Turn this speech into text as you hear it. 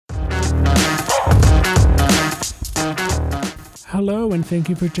hello, and thank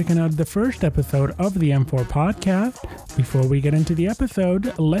you for checking out the first episode of the M4 podcast. Before we get into the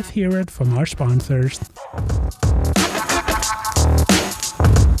episode, let's hear it from our sponsors.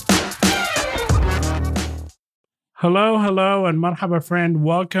 Hello, and marhaba friend.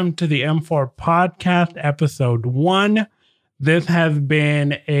 Welcome to the M4 podcast, episode 1. This has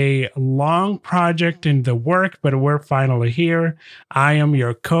been a long project in the work, but we're finally here. I am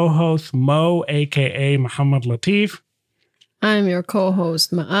your co-host, Mo, aka Muhammad Latif. I'm your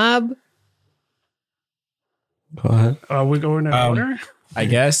co-host, Ma'ab. Go ahead. Are we going in order? I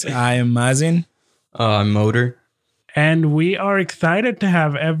guess. I am Mazin. I'm Motor. And we are excited to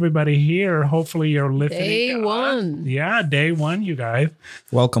have everybody here. Hopefully you're listening. Day one. Yeah, day one, you guys.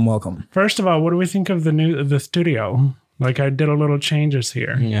 Welcome. First of all, what do we think of the studio? Like, I did a little changes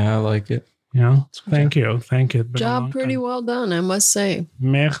here. Yeah, I like it. Yeah. Thank you. It's been a Job long pretty time. well done, I must say.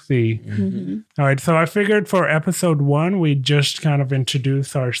 Merci. Mm-hmm. All right. So I figured for episode 1, we just kind of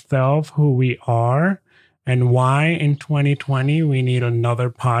introduce ourselves, who we are, and why in 2020 we need another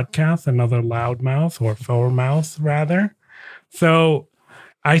podcast, another loudmouth or four-mouth rather. So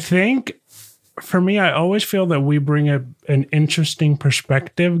I think for me, I always feel that we bring an interesting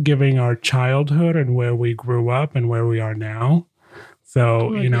perspective, giving our childhood and where we grew up and where we are now.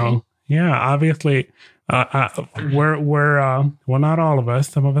 So, obviously, we're well, not all of us.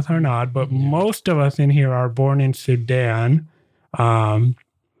 Some of us are not, but most of us in here are born in Sudan,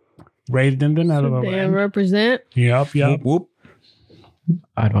 raised in the Netherlands. Sudan represent. Yep. Whoop, whoop.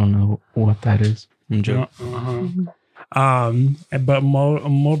 I don't know what that is. I'm joking. But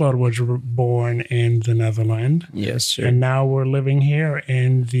Motor was born in the Netherlands. Yes, sir. And now we're living here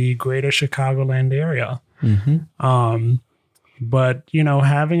in the greater Chicagoland area. Mm-hmm. But,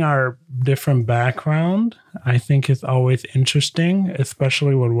 having our different background, I think is always interesting,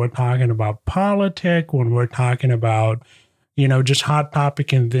 especially when we're talking about politics, when we're talking about, just hot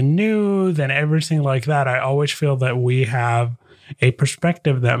topic in the news and everything like that. I always feel that we have a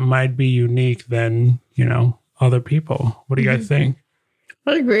perspective that might be unique than, other people. What do you guys think?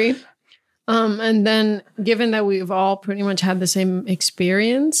 I agree. And then given that we've all pretty much had the same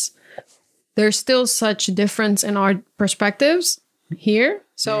experience, there's still such difference in our perspectives here.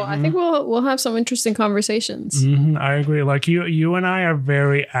 So I think we'll have some interesting conversations. I agree. Like you and I are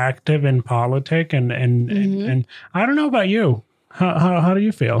very active in politics and I don't know about you. How do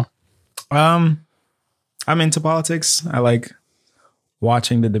you feel? I'm into politics. I like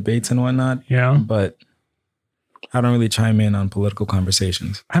watching the debates and whatnot. Yeah. But I don't really chime in on political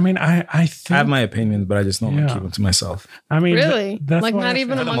conversations. I mean, I think I have my opinions, but I just don't keep them to myself. I mean, Really? that's Like what not I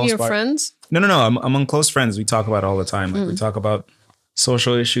even feel. among your friends? No. Among close friends, we talk about it all the time. Like we talk about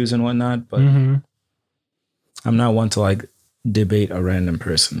social issues and whatnot, but I'm not one to like debate a random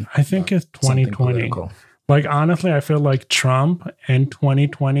person. I think it's Something 2020. political. Like, honestly, I feel like Trump and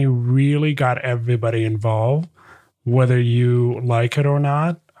 2020 really got everybody involved, whether you like it or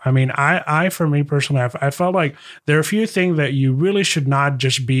not. I mean, I for me personally, I felt like there are a few things that you really should not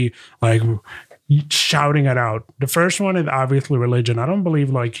just be like shouting it out. The first one is obviously religion. I don't believe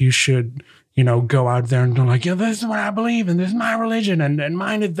like you should, go out there and go like, yeah, this is what I believe and this is my religion and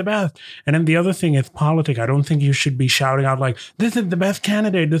mine is the best. And then the other thing is politics. I don't think you should be shouting out like, this is the best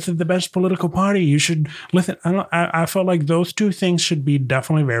candidate. This is the best political party. You should listen. I felt like those two things should be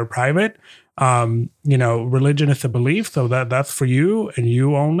definitely very private. Religion is a belief, so that's for you and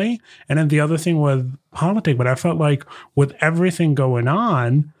you only. And then the other thing was politics. But I felt like with everything going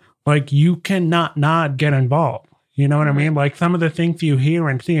on, like you cannot not get involved. You know what I mean? Like some of the things you hear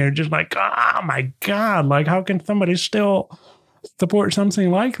and see are just like, oh my God, like how can somebody still support something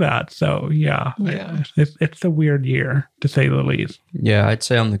like that? So yeah. It's a weird year to say the least. Yeah, I'd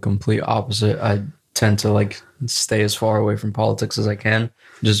say I'm the complete opposite. I tend to like stay as far away from politics as I can,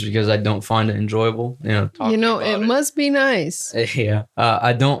 just because I don't find it enjoyable. Talking about it must be nice. Yeah,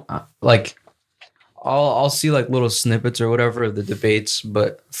 I don't like. I'll see like little snippets or whatever of the debates,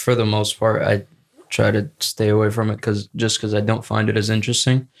 but for the most part, I try to stay away from it because I don't find it as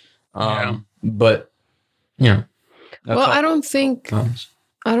interesting. But well, I don't think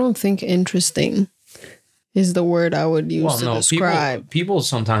interesting is the word I would use to describe. People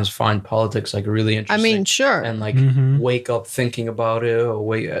sometimes find politics like really interesting. I mean, sure. And like wake up thinking about it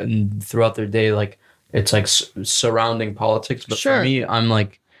or and throughout their day, like it's like surrounding politics. But for me, I'm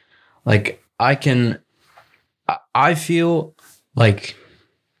like I feel like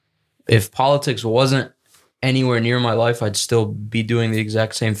if politics wasn't anywhere near my life, I'd still be doing the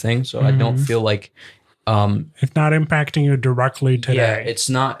exact same thing. So I don't feel like it's not impacting you directly today. Yeah, it's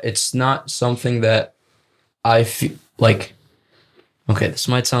not something that I feel like, okay, this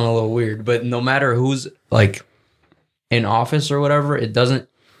might sound a little weird, but no matter who's like in office or whatever,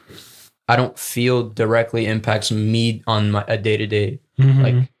 I don't feel directly impacts me on a day-to-day,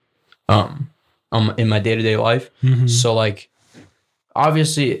 like, in my day-to-day life. So like,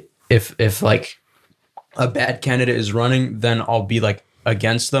 obviously if like a bad candidate is running, then I'll be like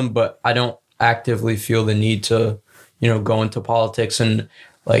against them, but I don't actively feel the need to, go into politics. And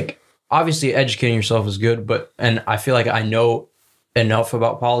like, obviously educating yourself is good, and I feel like I know enough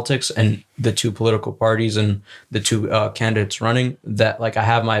about politics and the two political parties and the two candidates running that like I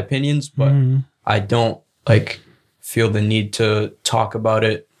have my opinions, but I don't like feel the need to talk about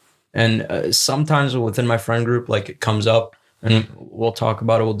it. And sometimes within my friend group, like it comes up and we'll talk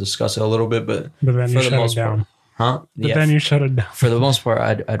about it, we'll discuss it a little bit, but then you shut it down. Then you shut it down. For the most part,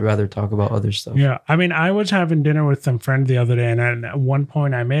 I'd rather talk about other stuff. Yeah. I mean, I was having dinner with some friends the other day, and at one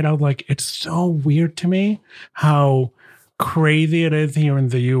point I was like, it's so weird to me how crazy it is here in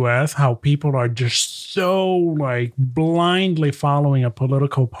the US, how people are just so like blindly following a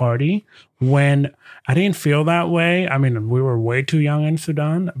political party, when I didn't feel that way. I mean, we were way too young in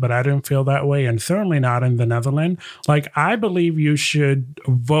Sudan, but I didn't feel that way, and certainly not in the Netherlands. Like, I believe you should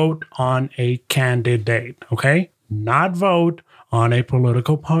vote on a candidate, okay? Not vote on a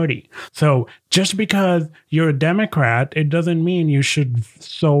political party. So just because you're a Democrat, it doesn't mean you should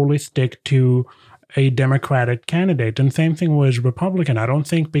solely stick to a Democratic candidate. And same thing with Republican. I don't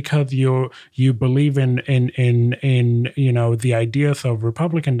think because you believe in the ideas of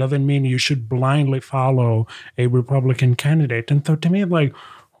Republican doesn't mean you should blindly follow a Republican candidate. And so to me, like,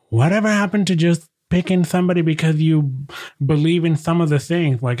 whatever happened to just picking somebody because you believe in some of the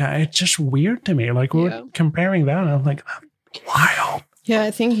things? Like, it's just weird to me. Like, we're comparing that, and I'm like, that's wild. Yeah,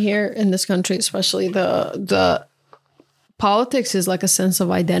 I think here in this country, especially the politics is like a sense of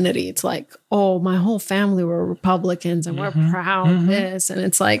identity. It's like, oh, my whole family were Republicans and we're proud of this. And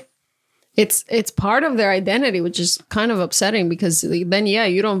it's like, it's part of their identity, which is kind of upsetting, because then,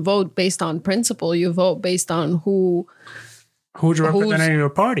 you don't vote based on principle. You vote based on who's representing your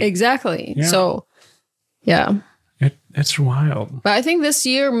party. Exactly. Yeah. So, yeah. It's wild. But I think this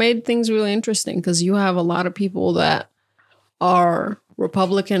year made things really interesting, because you have a lot of people that are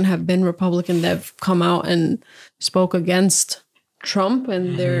Republican, have been Republican, that have come out and spoke against Trump,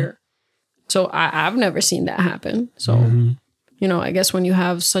 and so I've never seen that happen. So, I guess when you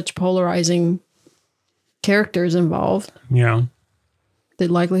have such polarizing characters involved, the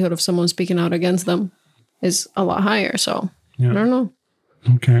likelihood of someone speaking out against them is a lot higher. So I don't know.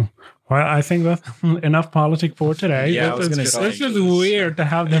 Okay. Well, I think that's enough politics for today. Yeah, This is weird to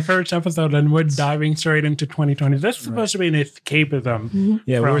have the first episode and we're diving straight into 2020. This is supposed to be an escapism.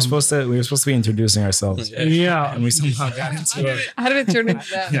 Yeah, we were supposed to be introducing ourselves. Yeah. And we somehow got into it. How did it turn into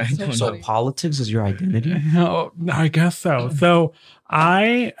that? So politics is your identity? No, I guess so. So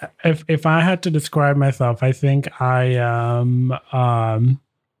if I had to describe myself, I think I am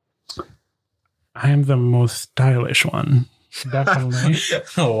the most stylish one. Definitely.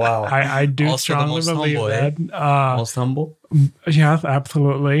 Oh, wow. I do Also strongly believe that. Most humble? Yes,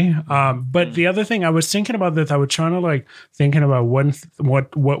 absolutely. But the other thing, I was thinking about this, I was trying to thinking about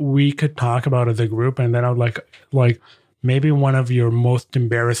what we could talk about as a group, and then I would like maybe one of your most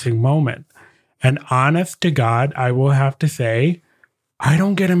embarrassing moment. And honest to God, I will have to say, I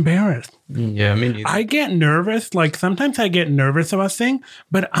don't get embarrassed. Yeah, me neither. I get nervous. Like, sometimes I get nervous about things,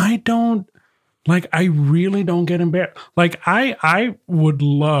 but I don't. Like, I really don't get embarrassed. Like, I would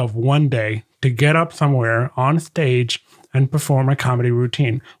love one day to get up somewhere on stage and perform a comedy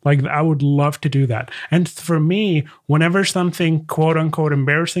routine. Like, I would love to do that. And for me, whenever something quote unquote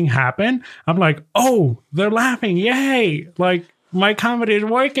embarrassing happened, I'm like, oh, they're laughing. Yay. Like, my comedy is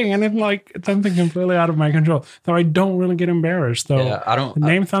working, and it's like something completely out of my control. So I don't really get embarrassed. So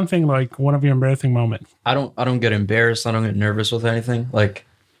name something like one of your embarrassing moments. I don't get embarrassed. I don't get nervous with anything. Like,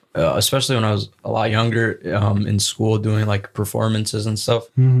 especially when I was a lot younger, in school, doing like performances and stuff,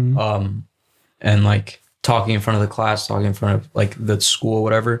 and like talking in front of the class, talking in front of like the school,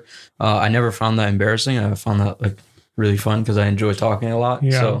 whatever. I never found that embarrassing. I found that like really fun because I enjoy talking a lot.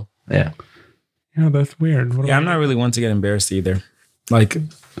 Yeah. So yeah, that's weird. I'm not really one to get embarrassed either. Like,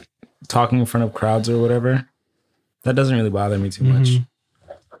 talking in front of crowds or whatever, that doesn't really bother me too much.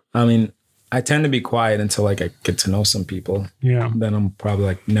 I mean, I tend to be quiet until like I get to know some people. Yeah. Then I'm probably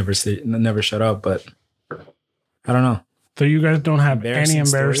like never shut up. But I don't know. So you guys don't have any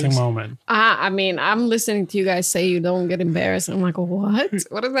embarrassing moment? I mean, I'm listening to you guys say you don't get embarrassed. I'm like, what?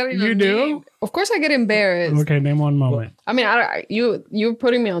 What does that even mean? You do? Of course I get embarrassed. Okay, name one moment. I mean, you're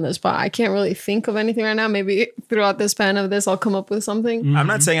putting me on the spot. I can't really think of anything right now. Maybe throughout the span of this, I'll come up with something. I'm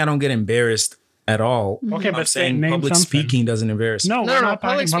not saying I don't get embarrassed at all. Okay, I'm but saying public something. Speaking doesn't embarrass me. No, we're not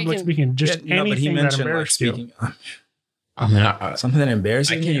talking public speaking. Just anything but he mentioned that embarrassed like speaking. I mean, Something that I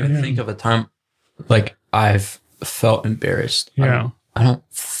embarrassing can't you? even think of a time like I've felt embarrassed. Yeah. I don't.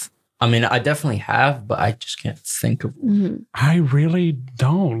 I mean, I definitely have, but I just can't think of. Mhm. I really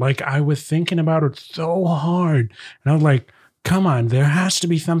don't. Like, I was thinking about it so hard. And I was like, come on, there has to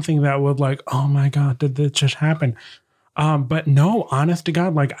be something that would, like, oh my God, did this just happen? But no, honest to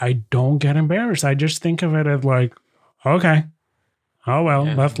God, like, I don't get embarrassed. I just think of it as like, okay, oh well,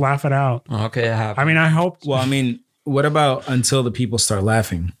 Yeah. let's laugh it out. Okay, it happened. I mean, I hope. Well, I mean, what about until the people start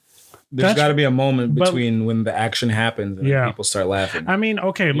laughing? There's That's- got to be a moment but- between when the action happens and Yeah. people start laughing. I mean,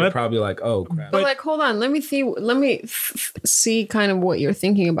 okay, You're let probably like, oh crap. But like, hold on. Let me see. See kind of what you're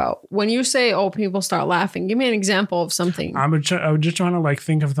thinking about when you say, "Oh, people start laughing." Give me an example of something. I was just trying to like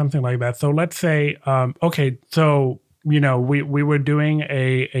think of something like that. So let's say, okay, so we were doing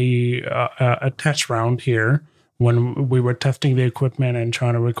a test round here when we were testing the equipment and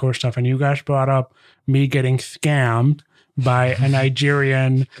trying to record stuff, and you guys brought up me getting scammed by a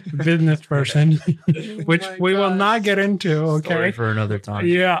Nigerian business person, which we will not get into. Okay. Story for another time.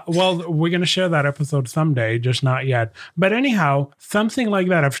 Yeah, well, we're going to share that episode someday, just not yet. But anyhow, something like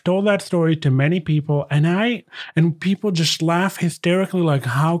that. I've told that story to many people, and people just laugh hysterically, like,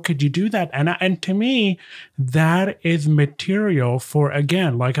 "How could you do that?" And to me, that is material for,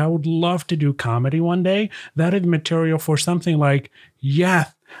 again, like, I would love to do comedy one day. That is material for something like,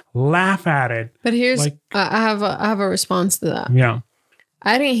 yes, laugh at it. But here's Like- I have a response to that. Yeah,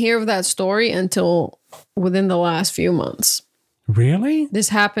 I didn't hear of that story until within the last few months. really? This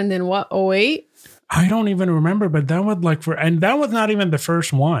happened in what, 08? I don't even remember, but that was like and that was not even the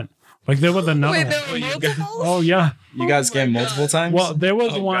first one. Like, there was another Wait, one. there were multiple? Oh yeah. You guys scammed multiple times? Well, there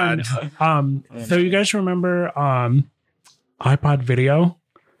was Oh, one. God. So you guys remember iPod Video?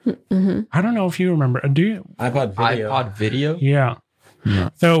 Mm-hmm. I don't know if you remember. Do you? iPod video. iPod video. Yeah.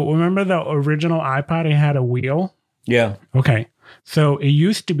 No. So remember the original iPod? It had a wheel. Yeah. Okay. So it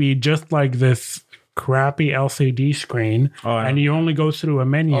used to be just like this crappy LCD screen, Oh, I and you only go through a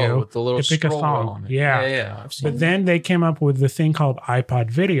menu Oh, with the little to pick a scroll song. on it. Yeah. yeah. I've seen But then they came up with the thing called iPod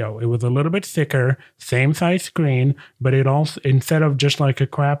Video. It was a little bit thicker, same size screen, but it also, instead of just like a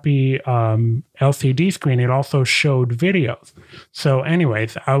crappy LCD screen, it also showed videos. So,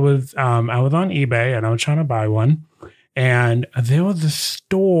 anyways, I was on eBay and I was trying to buy one, and there was a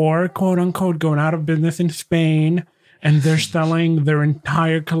store, quote unquote, going out of business in Spain. And they're selling their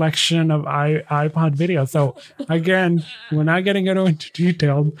entire collection of iPod Video. So again, we're not getting into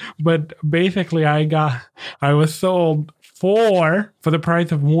details, but basically I was sold four for the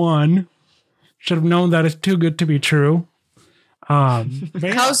price of one. Should have known that it's too good to be true. But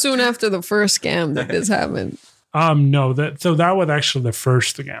yeah. How soon after the first scam did this happen? No, that was actually the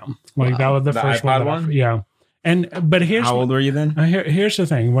first scam. Like that was the first iPod one. one? Yeah. But here's How old were you then? here's the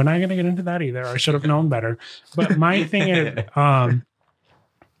thing. We're not going to get into that either. I should have known better. But my thing is,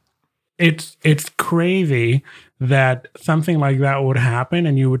 it's crazy that something like that would happen,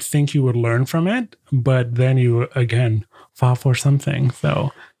 and you would think you would learn from it, but then you again fall for something.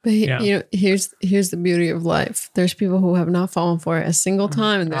 So But Yeah. you know, here's the beauty of life. There's people who have not fallen for it a single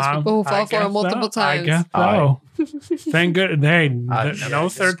time, and there's people who I fall for it guess multiple so. I times. guess so. Thank good. Hey, I've no never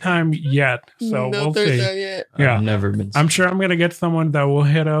third time yet. So we'll third see. time yet. Yeah. I've never been. I'm sure I'm gonna get someone that will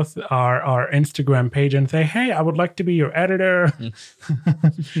hit us our Instagram page and say, "Hey, I would like to be your editor.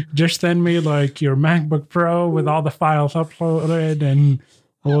 Just send me like your MacBook Pro with all the files uploaded, and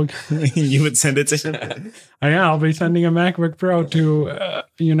we'll." You would send it to him. Yeah, I'll be sending a MacBook Pro to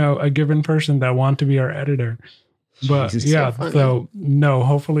a given person that want to be our editor. But Jesus, yeah, so funny. so no,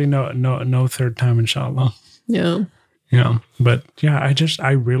 hopefully no third time, inshallah. Yeah. Yeah, but yeah,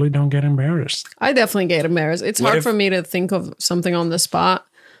 I really don't get embarrassed. I definitely get embarrassed. It's What hard if- for me to think of something on the spot,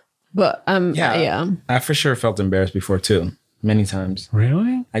 but yeah. I for sure felt embarrassed before too, many times.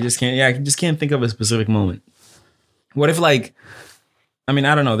 Really? I just can't think of a specific moment. What if like, I mean,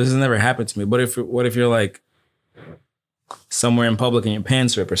 I don't know, this has never happened to me, but what if you're like somewhere in public and your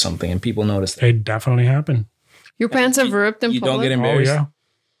pants rip or something and people notice that? It definitely happened. Your pants have ripped in You public. don't get Oh embarrassed? yeah.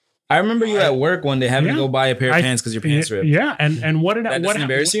 I remember you at work one day having Yeah. to go buy a pair of pants because your pants ripped. Yeah, and what did That doesn't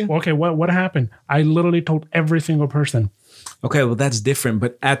embarrass you? Okay, what happened? I literally told every single person. Okay, well that's different.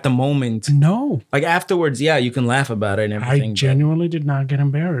 But at the moment, No, like afterwards, yeah, you can laugh about it and everything. I but genuinely did not get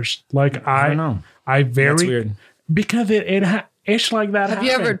embarrassed. Like I don't know. I That's very weird. because it's like that. Have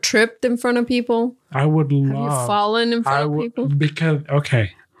you ever tripped in front of people? I would Have you love. fallen in front I of would people? because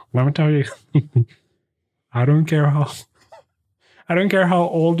okay. Let me tell you. I don't care how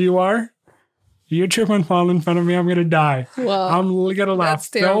old you are. You trip and fall in front of me, I'm gonna die. Well, I'm gonna laugh that's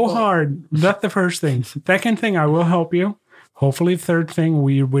so terrible. hard. That's the first thing. Second thing, I will help you. Hopefully, third thing,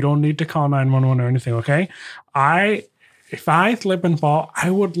 we don't need to call 911 or anything. Okay, if I slip and fall, I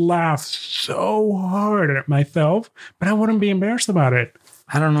would laugh so hard at myself, but I wouldn't be embarrassed about it.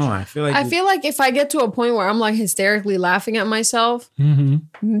 I don't know. I feel like if I get to a point where I'm like hysterically laughing at myself,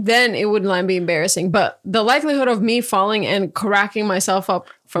 then it would not be embarrassing. But the likelihood of me falling and cracking myself up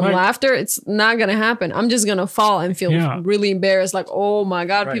from laughter, it's not going to happen. I'm just going to fall and feel really embarrassed. Like, oh my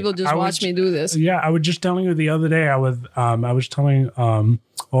God, people just watch me do this. Yeah, I was just telling you the other day, I was telling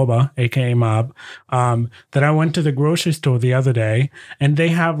Oba, aka Mob, that I went to the grocery store the other day and they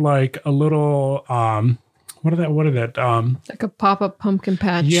have like a little what are that? Like a pop-up pumpkin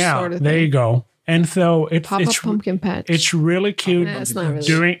patch sort of thing. There you go. And so it's pumpkin patch. It's really cute. It's not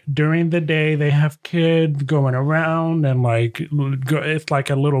really. During the day, they have kids going around and like it's like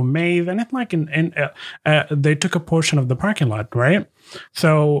a little maze, and it's like they took a portion of the parking lot, right?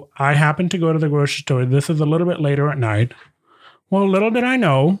 So I happened to go to the grocery store. This is a little bit later at night. Well, little did I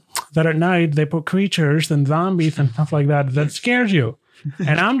know that at night they put creatures and zombies and stuff like that scares you.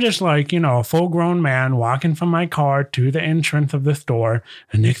 And I'm just like, a full grown man walking from my car to the entrance of the store.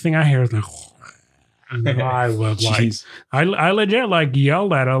 And next thing I hear is like, and I was like, I legit like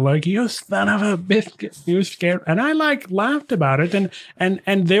yelled at her, like, you son of a biscuit, you scared. And I like laughed about it.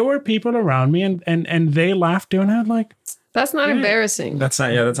 And there were people around me and they laughed too. And I was like, that's not embarrassing. That's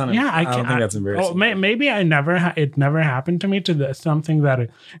not. Yeah, that's not. Yeah, I don't think that's embarrassing. Maybe it never happened to me to something that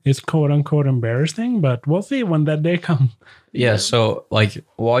is quote unquote embarrassing. But we'll see when that day comes. Yeah. So like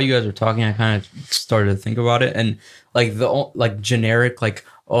while you guys were talking, I kind of started to think about it, and like the generic like,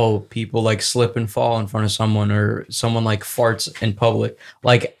 oh, people like slip and fall in front of someone, or someone like farts in public.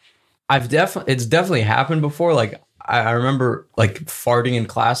 Like it's definitely happened before. Like I remember like farting in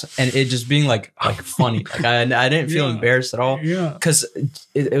class and it just being like funny. Like I didn't feel embarrassed at all. Yeah. Because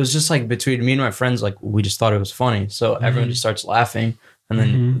it was just like between me and my friends, like we just thought it was funny. So everyone just starts laughing and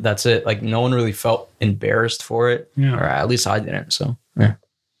then that's it. Like no one really felt embarrassed for it. Yeah. Or at least I didn't. So yeah.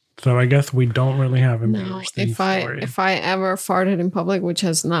 So I guess we don't really have embarrassing if I ever farted in public, which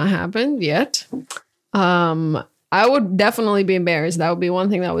has not happened yet, I would definitely be embarrassed. That would be one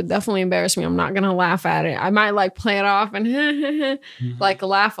thing that would definitely embarrass me. I'm not going to laugh at it. I might like play it off and like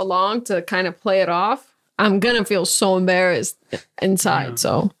laugh along to kind of play it off. I'm going to feel so embarrassed inside. Yeah.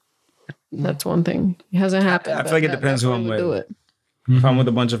 So that's one thing. It hasn't happened. I feel like it depends who I'm with. If I'm with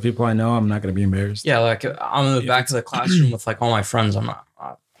a bunch of people I know, I'm not going to be embarrassed. Yeah, like I'm in the back of the classroom with like all my friends. I'm not.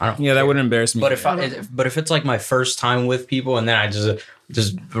 I don't. Yeah, that wouldn't embarrass me. But if it's like my first time with people and then I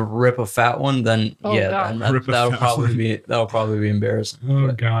just rip a fat one, then that'll probably be embarrassing. Oh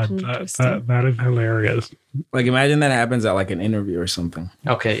but. God, that is hilarious. Like imagine that happens at like an interview or something.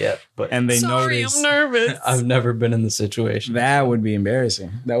 Okay, yeah, but and they Sorry, notice. I'm nervous. I've never been in the situation. That would be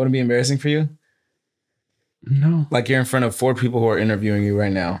embarrassing. That wouldn't be embarrassing for you. No, like you're in front of 4 people who are interviewing you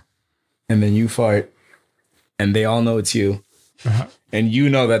right now, and then you fart, and they all know it's you. And you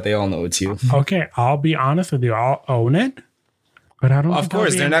know that they all know it's you. Okay, I'll be honest with you. I'll own it. But I don't. Of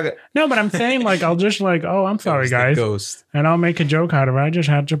course, they're not. No, but I'm saying like I'll just like, oh, I'm sorry, guys, ghost, and I'll make a joke out of it. I just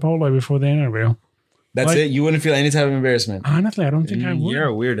had Chipotle before the interview. That's like, it. You wouldn't feel any type of embarrassment. Honestly, I don't think I would. You're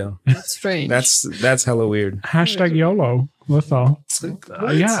a weirdo. That's strange. That's hella weird. Hashtag YOLO. That's all.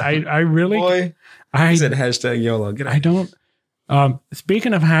 Yeah, I really. Boy, I said hashtag YOLO. I don't.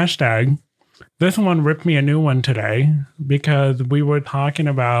 Speaking of hashtag. This one ripped me a new one today because we were talking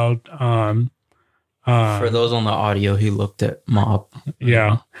about. For those on the audio, he looked at Mob.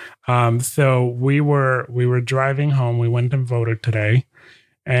 Yeah. So we were driving home. We went and voted today,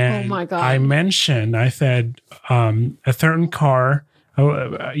 and oh my God. I said a certain car.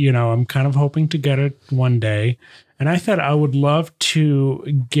 I'm kind of hoping to get it one day, and I said I would love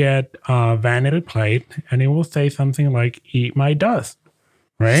to get a vanity plate, and it will say something like "Eat my dust."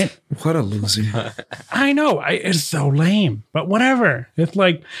 Right? What a loser. I know. It's so lame, but whatever. It's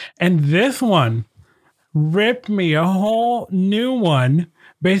like, and this one ripped me a whole new one,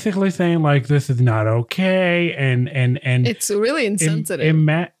 basically saying like, this is not okay. And it's really insensitive.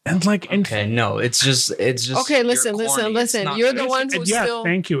 Okay, no, it's just. Okay, listen. You're the one who's still.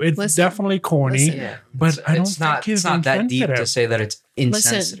 Thank you. It's definitely corny, but I don't think it's not that deep to say that it's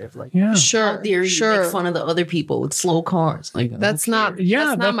insensitive. Like, yeah, sure. Make fun of the other people with slow cars. Like that's not.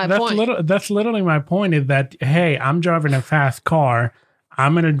 Yeah, that's not my point. That's literally my point. Is that hey, I'm driving a fast car.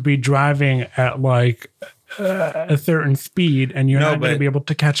 I'm going to be driving at like a certain speed, and you're not going to be able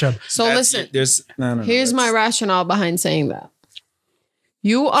to catch up. So listen. Here's my rationale behind saying that.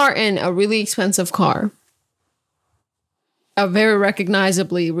 You are in a really expensive car. A very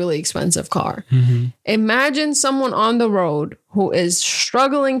recognizably really expensive car. Mm-hmm. Imagine someone on the road who is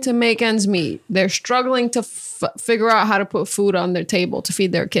struggling to make ends meet. They're struggling to figure out how to put food on their table to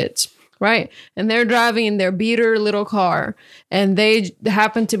feed their kids. right? And they're driving in their beater little car and they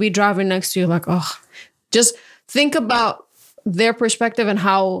happen to be driving next to you, like, oh, just think about their perspective and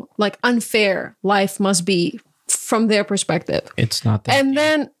how like unfair life must be from their perspective. It's not that. And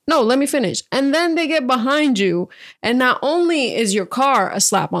then, no, let me finish. And then they get behind you. And not only is your car a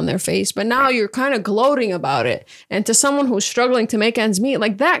slap on their face, but now you're kind of gloating about it. And to someone who's struggling to make ends meet,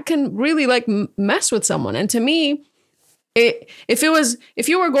 like that can really like mess with someone. And to me, if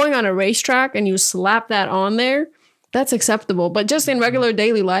you were going on a racetrack and you slap that on there, that's acceptable. But just in regular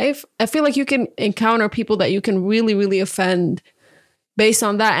daily life, I feel like you can encounter people that you can really, really offend based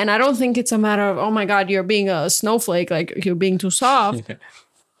on that. And I don't think it's a matter of, oh my God, you're being a snowflake, like you're being too soft.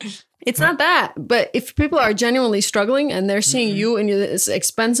 It's not that. But if people are genuinely struggling and they're seeing you in this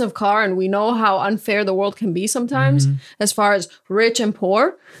expensive car, and we know how unfair the world can be sometimes as far as rich and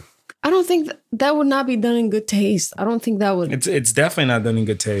poor, I don't think that would not be done in good taste. I don't think that would. It's definitely not done in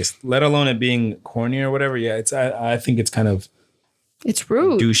good taste, let alone it being corny or whatever. Yeah, I think it's kind of it's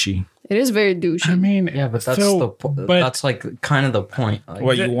rude. douchey. It is very douchey. I mean, Yeah, but that's so, that's like kind of the point. Like,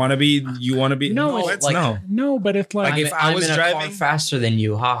 What, you want to be? No, it's like- no. no, but it's like, Like, if I I'm was in a car driving- faster than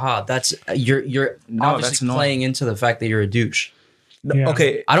you, haha. That's you're No, obviously that's not- playing into the fact that you're a douche. Yeah.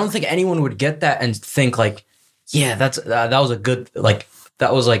 Okay, I don't think anyone would get that and think like, yeah, that was a good, like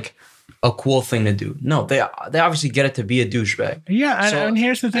that was like a cool thing to do. No, they obviously get it to be a douchebag. yeah. So- And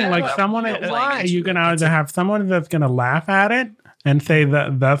here's the thing, like Why? someone, Why? you can either have someone that's going to laugh at it and say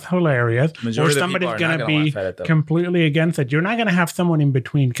that that's hilarious, Majority or of the somebody's people are going not to gonna be laugh at it, though. completely against it. You're not going to have someone in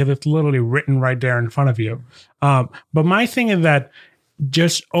between because it's literally written right there in front of you. But my thing is that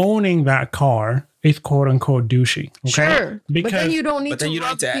just owning that car is quote unquote douchey. Okay. Sure. But Because then you don't need but then to you don't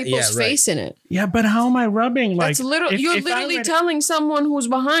rub have to- people's yeah, right. face in it. yeah, but how am I rubbing? Like That's literally if- you're if I literally were to- telling someone who's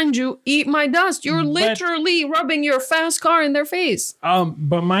behind you, eat my dust. You're literally rubbing your fast car in their face.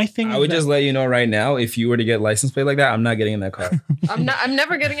 But my thing I is would that- just let you know right now, if you were to get license plate like that, I'm not getting in that car. I'm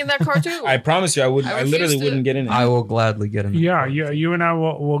never getting in that car too. I promise you, I would. I I refuse literally to. wouldn't get in it. I will gladly get in. Yeah, you and I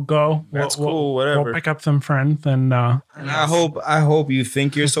will go. That's we'll, cool, whatever. We'll pick up some friends and And I hope you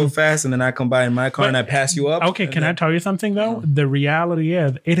think you're so fast, and then I come by in my car and I pass you up. okay, can I tell you something though? The reality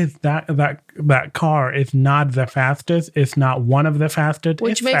is it is that car is not the fastest. It's not one of the fastest.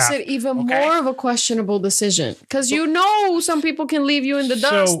 Which it's makes fast, it even okay? more of a questionable decision. Because you know some people can leave you in the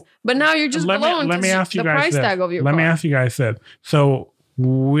dust, So, but now you're just alone let me because ask you the guys price this. tag of your Let car. me ask you guys this. So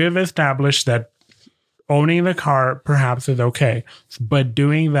we've established that owning the car perhaps is okay, but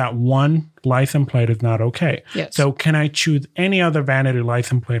doing that one license plate is not okay. Yes. So can I choose any other vanity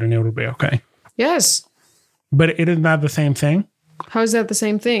license plate and it will be okay? Yes. But it is not the same thing. How is that the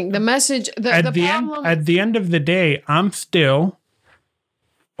same thing? The message, the At the problem. end of the day, I'm still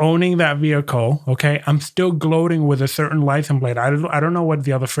owning that vehicle. Okay, I'm still gloating with a certain license plate. I don't know what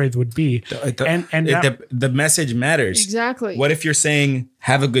the other phrase would be. The message matters. Exactly. What if you're saying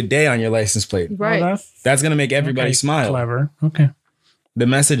 "Have a good day" on your license plate? right. That's gonna make everybody okay, smile. Clever. Okay, The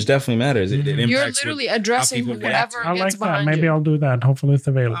message definitely matters. It You're impacts literally how addressing people react. whatever I gets like that. behind Maybe you. I'll do that. Hopefully, it's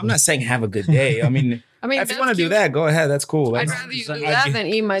available. I'm not saying "Have a good day." I mean, I mean, if you that's want to do cute. that, go ahead. That's cool. I'd That's- rather you do I'd that be- than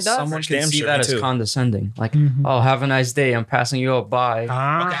eat my dust. Someone can Damn see sure, that me as too. condescending. Like, oh, have a nice day. I'm passing you up. Bye.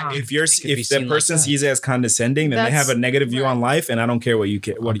 Ah, if could be the seen person like that. sees it as condescending, then they That's- have a negative view right. on life, and I don't care what you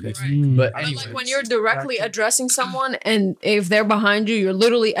care. What do you? mm. But But anyway, like when you're directly addressing someone and if they're behind you, you're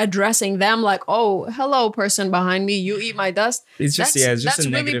literally addressing them like, oh, hello, person behind me, you eat my dust. It's just That's, it's just that's a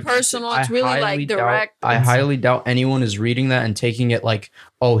really negative. personal. It's really like direct. I highly doubt anyone is reading that and taking it like,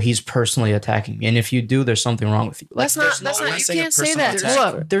 oh, he's personally attacking me. And if you do, there's something wrong with you. Like, That's not. there's That's I'm not. not You saying a can't say personal that.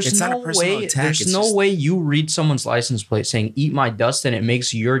 attack. Look, There's It's not a no personal way. attack, There's it's no just- way you read someone's license plate saying "eat my dust" and it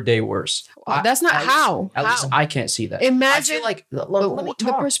makes your day worse. that's not At least- how. At least How? I can't see that. Imagine I feel like let me the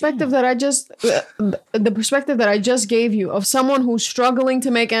talk. perspective that I just the perspective that I just gave you of someone who's struggling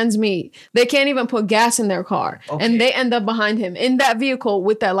to make ends meet. They can't even put gas in their car, Okay. and they end up behind him in that vehicle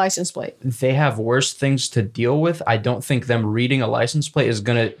with that license plate. They have worse things to deal with. I don't think them reading a license plate is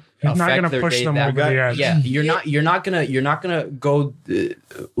gonna It's not affect gonna their push day them that over the edge. Yeah, you're not gonna go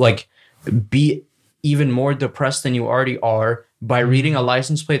like be even more depressed than you already are by reading a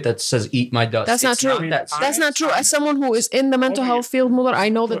license plate that says "eat my dust." That's not It's true. that That's not true. As someone who is in the mental health field, Muller, I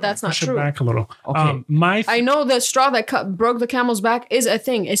know that that's not Push it true. back a little. Okay. My I know the straw that broke the camel's back is a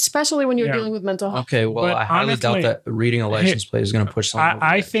thing, especially when you're Yeah. dealing with mental health. Okay, well, But I highly doubt honestly, that reading a license plate is going to push someone. over I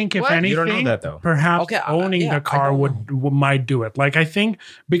the edge. think if What? anything, You don't know that, though. perhaps Okay, owning yeah, the I car don't might do it. Like I think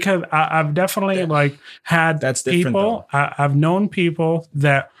because I've definitely like had That's different, people. I've known people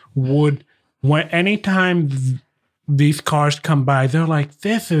that would anytime these cars come by, they're like,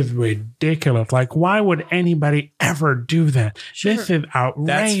 this is ridiculous. Like, why would anybody ever do that? This is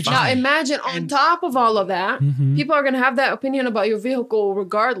outrageous. Now imagine on top of all of that, people are going to have that opinion about your vehicle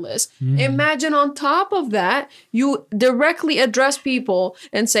regardless. Imagine on top of that, you directly address people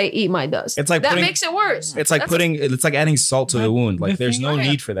and say, eat my dust. It's like that putting- makes it worse. It's like it's like adding salt to the wound. Like there's no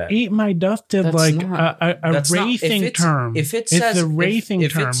need for that. Eat my dust is That's like not- a That's not- racing term. If it it's says a racing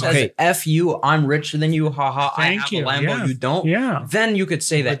if term. it says Okay. "F you," I'm richer than you. Haha, I Thank have you, a Lambo, yes. you don't. Yeah. Then you could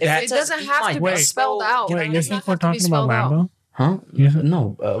say that. But that- It doesn't "Eat have my to be dust," spelled out. Wait, It you doesn't think we're have to be talking about spelled out. Lambo? Huh? Yeah.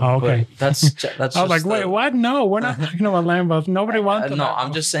 No. Oh, okay. but that's. I was like, just wait, what? No, we're not talking about Lambos. Nobody wants a No, Lambo.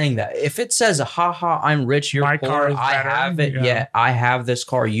 I'm just saying that if it says "haha, I'm rich, you're My poor, car is I better." have it, Yeah. yeah, I have this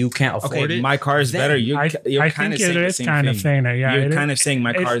car, you can't afford Okay, it." my car is Then better. You're I kind think of saying it the is same kind of thing. saying it. Yeah, You're it is. kind of saying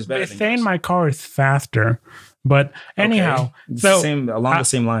my car is better. It's than saying yours. my car is faster, but anyhow, Okay. so same along the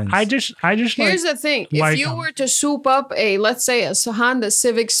same lines. I just Here's like, the thing. like, If you were to soup up let's say a Honda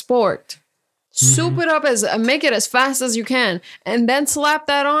Civic Sport, soup it up make it as fast as you can, and then slap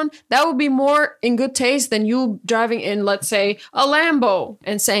that on, that would be more in good taste than you driving in, let's say, a Lambo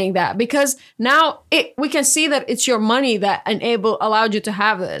and saying that. Because now we can see that it's your money that allowed you to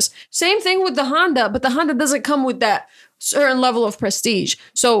have this. Same thing with the Honda, but the Honda doesn't come with that certain level of prestige.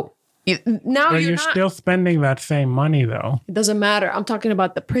 So now but you're you're not, still spending that same money though. it doesn't matter. I'm talking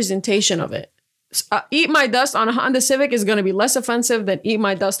about the presentation of it. Eat my dust on a Honda Civic is going to be less offensive than eat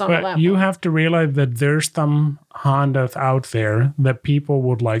my dust on a But Lambo. you have to realize that there's some Hondas out there that people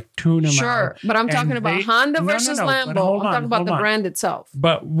would like tune them out. Sure, but I'm and talking about they- Honda No, no, versus no, but Lambo. hold I'm on, talking about hold the on. brand itself.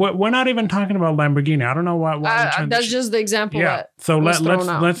 But we're not even talking about Lamborghini. I don't know why. That's just the example Yeah. that So was thrown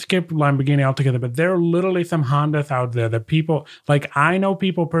out. let's skip Lamborghini altogether. But there are literally some Hondas out there that people like. I know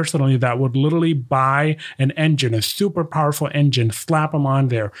people personally that would literally buy an engine, a super powerful engine, slap them on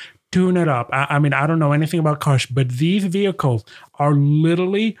there, tune it up. I mean, I don't know anything about cars, but these vehicles are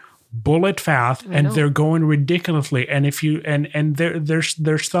literally bullet fast and know. they're going ridiculously. And if you and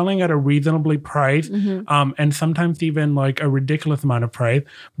they're selling at a reasonably price, and sometimes even like a ridiculous amount of price.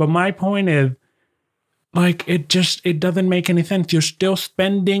 But my point is, like, it doesn't make any sense. You're still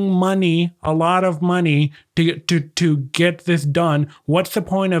spending money, a lot of money to get this done. What's the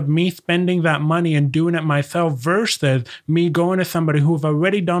point of me spending that money and doing it myself versus me going to somebody who's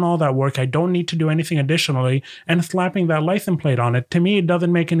already done all that work? I don't need to do anything additionally and slapping that license plate on it. To me, it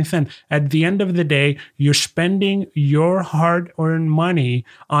doesn't make any sense. At the end of the day, you're spending your hard-earned money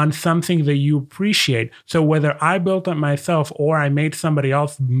on something that you appreciate. So whether I built it myself or I made somebody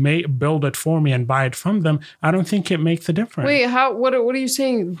else build it for me and buy it from them, I don't think it makes a difference. Wait, what are you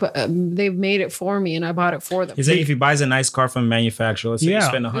saying? They've made it for me and I bought it for them. He's saying if he buys a nice car from a manufacturer, let's say you Yeah.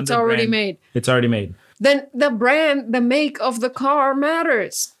 spend 100 It's already grand, made. It's already made. Then the brand, the make of the car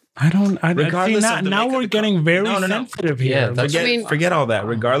matters. I Regardless see, of the now make of we're the getting car. very No. sensitive Yeah, here. that's- Forget all that.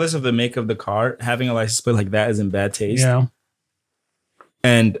 Regardless of the make of the car, having a license plate like that is in bad taste. Yeah.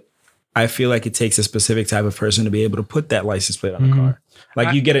 And I feel like it takes a specific type of person to be able to put that license plate on a car.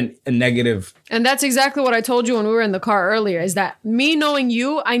 Like you get a negative. And that's exactly what I told you when we were in the car earlier, is that me knowing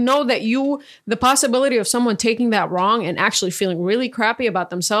you, I know that the possibility of someone taking that wrong and actually feeling really crappy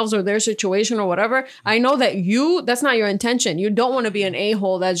about themselves or their situation or whatever, I know that that's not your intention. You don't want to be an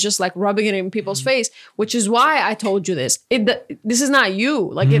a-hole that's just like rubbing it in people's face, which is why I told you this. This is not you.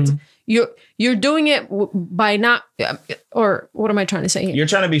 Like you're doing it by not, or what am I trying to say here? You're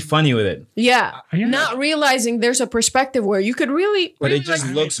trying to be funny with it, Yeah. Yeah. Not realizing there's a perspective where you could really, but really it just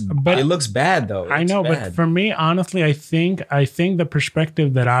like- it looks bad though. I know, It's but bad. for me, honestly, I think the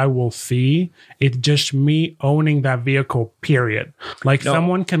perspective that I will see is just me owning that vehicle. Period. Like No.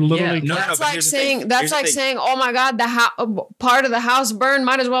 someone can literally. No, That's but like here's the thing. saying Here's the thing. saying, oh my God, part of the house burned,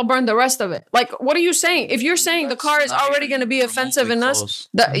 might as well burn the rest of it. Like, what are you saying? If you're saying the car is not already even going to be offensive remotely enough, close.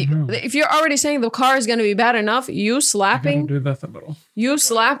 if you're already saying the car is going to be bad enough, you Gotta slapping do that a little.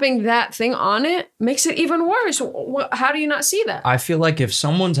 that thing on it makes it even worse. How do you not see that? I feel like if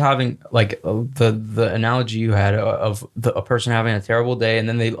someone's having like the analogy you had of a person having a terrible day and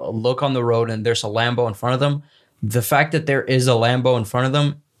then they look on the road and there's a Lambo in front of them, the fact that there is a Lambo in front of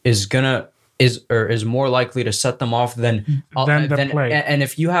them is more likely to set them off than the plate. And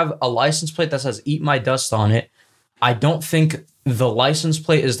if you have a license plate that says "Eat My Dust" on it, I don't think the license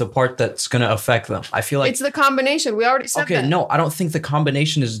plate is the part that's going to affect them. I feel like It's the combination. We already said okay, that. no, I don't think the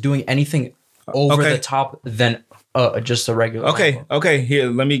combination is doing anything over Okay. the top than just a regular. Okay, Lambo. okay. Here,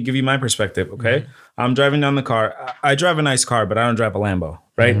 let me give you my perspective. Okay, I'm driving down the car. I drive a nice car, but I don't drive a Lambo,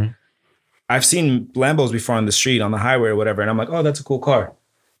 right? I've seen Lambos before on the street, on the highway, or whatever, and I'm like, oh, that's a cool car.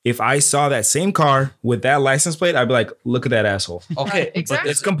 If I saw that same car with that license plate, I'd be like, look at that asshole. Okay,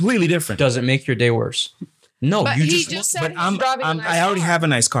 Exactly. It's completely different. does it make your day worse? No, But you he just. just said But he's driving a nice I already car. have a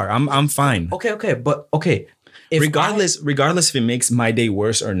nice car. I'm fine. Okay, but okay. If Regardless if it makes my day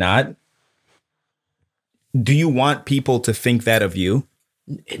worse or not, do you want people to think that of you?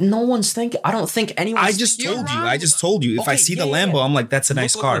 no one's thinking. I don't think anyone's. I just You're told you. wrong. I just told you. If I Okay, see yeah, the Lambo, yeah. I'm like, that's a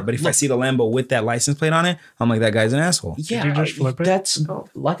nice Look, car. look, But if I look. see the Lambo with that license plate on it, I'm like, that guy's an asshole. Yeah, you just flip it? That's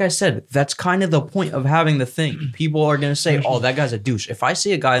like I said. That's kind of the point of having the thing. People are gonna say, "Oh, that guy's a douche." If I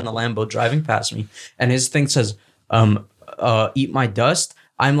see a guy in the Lambo driving past me and his thing says, "Eat my dust,"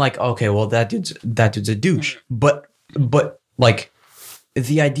 I'm like, "Okay, well, that dude's a douche." But like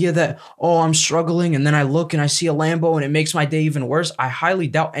the idea that, oh, I'm struggling and then I look and I see a Lambo and it makes my day even worse. I highly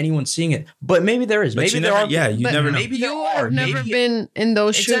doubt anyone's seeing it. But maybe there is. But Maybe you there never- are. yeah, you But never know. Maybe there You are. have never Maybe- been in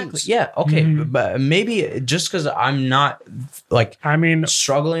those Exactly. shoes. Yeah. Okay. Mhm. But maybe just because I'm not like I mean,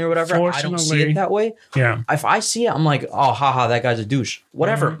 struggling or whatever, I don't see Fortunately- it that way. yeah. If I see it, I'm like, oh, haha, that guy's a douche.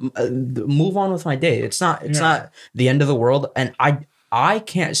 Whatever. Move on with my day. It's not the end of the world. And I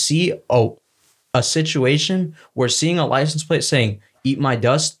can't see a situation where seeing a license plate saying "eat my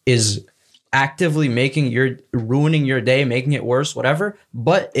dust" is actively ruining your day, making it worse, whatever.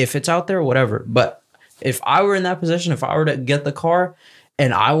 But if it's out there, whatever. But if I were in that position, if I were to get the car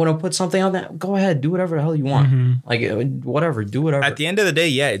and I want to put something on that, go ahead, do whatever the hell you want. Like whatever, do whatever. At the end of the day,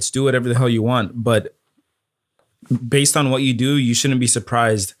 yeah, it's do whatever the hell you want. But based on what you do, you shouldn't be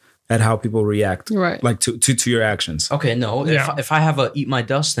surprised at how people react, Right. like to your actions. Okay, no. Yeah. If I have a eat my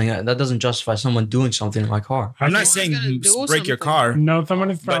dust thing, that doesn't justify someone doing something in my car. I'm not Someone's saying gonna do break your something. car. No,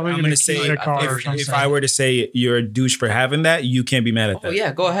 someone is But probably I'm going gonna to say steal your car or if something. I were to say you're a douche for having that, you can't be mad at Oh that.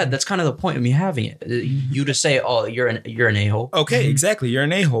 yeah, go ahead. That's kind of the point of me having it. You to say, "Oh, you're an a-hole." Okay, exactly. You're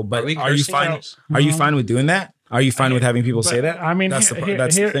an a-hole, but Are we are you cursing fine? out? Are you fine with doing that? Are you fine with having people say that? I mean, that's the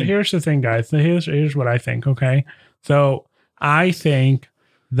thing. here's the thing, guys. So here's what I think. Okay, so I think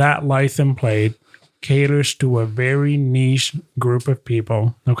that license plate caters to a very niche group of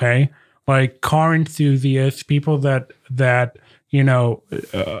people. Okay, like car enthusiasts, people that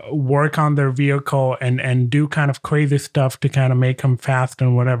work on their vehicle and do kind of crazy stuff to kind of make them fast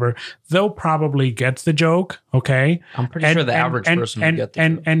and whatever. They'll probably get the joke. Okay, I'm pretty sure the average person would get the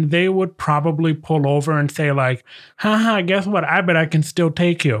joke. and they would probably pull over and say like, haha, guess what? I bet I can still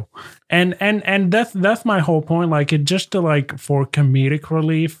take you. And that's my whole point. Like it just to like for comedic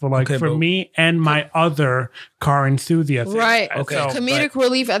relief, for like Okay, for but- me and my other car enthusiasts. Right. Okay. So, Comedic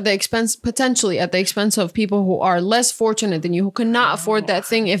relief at the expense, potentially at the expense of people who are less fortunate than you, who cannot afford that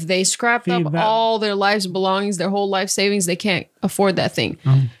thing. If they scrapped See, up that- all their life's belongings, their whole life savings, they can't afford that thing.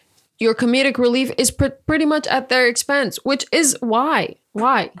 Mm. Your comedic relief is pretty much at their expense, which is why.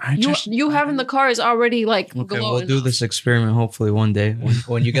 You having the car is already like Okay, glow we'll do enough. this experiment hopefully one day.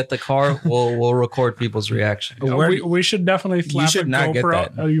 When you get the car, we'll record people's reaction. we should definitely slap should a not get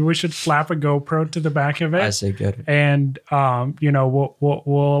GoPro. that. We should slap a GoPro to the back of it. I say get it. And we'll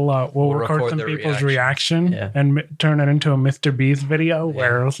record some the people's reaction. reaction Yeah. and turn it into a Mr. Beast video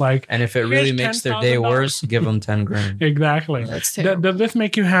where it's like, And if it really Here's makes their day $10,000. worse, give them 10 grand. exactly. That's Does terrible. this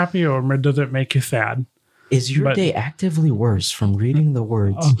make you happy or does it make you sad? Is your But- day actively worse from reading the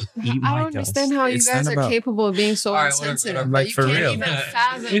words "eat I my don't understand dust"? how you It's guys not are about- capable of being so All right, whatever, insensitive. whatever. Like, That you for can't real. even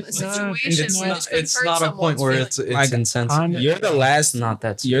fathom a It's not- situation it's where not- this could It's hurt not a someone's point where feelings. it's Like, insensitive. You're the last. It's not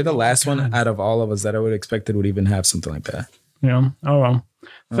that. You're the last one God. out of all of us that I would expected would even have something like that. Yeah. Oh well.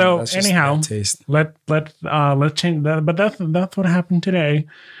 So That's just anyhow, bad taste. let's change that. But that's what happened today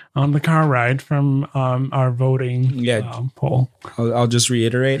on the car ride from our voting poll. I'll just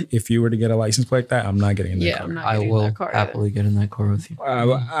reiterate: if you were to get a license plate like that, I'm not getting in that Yeah, car. I'm not I getting will that car either. happily get in that car with you.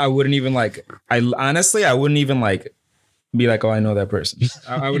 I wouldn't even like. I honestly, I wouldn't even like be like, oh, I know that person.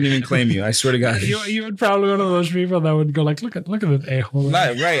 I wouldn't even claim you. I swear to God. You would probably one of those people that would go like, look at this a-hole.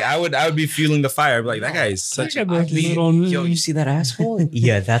 Right. I would be feeling the fire. I'd be like, that guy is such. Look at this little. Yo, you see that asshole?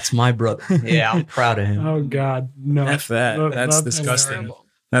 Yeah, that's my brother. Yeah, I'm proud of him. Oh God, no. F that. That's disgusting. Terrible.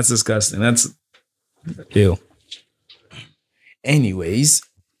 That's disgusting. That's ew. Anyways,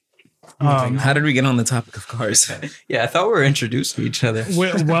 how did we get on the topic of cars? Yeah, I thought we were introduced to each other.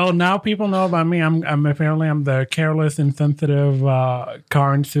 Well, now people know about me. I'm apparently the careless, insensitive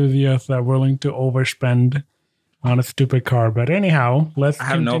car enthusiast that willing to overspend on a stupid car. But anyhow, let's. I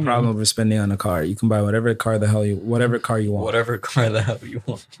have no continue. problem with spending on a car. You can buy whatever car you want. Whatever car the hell you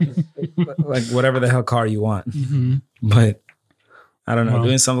want. Like whatever the hell car you want. Mhm. But I don't know, Well.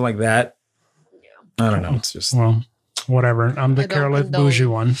 doing something like that. I don't know. It's just Well, whatever. I'm the I don't careless condone bougie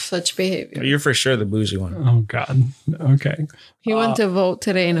one. Such behavior. you're for sure the bougie one. Oh God. Okay. He went to vote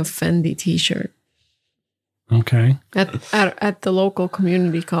today in a Fendi T-shirt Okay. at the local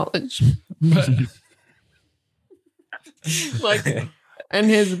community college. Like and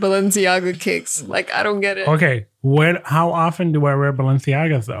his Balenciaga kicks. Like, I don't get it. Okay, how often do I wear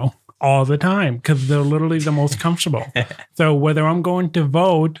Balenciagas though? All the time, because they're literally the most comfortable. So whether I'm going to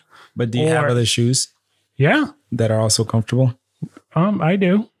vote, But do you have Or- other shoes yeah, that are also comfortable? I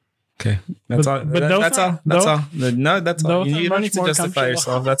do. Okay, that's all. but those That's are- all. That's those- all. No, that's all. those are You don't much need to more justify comfortable.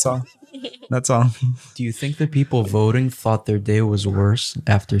 yourself. That's all. That's all. Do you think the people voting thought their day was worse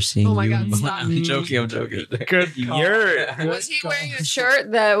after seeing Oh my you? God, stop. I'm joking. I'm joking. Good. Was he wearing a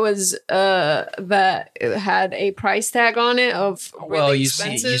shirt that was that had a price tag on it of really Well, you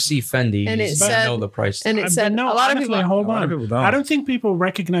expensive? see Fendi, And you it just said- know the price. and it But said no, a lot honestly, of people. hold A lot on. of people don't. I don't think people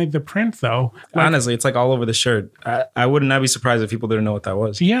recognize the print though. Like, Honestly, it's like all over the shirt. I would not be surprised if people didn't know what that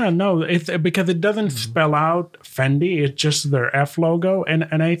was. yeah, no, it's because it doesn't spell out Fendi. It's just their F logo, and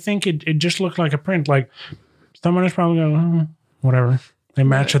I think it just looked like a print. Like someone is probably going, whatever. They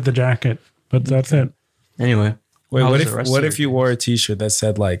match with the jacket, but that's it. Anyway, Wait, how what was the if rest what of if your you wore a T-shirt that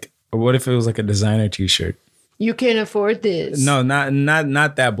said like, or what if it was like a designer T-shirt? You can afford this. No,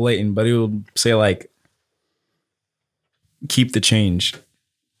 not that blatant, but it would say like, keep the change.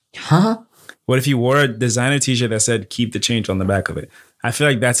 Huh? What if you wore a designer T-shirt that said "keep the change" on the back of it? I feel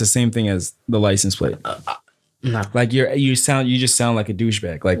like that's the same thing as the license plate. No. Like you just sound like a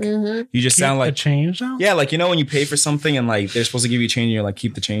douchebag. Like you just sound Keep the like change though. yeah, like you know when you pay for something and like they're supposed to give you change and you're like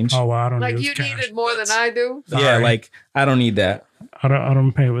keep the change. Oh, well, I don't Like use you cash. need it more than I do. Yeah, sorry. like I don't need that. I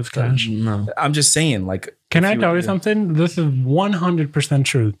don't pay with cash. No. I'm just saying like. Can if I tell you yeah. something? This is 100%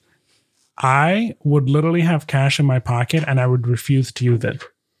 true. I would literally have cash in my pocket and I would refuse to use it.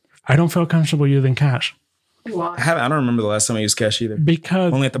 I don't feel comfortable using cash Why? I don't remember the last time I used cash either.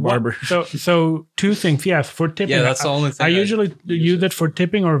 because Only at the barber. So two things. Yes, for tipping. Yeah, that's the only thing I I usually use it for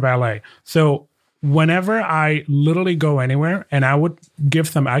tipping or valet. So whenever I literally go anywhere and I would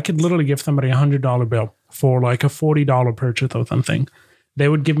give them, I could literally give somebody $100 bill for like a $40 purchase or something. They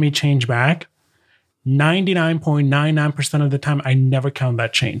would give me change back. 99.99% of the time, I never count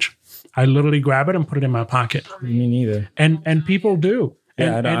that change. I literally grab it and put it in my pocket. Me neither. And people do.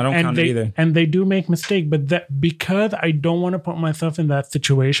 Yeah, I don't count it they, either. And they do make mistake, but that because I don't want to put myself in that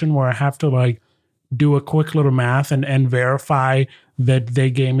situation where I have to like do a quick little math and verify that they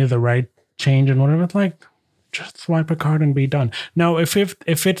gave me the right change and whatever. It's like just swipe a card and be done. Now, if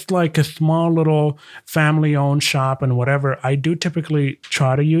it's like a small little family owned shop and whatever, I do typically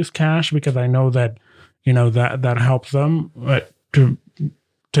try to use cash because I know that that helps them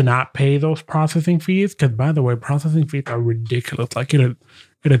to not pay those processing fees. Because by the way, processing fees are ridiculous. Like it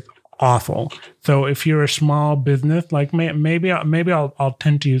is awful. So if you're a small business, like maybe I'll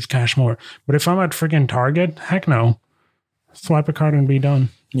tend to use cash more. But if I'm at freaking Target, heck no, swipe a card and be done.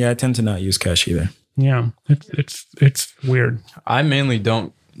 Yeah, I tend to not use cash either. Yeah, it's weird. I mainly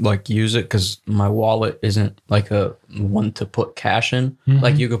don't like use it because my wallet isn't like a one to put cash in.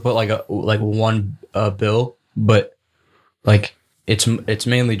 Like you could put like one bill, but like it's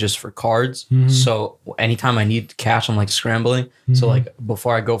mainly just for cards. So anytime I need cash, I'm like scrambling. So like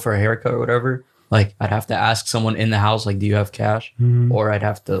before I go for a haircut or whatever, like I'd have to ask someone in the house, like, do you have cash? Or I'd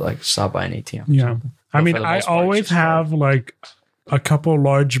have to like stop by an ATM. Yeah, I But mean, for the I most part, it's always just card. have like a couple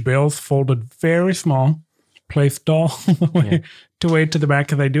large bills folded very small, placed all the way to the back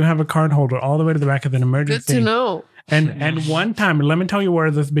because I do have a card holder all the way to the back of an Good emergency. to know. And one time, let me tell you where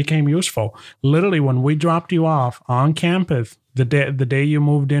this became useful. Literally, when we dropped you off on campus, the day you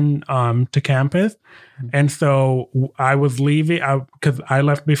moved in to campus, and so I was leaving because I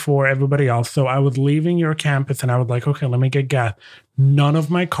left before everybody else. So I was leaving your campus, and I was like, okay, let me get gas. None of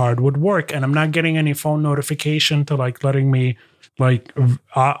my card would work, and I'm not getting any phone notification to like letting me like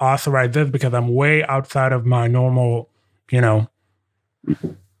authorize this because I'm way outside of my normal,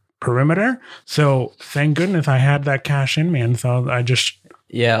 perimeter. So thank goodness I had that cash in me, and so I just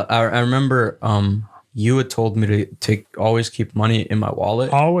I remember you had told me to always keep money in my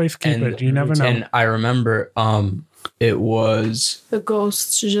wallet. always keep it. You never know. And I remember it was The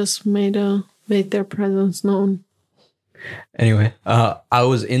ghosts just made their presence known. anyway, I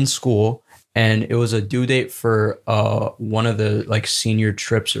was in school and it was a due date for one of the like senior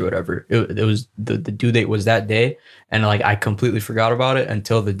trips or whatever. It was the due date was that day, and like I completely forgot about it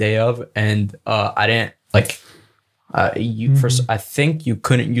until the day of, and I didn't like first I think you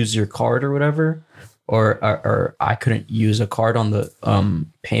couldn't use your card or whatever. Or I couldn't use a card on the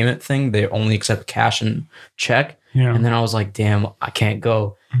payment thing. They only accept cash and check. Yeah. And then I was like, damn, I can't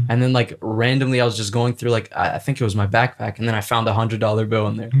go. And then like randomly I was just going through like, I think it was my backpack. And then I found $100 bill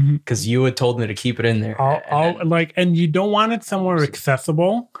in there because you had told me to keep it in there. And you don't want it somewhere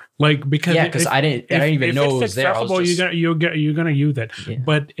accessible. Like because Yeah, because I didn't even if know it it's was there. I was accessible, just, you're gonna use it. Yeah.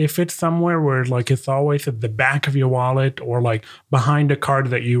 But if it's somewhere where like it's always at the back of your wallet or like behind a card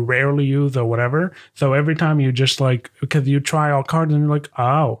that you rarely use or whatever, so every time you just like because you try all cards and you're like,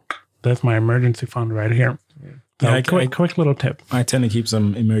 oh, that's my emergency fund right here. So Yeah, quick little tip. I tend to keep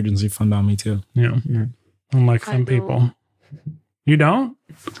some emergency fund on me too. Yeah, unlike some people. You don't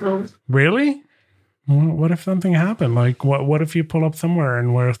No. really. What if something happened? Like, what if you pull up somewhere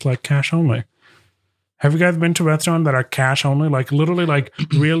and where it's like cash only? Have you guys been to restaurants that are cash only? Like literally, like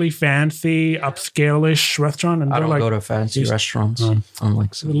really fancy, upscale-ish restaurant, and I they're don't like, go to fancy restaurants.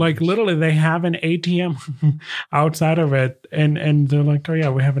 Unlike some. like literally, they have an ATM outside of it, and they're like, oh yeah,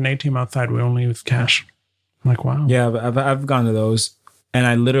 we have an ATM outside. We only use cash. I'm like, wow. Yeah, I've gone to those, and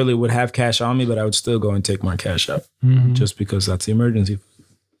I literally would have cash on me, but I would still go and take more cash out just because that's the emergency.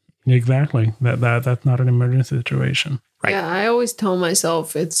 Exactly. That's not an emergency situation. Right. Yeah, I always tell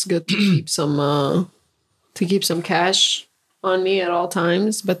myself it's good to keep some cash on me at all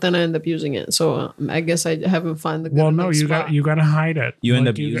times, but then I end up using it. So I guess I haven't found the good Well, no, enough spot. you got to hide it. You end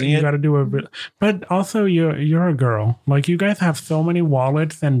Like, up using you it? got to do it, but also you're a girl. Like you guys have so many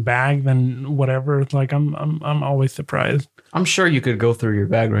wallets and bags and whatever. It's like I'm always surprised. I'm sure you could go through your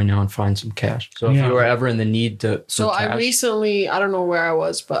bag right now and find some cash. So if Yeah. you were ever in the need to, So for I cash, recently, I don't know where I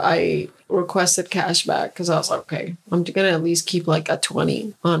was, but I requested cash back because I was like, okay, I'm gonna at least keep like a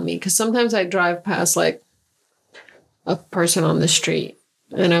 20 on me because sometimes I drive past like a person on the street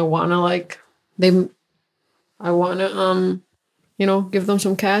and I wanna give them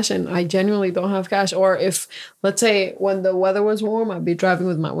some cash and I genuinely don't have cash. Or if let's say when the weather was warm, I'd be driving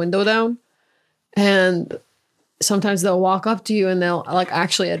with my window down and sometimes they'll walk up to you and they'll like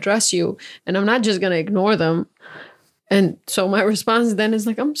actually address you and I'm not just going to ignore them. And so my response then is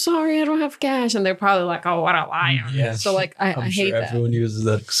like, I'm sorry, I don't have cash. And they're probably like, oh, what a liar. Yeah. So like, I hate that. everyone uses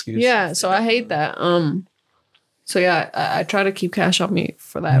that excuse. Yeah. So I hate that. So yeah, I try to keep cash on me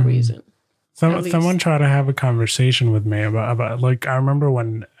for that reason. At least. Someone tried to have a conversation with me about like I remember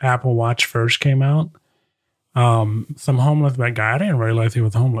when Apple Watch first came out. Some homeless guy. I didn't realize he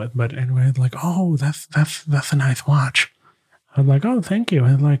was homeless, but anyway, like, oh, that's a nice watch. I was like, oh, thank you.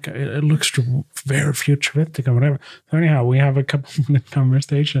 And like, it looks very futuristic or whatever. So anyhow, we have a couple minute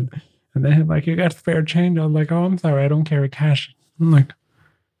conversation, and then he's like, you got spare change? I was like, oh, I'm sorry, I don't carry cash. I'm like,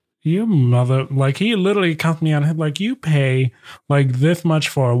 you mother, like he literally cut me on head, like you pay like this much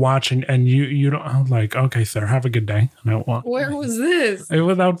for a watch and you don't. I'm like, okay, sir, have a good day. And I walked. Where was this? It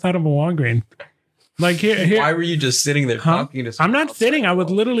was outside of a Walgreens. Like here. Why were you just sitting there talking to I'm someone not sitting. I was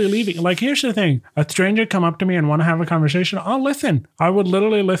outside? literally leaving. Like, here's the thing. A stranger come up to me and want to have a conversation. I'll listen. I would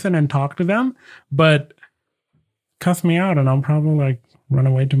literally listen and talk to them, but cuss me out and I'll probably like run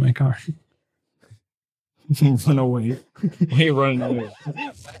away to my car. Run away. Why are you running away?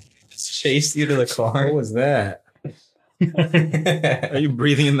 Chased you to the car. What was that? Are you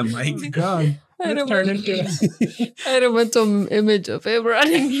breathing in the mic? God. I had, a Turn mental, into I had a mental image of him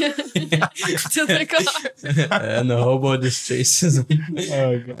running to the car. And the hobo just chases him.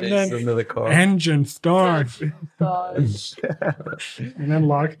 Oh, God. Chases him to the car. engine start Gosh. and then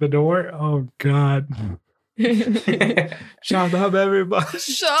lock the door. Oh God. Shut up, everybody.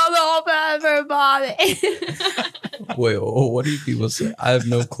 Shut up, everybody. Wait, what do you people say? I have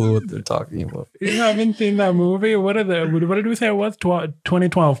no clue what they're talking about. You haven't seen that movie? What did we say it was?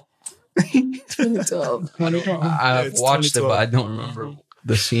 2012. 2012. 2012. I've It's watched it, 2012. but I don't remember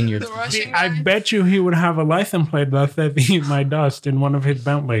the senior. The Russian I guy? bet you he would have a license plate that says "Eat my dust" in one of his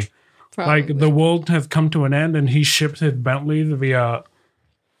Bentley. Probably. Like the world has come to an end, and he ships his Bentleys via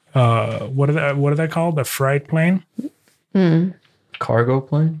what are they called? The freight plane? Cargo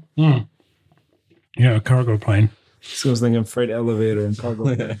plane? Yeah, a cargo plane. So I was thinking freight elevator and cargo.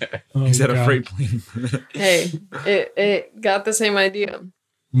 Oh, Is that a God. freight plane? Hey, it got the same idea.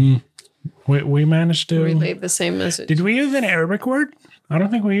 We managed to. Relayed the same message. Did we use an Arabic word? I don't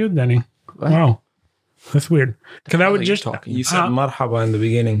think we used any. Wow, that's weird. Because I would just talking. You said marhaba in the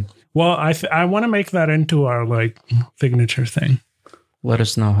beginning. well, I want to make that into our like signature thing. Let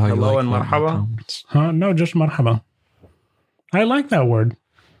us know how Hello you like and it in the marhaba? comments. Huh? No, just marhaba. I like that word.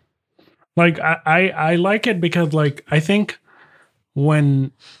 Like I like it because like I think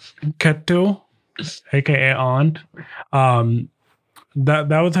when Ketu, aka Aunt, that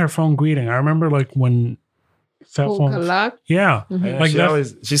was her phone greeting. I remember like when cell phones. Kalak. Yeah. Yeah, Like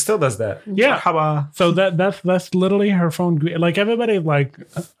that's, she still does that. yeah. Marhaba. So that's literally her phone. Like everybody's like,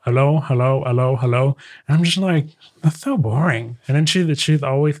 hello, hello, hello, hello. And I'm just like, that's so boring. And then she's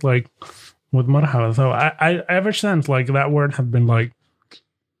always like with marhaba. So I ever since like that word has been like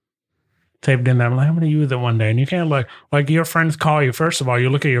saved in them. Like, I'm going to use it one day. And you can't like your friends call you. First of all, you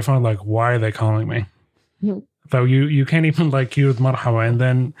look at your phone like, why are they calling me? So you can't even like use marhaba. And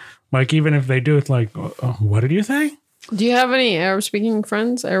then like, even if they do, it's like, what did you say? Do you have any Arabic speaking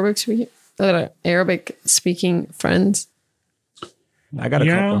friends? Arabic speaking friends? I got a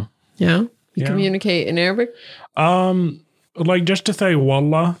couple. Yeah. You Yeah. communicate in Arabic? Like just to say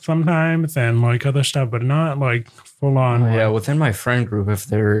wallah sometimes and like other stuff, but not like full on. Yeah, within my friend group, if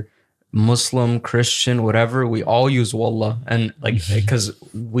they're Muslim, Christian, whatever, we all use wallah. And like, because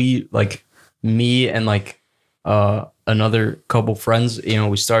we, like, me and like another couple friends, you know,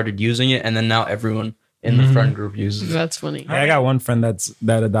 we started using it, and then now everyone in the friend group uses it. That's funny. Yeah, I got one friend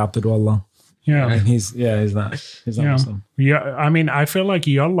that adopted Wallah. Yeah. And he's not Yeah. Muslim. Yeah. I mean, I feel like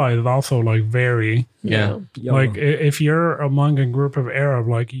yallah is also like very Yeah. like if you're among a group of Arab,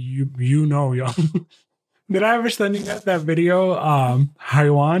 like you know yallah. Did I ever send you guys that video?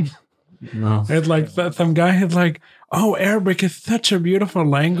 Haiwan. No. It's like some guy is like, oh, Arabic is such a beautiful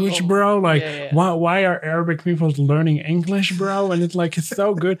language, bro. Like, why are Arabic people learning English, bro? And it's like, it's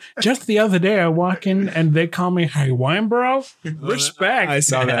so good. Just the other day, I walk in and they call me Haiwan, bro. Respect. I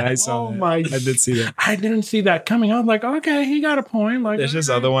saw that. I saw that. I did see that. I didn't see that coming. I was like, okay, he got a point. Like, There's this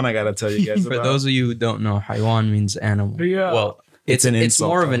other one I gotta tell you guys For about. those of you who don't know, Haiwan means animal. Yeah. Well, It's an it's insult,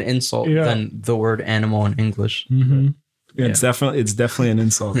 more of though. an insult Yeah. than the word animal in English. Mhm. It's definitely an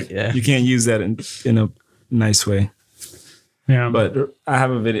insult. Yeah. You can't use that in a nice way. Yeah. But I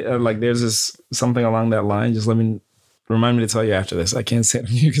have a video, like there's this something along that line. Just remind me to tell you after this. I can't say it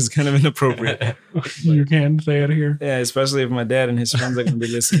here because it's kind of inappropriate. You can say it here. Yeah, especially if my dad and his friends are going to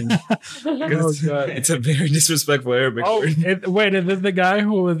be listening. Oh, God. It's a very disrespectful Arabic Oh, word. wait, is this the guy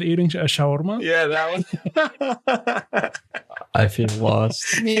who was eating a shawarma? Yeah, that one. I feel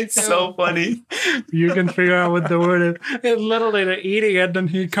lost. Me It's too. so funny. You can figure out what the word is. It's literally they're eating it, and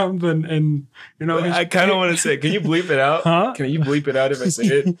he comes and you know. I kind of want to say, can you bleep it out? Huh? Can you bleep it out if I say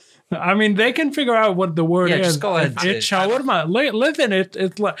it? I mean, they can figure out what the word Yeah, is. just go ahead and say It's it. shawarma. Listen,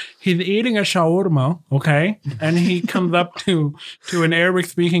 it's like he's eating a shawarma, okay? And he comes up to an Arabic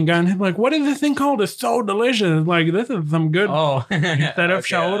speaking guy and he's like, "What is this thing called? It's so delicious." It's like, this is some good. Oh. Instead of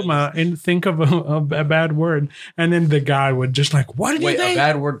shawarma, and think of a bad word, and then the guy would just like, "What did Wait, you a think?"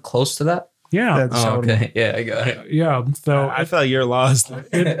 bad word close to that? Yeah, That's Oh, shawarma. okay. Yeah, I got it. yeah. So I felt you're lost.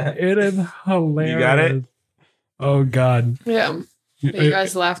 it is hilarious. You got it? Oh God. Yeah. But you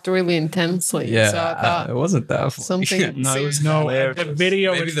guys laughed really intensely. Yeah, So I thought it wasn't that funny. something. No, it was No, hilarious. the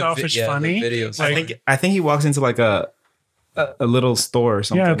video Maybe itself is funny. The video's I think he walks into like a little store or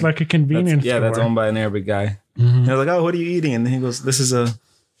something. Yeah, it's like a convenience store. that's owned by an Arabic guy. Mhm. And they're like, "Oh, what are you eating?" And then he goes, "This is a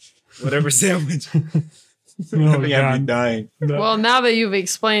whatever sandwich." I Oh, think I'd be God. dying. Well, now that you've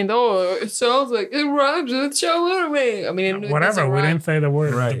explained, it sounds like it rhymes with shawarma. I mean, it Whatever. doesn't We rhyme. didn't say the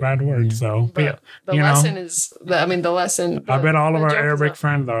word, Right. the bad word. So, But yeah, the you know. lesson is, the lesson. I bet all of the our joke is Arabic not-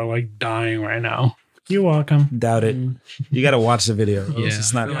 friends are like dying right now. You're welcome. Doubt it. You got to watch the video. Yeah.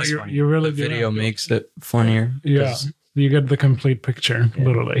 It's not as You funny. you really The do video have to. makes it funnier. Yeah, 'cause- you get the complete picture,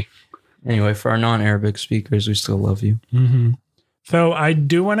 literally. Anyway, for our non-Arabic speakers, we still love you. Hmm. So I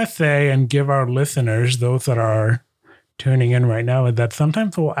do want to say and give our listeners, those that are tuning in right now, that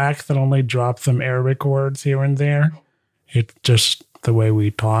sometimes we'll accidentally drop some Arabic words here and there. It's just the way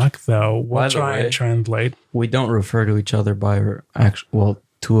we talk. So we'll By the try way- and translate. We don't refer to each other by our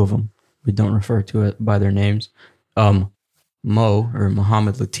two of them. We don't refer to it by their names. Mo or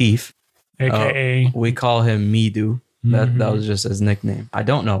Muhammad Latif. AKA, We call him Midu. That was just his nickname. I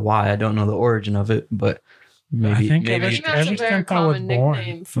don't know why. I don't know the origin of it, but maybe think I Maybe think that's a ever very since I was common born.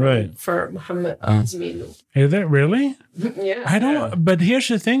 nickname for, Right. for Muhammad Oh. Zmilu. is it really? Yeah. I don't, but here's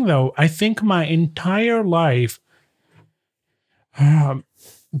the thing though. I think my entire life,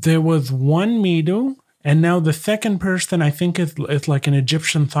 there was one Midu, and now the second person I think is like an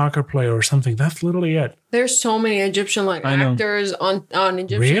Egyptian soccer player or something. That's literally it. There's so many Egyptian I know. actors on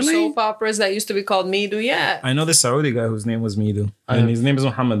Egyptian Really? soap operas that used to be called Midu. Yeah. I know this Saudi guy whose name was Midu. I- And his name is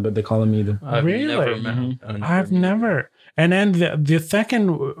Muhammad, but they call him Midu. I've Really? never met. I've never. And then the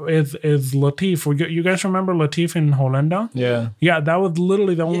second is Latif. You guys remember Latif in Hollanda? Yeah. Yeah, that was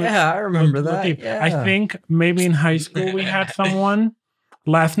literally the only. Yeah, I remember that. Latif. Yeah. I think maybe in high school we had someone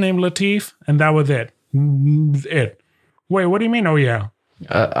last name Latif, and that was it. It. Wait, what do you mean? Oh yeah.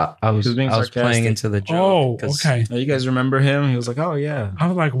 I was He was being playing sarcastic. into the joke. Oh, 'cause okay. Oh, you guys remember him? He was like, "Oh yeah." I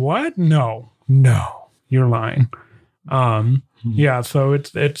was like, what? No, you're lying. Yeah. So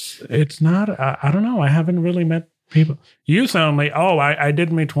it's not. I don't know. I haven't really met people. You certainly. Oh, I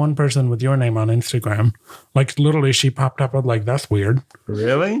did meet one person with your name on Instagram. Like literally, she popped up. I was like, that's weird.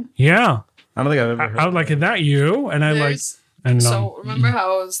 Really? Yeah. I don't think I've ever heard. I was like, is that you? And I like. There's And So remember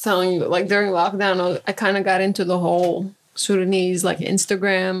how I was telling you, like during lockdown, I kind of got into the whole Sudanese like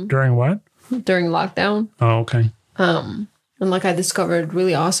Instagram during what? during lockdown. Oh, okay. And like I discovered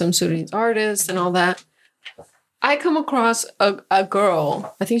really awesome Sudanese artists and all that. I come across a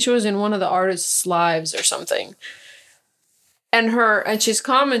girl, I think she was in one of the artists' lives or something. And she's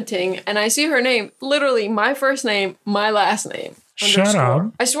commenting, and I see her name, literally my first name, my last name. Shut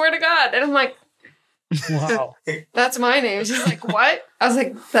up. I swear to God. And I'm like, Wow. that's my name. She's like, what? I was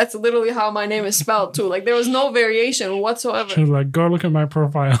like, that's literally how my name is spelled too. Like there was no variation whatsoever. She was like, go look at my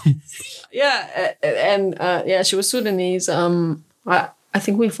profile. Yeah. And yeah, she was Sudanese. I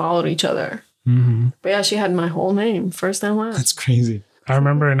think we followed each other. Mm-hmm. But yeah, she had my whole name, first and last. That's crazy. I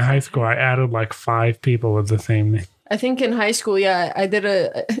remember in high school, I added like 5 people with the same name. I think in high school, yeah, I did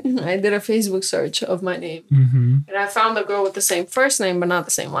a Facebook search of my name. Mm-hmm. And I found a girl with the same first name, but not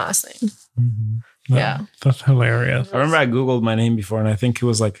the same last name. Mm-hmm. Yeah. That's hilarious. I remember I Googled my name before, and I think it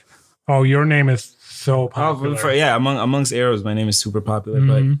was like, Oh, your name is so popular. amongst arrows, my name is super popular, Mhm.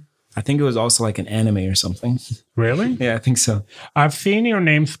 but I think it was also like an anime or something. Really? Yeah, I think so. I've seen your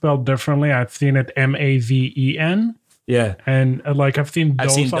name spelled differently. I've seen it Maven. Yeah. And like I've seen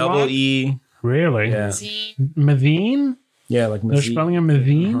I've seen Dose a double lot. E. Really? Yeah. Mavine? Yeah, like They're Mazine. spelling a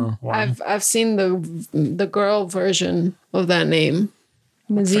Mavine? Uh-huh. Wow. I've seen the girl version of that name,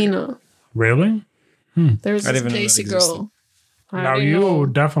 Mazina. Really? There's I this didn't even know that Daisy existed. girl. I Now already you know.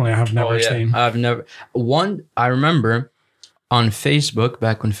 definitely have never seen. I've never I remember on Facebook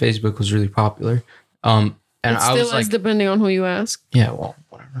back when Facebook was really popular. And It I still was is like, depending on who you ask. yeah, well,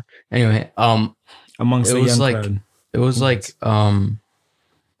 whatever. Anyway, Amongst it the was young like crowd. it was like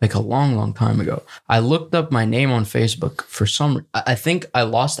a long time ago. I looked up my name on Facebook for I think I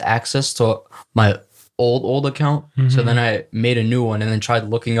lost access to my old account. So then I made a new one and then tried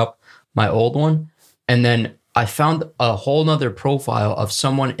looking up my old one. And then I found a whole nother profile of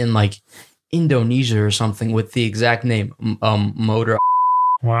someone in like Indonesia or something with the exact name, Motor.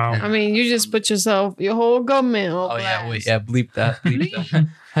 Wow. I mean, you just put your whole government on Oh yeah, blast. wait, yeah, bleep that. Bleep that.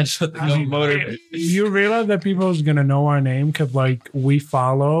 I just put the I mean, motor. you realize that people's gonna know our name because like we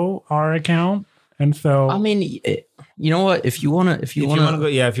follow our account, and so I mean, you know what? If you wanna If you want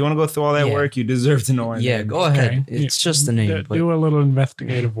to go through all that Yeah. work, you deserve to know our yeah, name. go ahead. Okay. It's just the name. But do a little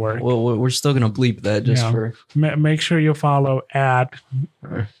investigative work. we're still gonna bleep that just Yeah. for. Make sure you follow at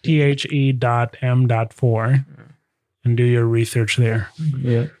the.m.4 and do your research there.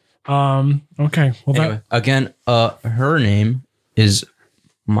 Yeah. Okay. Well, Anyway, again, her name is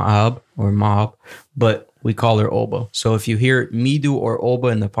Mahab or Mahab, but we call her Olba. So if you hear Midu or Olba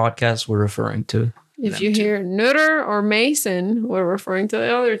in the podcast, we're referring to. If you hear Nutter or Mason, we're referring to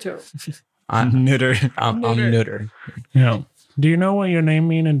the other two. Knitter. I'm Nutter. Nutter. yeah. Do you know what your name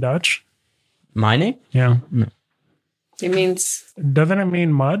mean in Dutch? My name? Yeah. It means Doesn't it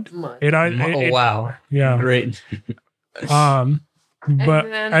mean mud? mud. Oh wow, Yeah. great. But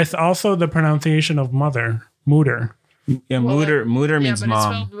then- it's also the pronunciation of mother, Moeder. Yeah, Well, Mutter Yeah, means but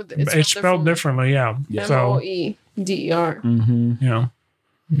mom. It's spelled differently. Yeah. So, Moeder. Mm-hmm. yeah.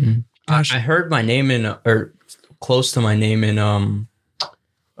 I heard my name or close to my name in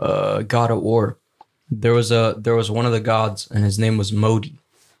God of War. There was one of the gods and his name was Modi.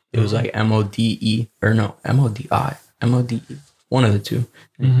 It was like Mode or no Modi Mode, one of the two.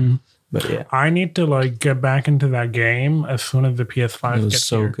 Mhm. But yeah, I need to like get back into that game as soon as the PS5 it was gets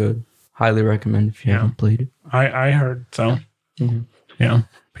so here. good. Highly recommend if you Yeah. haven't played it. I heard so. Mhm. Yeah.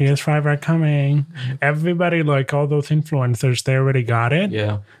 PS5 are coming. Everybody, like all those influencers, they already got it,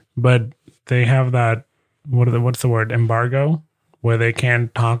 Yeah, but they have that what's the word, embargo, where they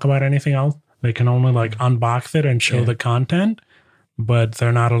can't talk about anything else. They can only like unbox it and show Yeah. the content, but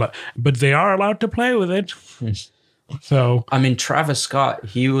they're not allowed. But they are allowed to play with it. So I mean Travis Scott,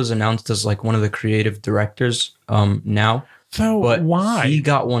 he was announced as like one of the creative directors now, but why? he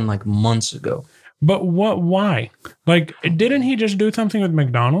got one like months ago. But what? Why? Like, didn't he just do something with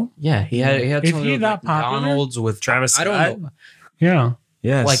McDonald's? Yeah, he had Is something he with that popular? McDonald's with Travis I don't Scott? know. Yeah.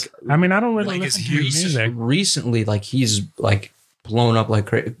 Yes. Like I mean, I don't really Like, listen is to he his music. recently, like he's like blown up like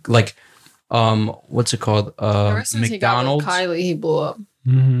like what's it called? Ever since he got with McDonald's. Kylie, he blew up.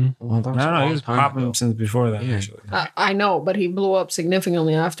 Mm-hmm. Well, that was a no, long he was time popping ago. since before that. Yeah. Actually, I know, but he blew up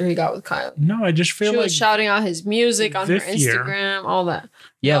significantly after he got with Kylie. No, I just She feel like was shouting out his music on her this year- Instagram, all that.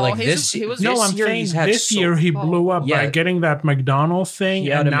 Yeah, No, like he's- this. he was- no, this I'm year saying he's had this so- year he blew up by Yeah. getting that McDonald's thing, He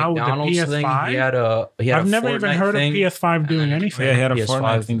had and a now McDonald's with the thing. PS5. He had a I've never even Fortnite heard thing. of PS5 doing anything. yeah, he had a PS5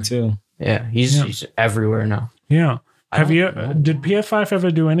 Fortnite thing too. Yeah, he's Yeah. he's everywhere now. Yeah. I Have don't you? know. Did PS5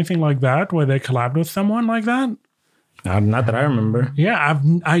 ever do anything like that where they collabed with someone like that? Not that I remember. Yeah,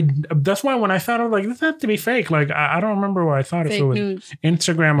 that's why when I thought of like this has to be fake. Like I don't remember where I thought if Fake it was news.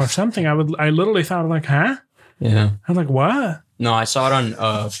 Instagram or something. I literally thought like, huh? Yeah. I was like, what? No, I saw it on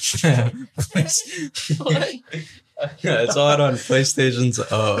I saw it on PlayStation's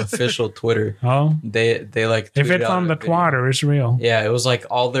official Twitter. Oh, They like if tweeted it's out on a the video. Twitter, it's real. Yeah, it was like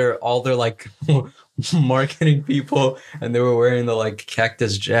all their like marketing people, and they were wearing the like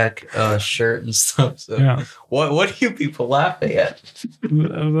Cactus Jack shirt and stuff. So Yeah, what are you people laughing at?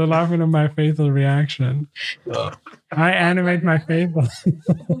 they're laughing at my facial reaction. Oh. I animate my face.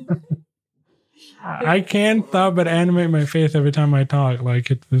 I can't stop but animate my face every time I talk. Like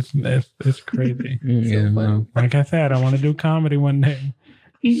it's crazy. Yeah, no. Like I said, I want to do comedy one day.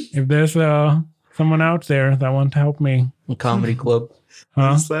 If there's someone out there that wants to help me, Comedy club.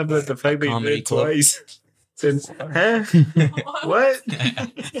 huh? Slapped at the fact that you Comedy did it club. twice. Said, huh? What?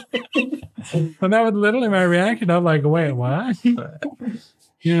 But that was literally my reaction. I was like, wait, what?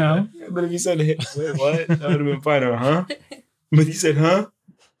 You know? But if you said, wait, what? That would have been fine, huh? But you said, huh?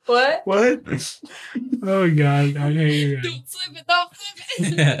 What? What? Oh God, I hate you guys. Don't flip it. Don't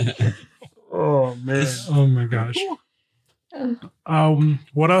flip it. Oh, man. Oh my gosh.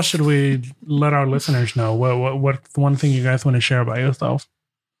 What else should we let our listeners know? What's one thing you guys want to share about yourself?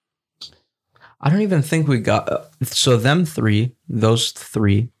 I don't even think we got so those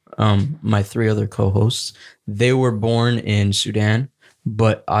three, my three other co-hosts, they were born in Sudan,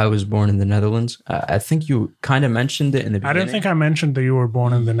 but I was born in the Netherlands. I think you kind of mentioned it in the I beginning. didn't think I mentioned that you were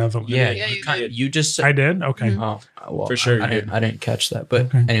born in the Netherlands. Yeah, Yeah, you just said. I did. Okay. Oh, well, For sure I you didn't catch that, but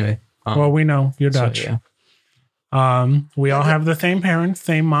Okay. anyway. Well, we know you're so, Dutch. yeah. We all have the same parents,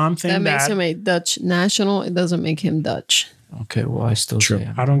 same mom, same That makes dad. him a Dutch national. It doesn't make him Dutch. Okay, well, I still True. say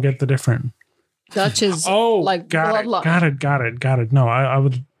I don't get the difference. Dutch is Oh, like got bloodline. it. Got it. No, I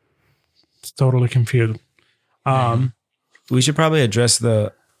was totally confused. We should probably address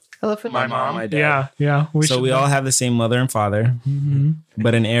the Elephant. my mom, my dad. Yeah. So we all have the same mother and father,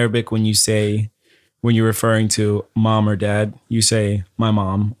 but in Arabic, when you're referring to mom or dad, you say my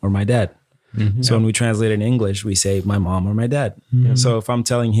mom or my dad. So when we translate it in English, we say my mom or my dad. So if I'm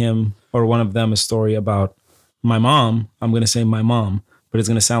telling him or one of them a story about my mom, I'm going to say my mom, but it's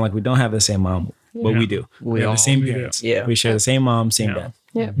going to sound like we don't have the same mom, but we do. We have all the same do. parents. Yeah. We share the same mom, same Yeah. dad.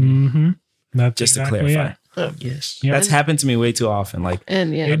 Yeah. That's Just exactly to clarify. it. yes. Yeah. That's happened to me way too often. Like,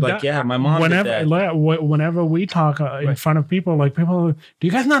 And yeah. It- like yeah, my mom did that. Whenever we talk in front of people, like people, do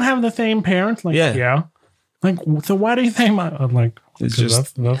you guys not have the same parents? Like, Yeah. Like, so why do you think I'm like? It's 'cause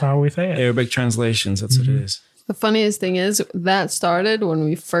just that's how we say it. Arabic translations. That's what it is. The funniest thing is that started when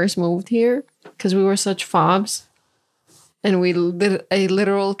we first moved here because we were such fobs, and we did a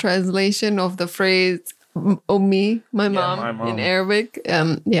literal translation of the phrase "oh me, my mom" my mom. in Arabic.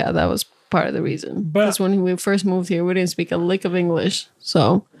 Yeah, that was part of the reason. But- Because when we first moved here, we didn't speak a lick of English,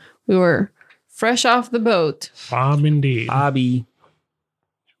 so we were fresh off the boat. Bob, indeed. Bobby.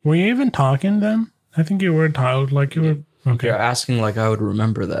 Were you even talking then? I think you were talking. Like you were. Okay. You're asking like I would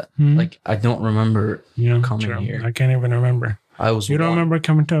remember that. Hmm. Like I don't remember Yeah, coming true. here. I can't even remember. I was You don't one. remember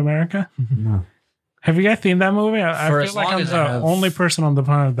coming to America? No. Have you guys seen that movie? I For feel as like long I'm as the I have- only person on the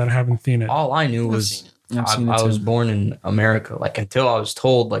planet that haven't seen it. All I knew was I've seen it I was too. born in America. Like until I was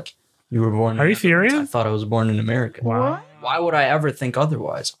told like you were born. in Are you Netherlands, serious? I thought I was born in America. Wow. Why would I ever think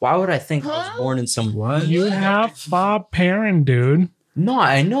otherwise? Why would I think I was born in some What? You have Bob Perrin, dude. No,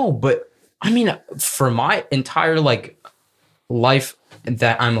 I know, but I mean, for my entire like life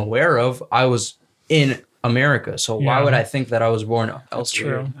that I'm aware of, I was in America. So why Yeah. would I think that I was born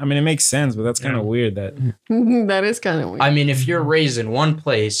elsewhere? True. I mean, it makes sense, but that's kind of weird that That is kind of weird. I mean, if you're raised in one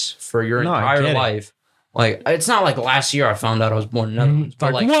place for your No, I entire get it. life, like it's not like last year I found out I was born in Netherlands, It's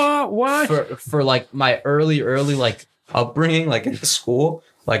but like, like what? for like my early like upbringing, like in school,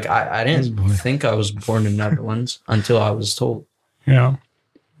 like I didn't think I was born in Netherlands until I was told, Yeah.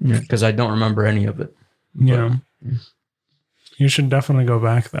 because I don't remember any of it. Yeah. You should definitely go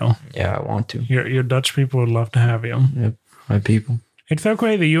back though. Yeah, I want to. Your Dutch people would love to have you. Yep, my people. It's so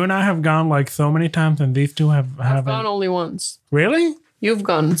crazy. You and I have gone like so many times, and these two I've haven't. gone only once. Really? You've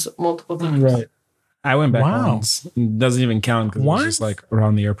gone multiple times. right. I went back Wow. once. It doesn't even count because it What? was just like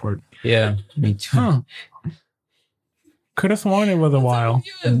around the airport. Yeah, me too. Huh. Could have sworn it was a while.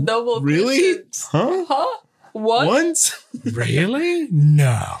 Double Really? Huh? Huh? What? Once? Really?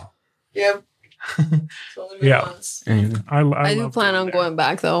 No. Yep. Yeah. Anyway, I do love plan going on there. going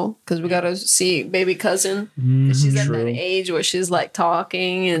back though, because we gotta see baby cousin. She's at that age where she's like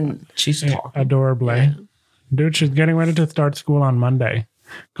talking and she's Yeah, talking. adorably. Dude, she's getting ready to start school on Monday.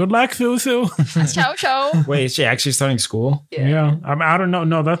 Good luck, Susu. Ciao, ciao. Wait, is she actually starting school? Yeah. I don't know.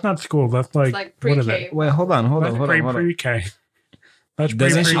 No, that's not school. That's like, It's like what is pre-K. it? Wait, hold on. That's pre-K. That's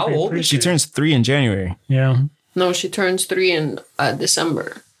Doesn't she- How old is She turns 3 in January. Yeah. No, she turns 3 in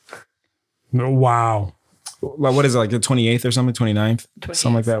December. Wow. Like, what is it, like the 28th or something? 29th?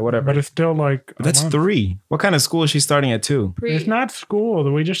 Something like that, whatever. But it's still like a That's month. 3. What kind of school is she starting at 2? It's not school.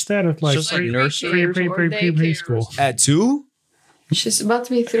 We just said it's like just like nursery. preschool. At 2? She's about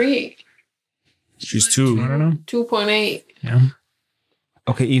to be 3. She's I 2. don't know. 2.8. Yeah.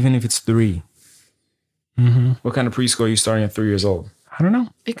 Okay, even if it's 3. Mm-hmm. What kind of preschool are you starting at 3 years old? I don't know.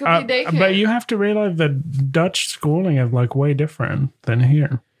 It could be daycare. But you have to realize that Dutch schooling is like way different than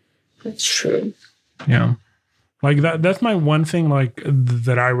here. That's true. Yeah. Like that's my one thing like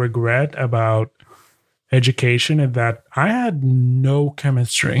that I regret about education is that I had no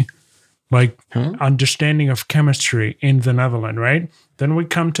chemistry. Like understanding of chemistry in the Netherlands, right? Then we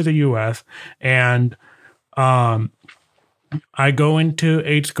come to the US and I go into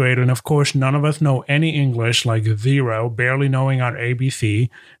 8th grade, and of course, none of us know any English, like 0, barely knowing our ABC.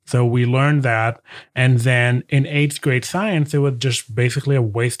 So we learned that. And then in 8th grade science, it was just basically a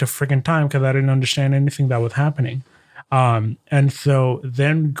waste of freaking time because I didn't understand anything that was happening. And so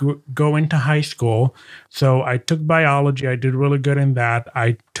then go into high school. So I took biology. I did really good in that.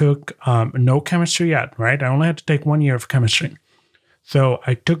 I took no chemistry yet, right? I only had to take 1 year of chemistry. So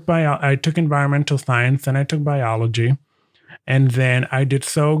I took environmental science, and I took biology. And then I did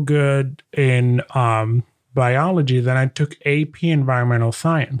so good in biology that I took AP Environmental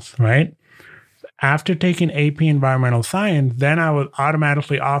Science, right? After taking AP Environmental Science, then I was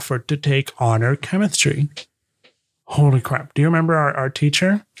automatically offered to take honor chemistry. Holy crap. Do you remember our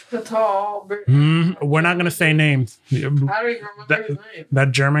teacher? The tall. We're not going to say names. I don't even remember his name.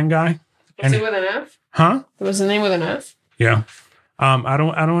 That German guy? Was it with an F? Huh? Was the name with an F? Yeah. I don't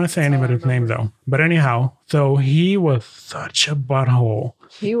want to say anybody's name though. But anyhow, so he was such a butthole.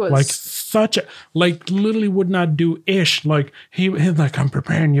 He was Like such a literally would not do ish. Like he's like, I'm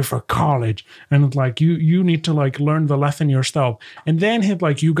preparing you for college. And it's like you need to like learn the lesson yourself. And then he's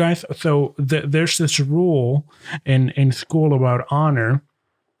like, you guys, so there's this rule in school about honor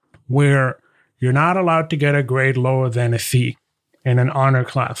where you're not allowed to get a grade lower than a C in an honor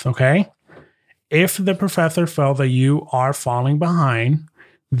class, okay? If the professor felt that you are falling behind,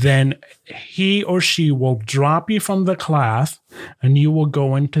 then he or she will drop you from the class and you will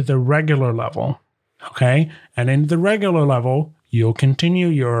go into the regular level. Okay. And in the regular level, you'll continue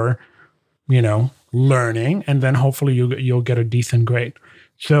your, learning, and then hopefully you'll get a decent grade.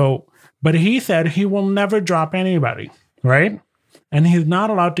 So, but he said he will never drop anybody, right? And he's not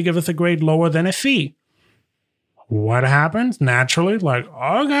allowed to give us a grade lower than a C. What happens? Naturally, like,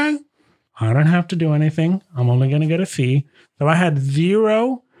 okay, I don't have to do anything. I'm only going to get a C. So I had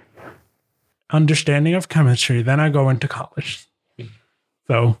 0 understanding of chemistry. Then I go into college.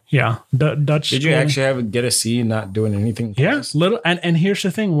 So yeah, Dutch. Did you actually get a C not doing anything? Yes, little. And here's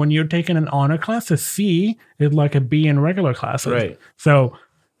the thing: when you're taking an honor class, a C is like a B in regular classes. Right. So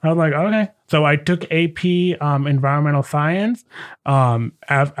I was like, okay. So I took AP environmental science.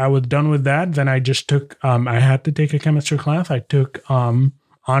 I was done with that. Then I just took. I had to take a chemistry class. I took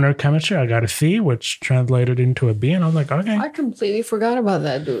honor chemistry. I got a C, which translated into a B, and I was like, okay. I completely forgot about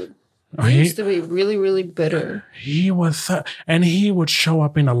that dude. Oh, He used to be really, really bitter. He was, and he would show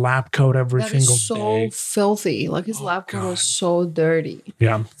up in a lab coat every That single is so day. filthy. Like his lab coat was so dirty.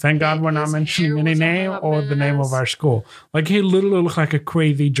 Yeah, thank God we're not His mentioning hair any was a name hot or the name of mess. our school. Like he literally looked like a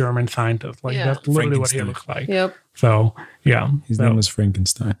crazy German scientist. Like Yeah. that's literally what he Frankenstein. looked like. Yep. So yeah, His so, name was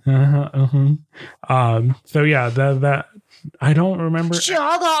Frankenstein. So yeah, that I don't remember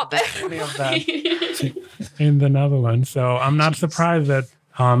Shut up. any of that in the Netherlands. So I'm not surprised that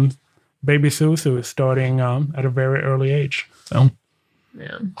baby Susu is starting at a very early age. So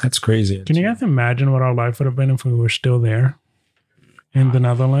Yeah. That's crazy. can you guys imagine what our life would have been if we were still there in the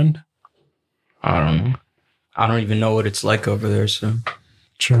Netherlands? I don't know. I don't even know what it's like over there. So,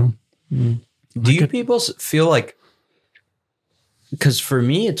 True. do you people feel like? Because for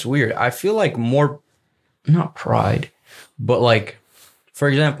me, it's weird. I feel like more, not pride, but like, for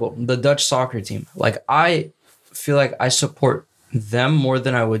example, the Dutch soccer team. Like, I feel like I support them more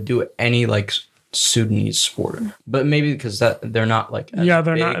than I would do any like Sudanese sport. But maybe because that they're not like as Yeah,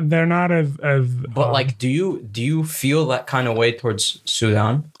 they're big. not as But like, do you feel that kind of way towards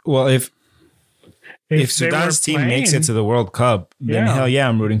Sudan? Well, if they Sudan's were team makes it playing- to the World Cup, then Yeah. hell yeah,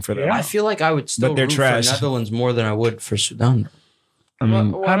 I'm rooting for them. Yeah. I feel like I would still But they're root trash. for Netherlands more than I would for Sudan. I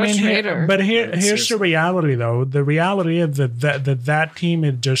mean, What a traitor. Here's the reality though. The reality is that team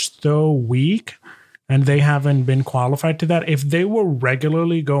is just so weak and they haven't been qualified to that, if they were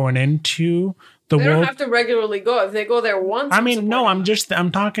regularly going into the They don't world, have to regularly go. If they go there once, I mean, no, I'm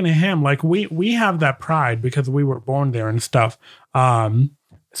talking to him. Like we have that pride because we were born there and stuff.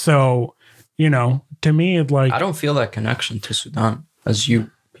 So, you know, to me, it's like I don't feel that connection to Sudan as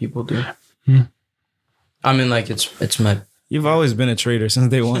you people do. I mean, like it's my. You've always been a traitor since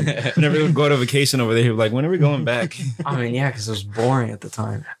day one. Whenever we would go to vacation over there, he was like, when are we going back? I mean, yeah, because it was boring at the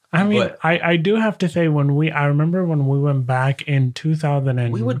time. I mean, But- I do have to say I remember when we went back in 2000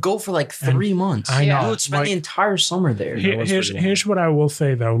 and We would go for like 3 months. I know, We would spend like- the entire summer there. here's what I will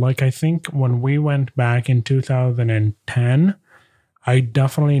say though. Like I think when we went back in 2010, I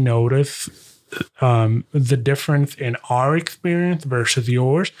definitely noticed the difference in our experience versus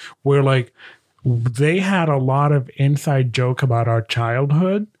yours, where like they had a lot of inside joke about our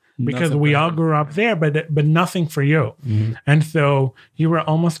childhood because Nothing we for all them. grew up there, but nothing for you. And so you were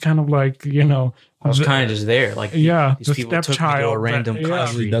almost kind of like, you know, I was kind of just there. Like, yeah, these the people took me to stepchild, a random yeah.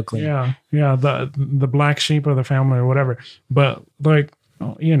 country. Duckling. yeah, the black sheep of the family or whatever. But like,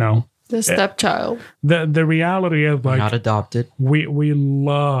 you know, the stepchild. the reality is like Not adopted. we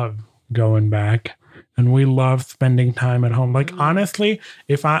love going back and we love spending time at home. Like honestly,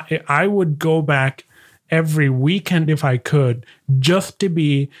 if I would go back every weekend if I could, just to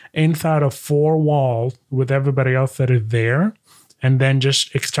be inside of 4 walls with everybody else that is there, and then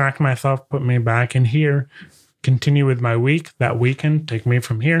just extract myself, put me back in here, continue with my week. That weekend, take me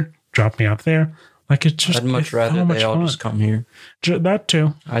from here, drop me out there. Like it's just I'd much it's rather so much they all fun. just come here. That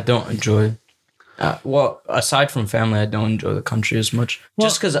too. I don't enjoy. Well, aside from family, I don't enjoy the country as much.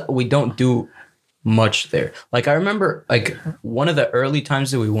 Just because we don't do much there. Like I remember, like one of the early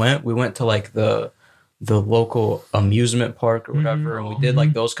times that we went to like the local amusement park or whatever, and we did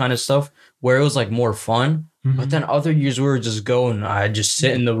like those kind of stuff where it was like more fun. But then other years we were just going. I just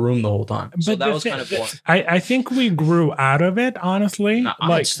sit in the room the whole time. So that the was thing- kind of boring. I think we grew out of it, honestly.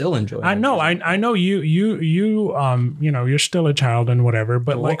 I still enjoy it. I know, I know you you know, you're still a child and whatever,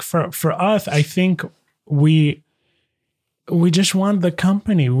 but like for us, I think we just want the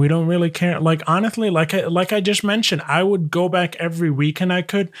company. We don't really care. Like honestly, like I just mentioned, I would go back every weekend I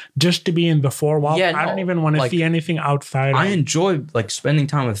could just to be in the 4 walls. Yeah, I don't no, even want to like, see anything outside. I enjoy like spending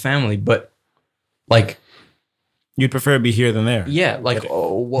time with family, but like You'd prefer to be here than there. yeah, like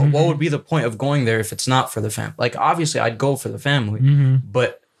what would be the point of going there if it's not for the family? Like obviously I'd go for the family,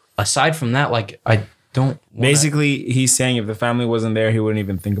 but aside from that, like I don't wanna, Basically, he's saying if the family wasn't there, he wouldn't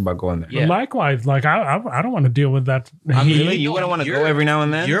even think about going there. Yeah. Likewise, like I don't want to deal with that. I mean, Really? You wouldn't want to go every now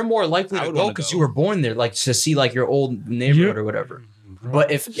and then? You're more likely I to would go wanna because go. you were born there, like to see like your old neighborhood or whatever.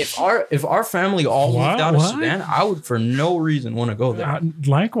 But if our family all moved out of What? Sudan, I would for no reason want to go there.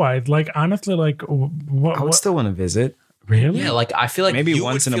 Likewise, like honestly, like what? I would still want to visit. Really? Yeah, like I feel like Maybe you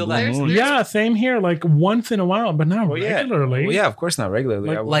once would in a feel blue that. moon. Yeah, same here. Like once in a while, but not Well, yeah. regularly. Well, yeah, of course not regularly.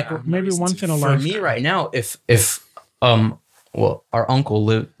 Like- I would- like, I've maybe never once in a For lifetime. me right now, if well, our uncle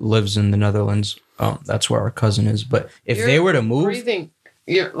lives in the Netherlands. That's where our cousin is. But if they were to move, breathing,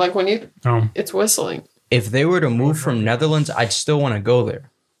 you're like when you, Oh, it's whistling. if they were to move from Netherlands, I'd still want to go there.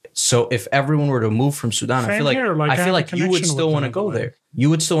 So if everyone were to move from Sudan, I Same feel like here, like, I I have feel a like you would connection still with want to the go Netherlands. there. You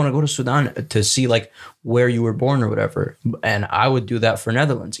would still want to go to Sudan to see like where you were born or whatever. And I would do that for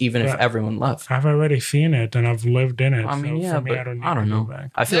Netherlands, even if Yeah. everyone left. I've already seen it and I've lived in it. I mean, so yeah, for me, but I don't, need I don't to go know.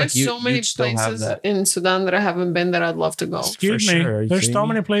 back. I feel There's like you, so many you'd still have places that. in Sudan that I haven't been that I'd love to go. Excuse For me. sure. Are you There's kidding so me?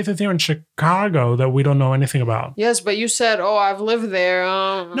 many places here in Chicago that we don't know anything about. Yes, but you said, "Oh, I've lived there."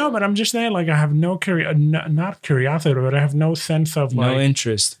 No, but I'm just saying, like, I have no not curiosity, but I have no sense of like, no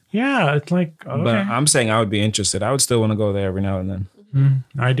interest. yeah, it's like, okay, But I'm saying I would be interested. I would still want to go there every now and then.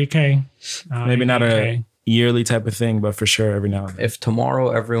 IDK. Maybe not IDK. a yearly type of thing, but for sure every now and then. If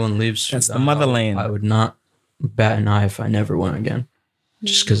tomorrow everyone leaves That's the Sudan, motherland. I would not bat an eye if I never went again.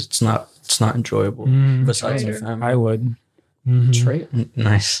 Just because it's not enjoyable. Besides my Traitor. family. I would.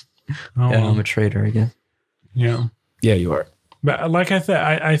 Nice. Oh, Yeah, I'm a traitor, I guess. yeah. Yeah, you are. But like I said,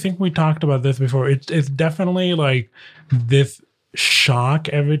 I think we talked about this before. It's definitely like this shock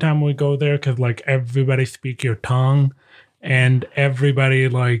every time we go there because like everybody speak your tongue and everybody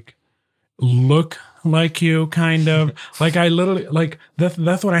like look like you kind of like I literally like that's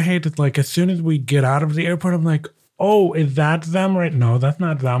what I hate. It's like as soon as we get out of the airport, I'm like, oh, is that them? Right? No, that's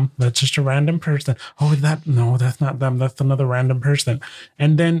not them. That's just a random person. Oh, is that? No, that's not them. That's another random person.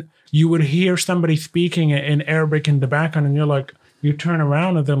 And then you would hear somebody speaking in Arabic in the background, and you're like, you turn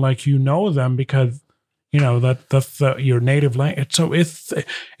around and then like you know them because you know that's your native language. So it's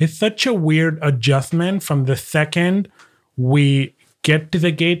such a weird adjustment from the second we get to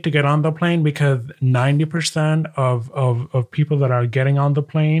the gate to get on the plane because 90% of people that are getting on the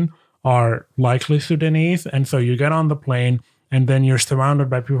plane are likely Sudanese. And so you get on the plane and then you're surrounded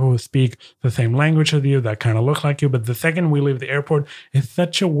by people who speak the same language as you that kind of look like you. But the second we leave the airport, it's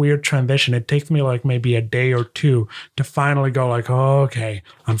such a weird transition. It takes me like maybe a day or two to finally go like, oh, okay,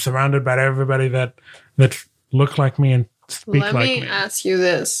 I'm surrounded by everybody that look like me and speak Let like me me. ask you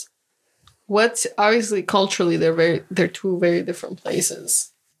this. What's obviously culturally they're two very different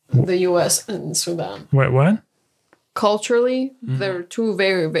places. The US and Sudan. Wait, what? Culturally,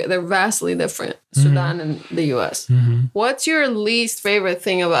 Mm-hmm. they're vastly different. Sudan and the US. Mm-hmm. What's your least favorite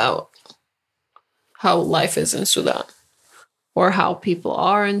thing about how life is in Sudan? Or how people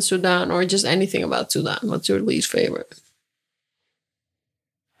are in Sudan, or just anything about Sudan? What's your least favorite?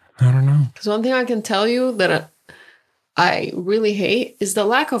 I don't know. Because one thing I can tell you that I really hate is the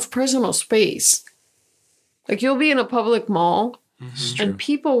lack of personal space. Like, you'll be in a public mall and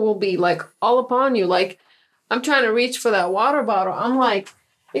people will be like all upon you. Like, I'm trying to reach for that water bottle. I'm like,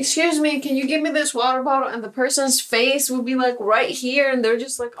 excuse me, can you give me this water bottle? And the person's face will be like right here and they're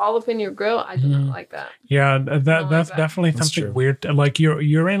just like all up in your grill. I do not like that. Yeah, that's that. definitely That's something true. weird. Like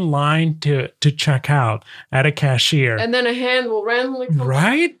you're in line to check out at a cashier, And then a hand will randomly come.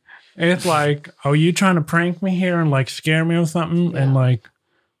 right? It's like, oh, you trying to prank me here and like scare me or something? And like,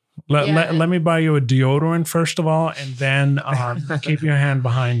 let me buy you a deodorant first of all, and then keep your hand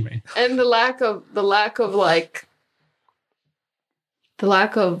behind me. And the lack of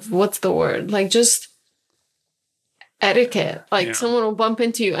what's the word? Like, just etiquette. Like, Yeah. someone will bump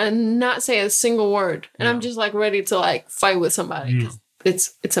into you and not say a single word. And I'm just like ready to like fight with somebody.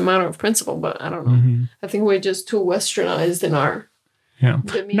 'Cause it's a matter of principle, but I don't know. Mm-hmm. I think we're just too westernized in our Yeah.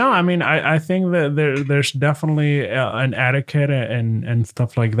 demeanor. No, I mean, I think that there's definitely an etiquette and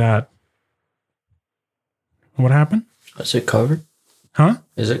stuff like that. What happened? Is it covered? Huh?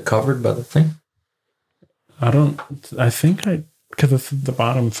 Is it covered by the thing? I think because it's at the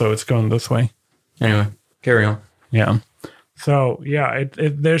bottom, so it's going this way. Anyway, carry on. Yeah. So yeah,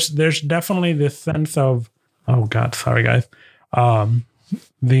 there's definitely this sense of, oh God, sorry guys.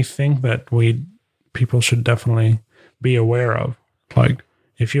 These things that people should definitely be aware of. Like,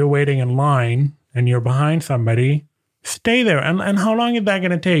 if you're waiting in line and you're behind somebody, stay there. And how long is that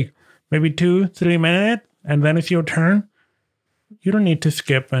going to take? Maybe 2-3 minutes? And then it's your turn? You don't need to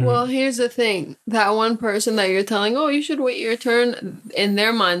skip. And Well, here's the thing. That one person that you're telling, oh, you should wait your turn, in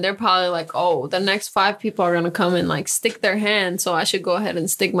their mind, they're probably like, oh, the next 5 people are going to come and like stick their hand, so I should go ahead and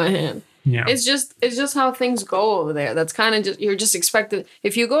stick my hand. yeah. It's just how things go over there. That's kind of you're just expected.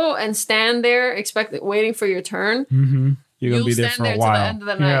 If you go and stand there, waiting for your turn, Mm-hmm. You're gonna be there for a till the while. end of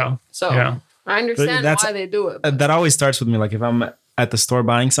the night. Yeah. So Yeah. I understand that's- why they do it. That always starts with me. Like if I'm at the store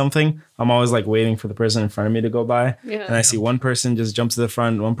buying something, I'm always like waiting for the person in front of me to go by. Yeah. And I see one person just jump to the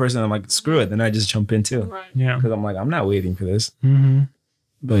front, one person, I'm like, screw it. Then I just jump in too. Right. Yeah. Because I'm like, I'm not waiting for this. Mm-hmm.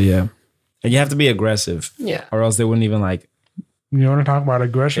 But yeah. And you have to be aggressive. Yeah. Or else they wouldn't even like, You want to talk about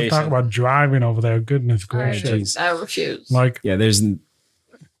aggressive? Talk Patient. about driving over there. Goodness I, gracious. I refuse. Like, yeah, there's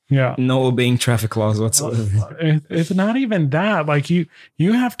yeah. no obeying traffic laws whatsoever. It's not even that. Like you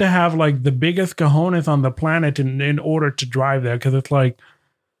have to have like the biggest cojones on the planet in order to drive there, because it's like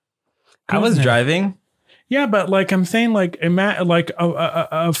I was driving. yeah, but like I'm saying, like like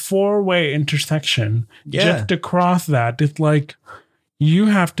a 4-way intersection. Yeah. Just to cross that, it's like you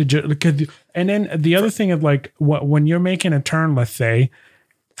have to just because. And then the other thing is like when you're making a turn, let's say,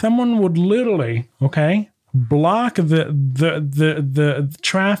 someone would literally block the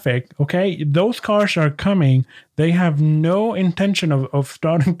traffic. Okay, those cars are coming. They have no intention of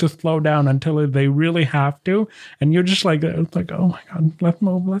starting to slow down until they really have to, and you're just like, it's like, oh my God, let's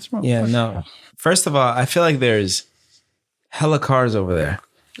move. Yeah, no. First of all, I feel like there's hella cars over there.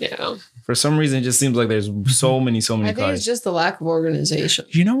 Yeah. For some reason, it just seems like there's so many I think cars. it's just the lack of organization.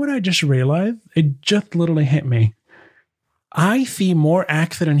 You know what I just realized? It just literally hit me. I see more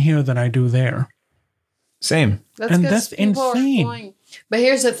accident here than I do there. Same. And 'cause that's people are insane. going- But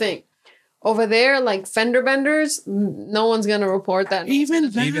here's the thing. Over there, like fender benders, no one's gonna report that.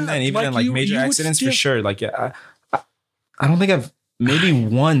 Even then, Even then, like major you would accidents for still- sure. Like, yeah, I don't think I've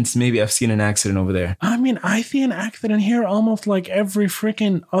seen an accident over there. I mean, I see an accident here almost like every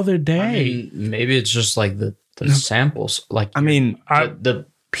freaking other day. I mean, maybe it's just like the samples. Like I mean, the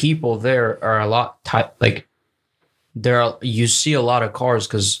people there are a lot like you see a lot of cars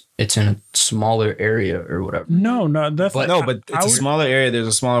because it's in a smaller area or whatever. no, that's But- no, but I it's a would- smaller area. There's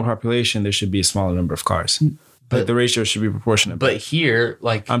a smaller population. There should be a smaller number of cars. Like the ratio should be proportionate. But here,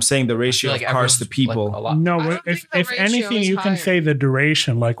 like I'm saying the I feel ratio like of cars to everyone's, like, people. a lot. No, I don't if think the if ratio anything, is you can higher. say the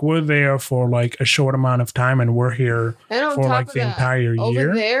duration. Like we're there for like a short amount of time, and we're here And on for top like of the that, entire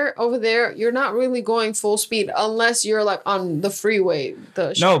year. over there, you're not really going full speed unless you're like on the freeway.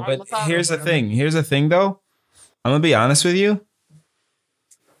 No, but here's the thing. Here's the thing, though. I'm gonna be honest with you.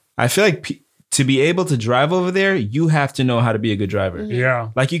 I feel like to be able to drive over there, you have to know how to be a good driver. Yeah,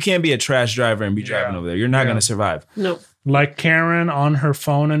 Like you can't be a trash driver and be driving over there. You're not gonna survive. No. like Karen on her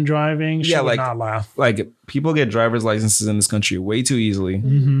phone and driving. She Yeah, would like- not laugh. Like people get driver's licenses in this country way too easily,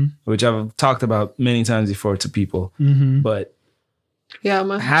 Mm-hmm. which I've talked about many times before to people. Mm-hmm. But Yeah,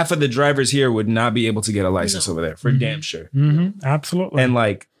 my half of the drivers here would not be able to get a license over there for damn sure. Mm-hmm. Absolutely. And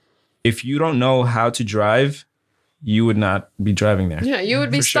like, if you don't know how to drive, you would not be driving there. Yeah, you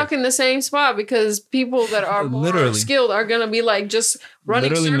would be For sure. stuck in the same spot because people that are more Literally. skilled are gonna be like just running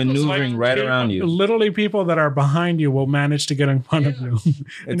Literally circles. maneuvering right around you. Literally, people that are behind you will manage to get in front of you,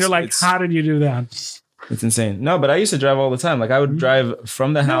 and you're like, "How did you do that?" It's insane. No, but I used to drive all the time. Like I would drive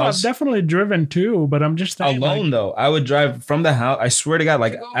from the No, I've house definitely driven too, but I'm just saying, alone like, though. I would drive from the house. I swear to God,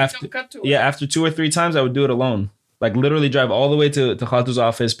 like Go, after don't cut to it. after 2 or 3 times, I would do it alone. Like literally drive all the way to Khatu's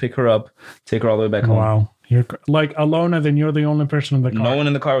office, pick her up, take her all the way back home. wow, you're like alone, and then you're the only person in the car. No one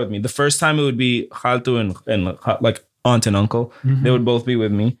in the car with me. The first time it would be Khatu and like aunt and uncle. They would both be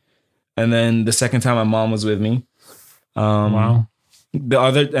with me. And then the second time my mom was with me. Wow. And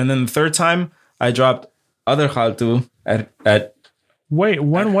then the third time I dropped other Khatu at Wait,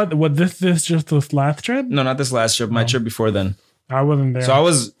 when what this just this last trip? no, not this last trip, my trip before then. I wasn't there. So I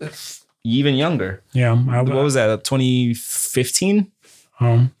was even younger. yeah, What was that? 2015?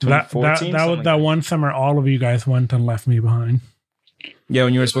 that 2014, was something that like one summer. All of you guys went and left me behind. Yeah,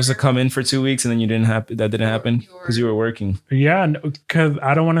 when you were supposed to come in for 2 weeks and then you didn't happen. That didn't happen because you were working. Yeah, because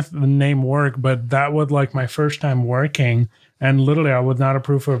I don't want to name work, but that was like my first time working, and literally I was not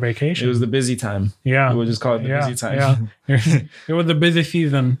approved for a vacation. It was the busy time. yeah, We'll just call it the yeah, busy time. Yeah, it was the busy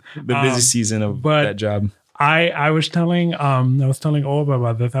season. The busy season of but- that job. I was telling Oba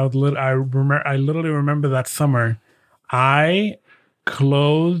about this. I literally remember that summer. I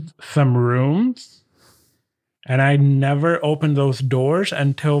closed some rooms, and I never opened those doors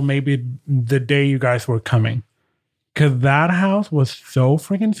until maybe the day you guys were coming, because that house was so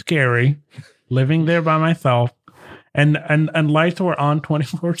freaking scary. Living there by myself, and lights were on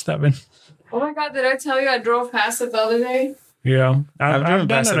 24/7. Oh my god, did I tell you I drove past it the other day? Yeah, I've driven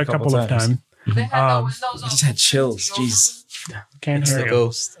done past it a couple of times. They had the windows I just had open chills. to your Jeez. Can't It's hear the you.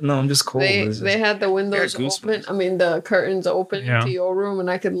 ghost. No, I'm just cold. room. They had the windows goosebumps. open. I mean the curtains open Yeah. to your room, and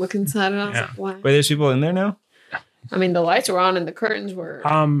I could look inside, and I was Yeah. like, "Wow!" Wait, there's people in there now? I mean, the lights were on, and the curtains were.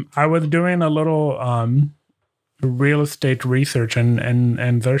 I was doing a little real estate research,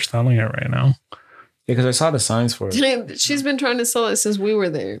 and they're selling it right now. Yeah, because I saw the signs for it. She's been trying to sell it since we were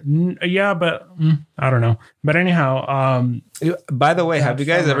there. Yeah, but I don't know. But anyhow, By the way, have you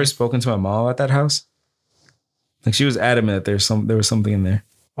guys summer. ever spoken to my mom at that house? Like she was adamant that there was something in there.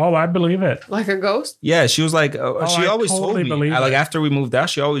 oh, I believe it. Like a ghost? Yeah, she was like, she I always totally told me. believe Like it. after we moved out,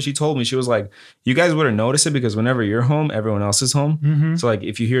 she told me, she was like, you guys wouldn't notice it because whenever you're home, everyone else is home. Mm-hmm. So like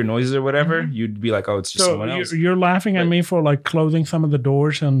if you hear noises or whatever, you'd be like, oh, it's just So someone else. you're laughing at Like- me for like closing some of the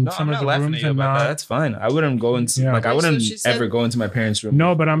doors and No, some I'm of not the laughing rooms at you and about that. not. That's fine. I wouldn't go into Yeah. like I Wait, so wouldn't she said- ever go into my parents' room.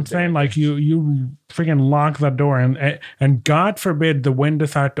 No, but I'm saying like you freaking lock that door and God forbid the wind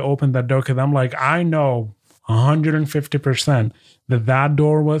decide to open that door, because I'm like, I know 150% that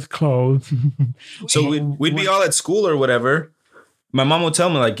door was closed. So we'd be all at school or whatever. My mom would tell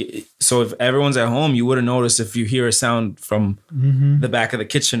me like, so if everyone's at home, you wouldn't notice if you hear a sound from the back of the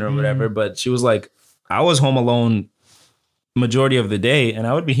kitchen or whatever. But she was like, I was home alone majority of the day, and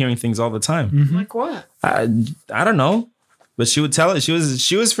I would be hearing things all the time. Like what? I don't know, but she would tell it. She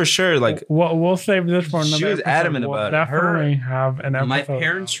was for sure like, We'll save this for another. She was episode. adamant We'll about it. definitely have an episode. My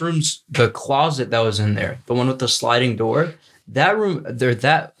parents' room's the closet that was in there, the one with the sliding door. That room,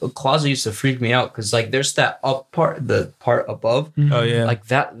 that closet used to freak me out because like there's that up part, the part above, oh yeah, like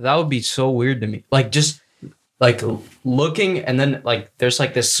that would be so weird to me. Like just like looking, and then like there's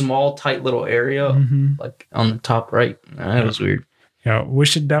like this small tight little area like on the top right. That was weird. Yeah, we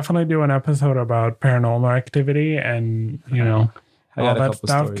should definitely do an episode about paranormal activity and I all got a that couple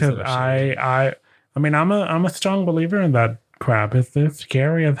stuff, stories because that I'll share. I mean I'm a strong believer in that crap. It's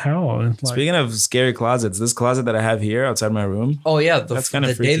scary as hell. It's like, Speaking of scary closets, this closet that I have here outside my room. Oh yeah, That's kinda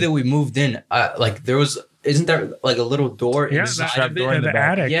the day freaky. that we moved in, like there wasn't there like a little door yeah, inside that, of door it? in the the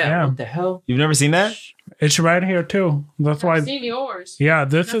back. attic. Yeah, Yeah. what the hell? You've never seen that? It's right here too. That's why. I've seen yours. Yeah,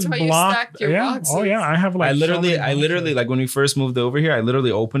 this That's is why you blocked. stacked your Yeah. boxes. Oh yeah, I have like. I so literally many like when we first moved over here, I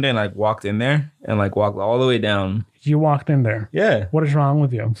literally opened it and like walked in there and like walked all the way down. You walked in there. Yeah. What is wrong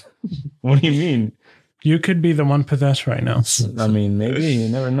with you? What do you mean? You could be the one possessed right now. I mean, maybe you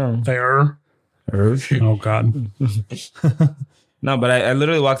never know. There. Oh God. No, but I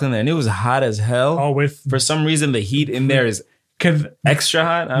literally walked in there and it was hot as hell. Oh, with For some reason, the heat in there is because extra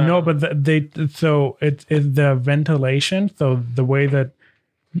hot. I don't no, know. but they so it's the ventilation. So the way that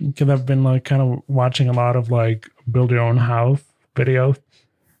because I've been like kind of watching a lot of like build your own house videos.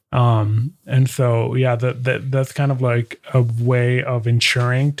 And so yeah, that's kind of like a way of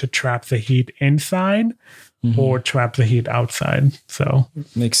ensuring to trap the heat inside or trap the heat outside. So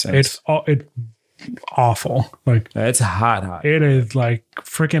Makes sense. it's awful. Like It's hot. it is like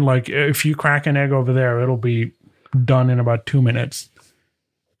freaking like if you crack an egg over there, it'll be done in about 2 minutes.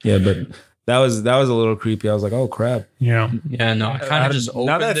 Yeah, but that was a little creepy. I was like, oh crap. Yeah, Yeah, no, I kind of just opened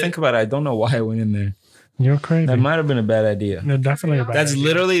Now that I it. think about it, I don't know why I went in there. you're crazy. That might have been a bad idea. They're definitely a bad That's idea.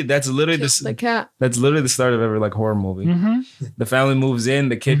 literally Killed the the cat. that's literally the start of every like horror movie. The family moves in,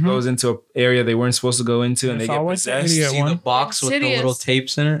 the kid goes into an area they weren't supposed to go into, and It's they get always the possessed. idiot See the one. box with the Insidious. little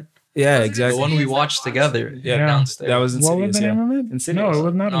tapes in it? Yeah, The exactly. one we watched together. Yeah, downstairs. that was What was Insidious. the Yeah. name of it? Insidious. No, it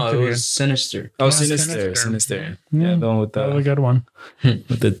was not No, it Insidious. was Sinister. Oh, Yeah, Sinister. Sinister. Yeah, the one with That was a the good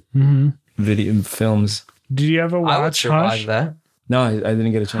one. video films. Did you ever I would watch survive Hush? that. No, I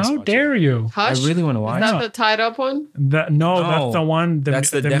didn't get a chance. How to watch dare you? It. Hush. I really want to Is watch. that it. the tied up one? No, No, that's the one. That's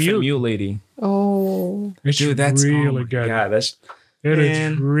the deaf and mute lady. Oh. It's Dude, that's really good. God, that's It is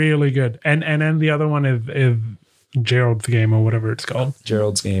Man. really good. And then the other one is Gerald's Game or whatever it's called.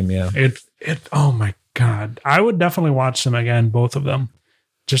 Gerald's Game. Yeah. It oh my god. I would definitely watch them again, both of them.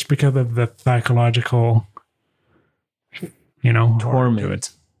 Just because of the psychological horror to it. Torment.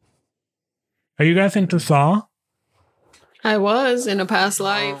 Are you guys into Saw? I was in a past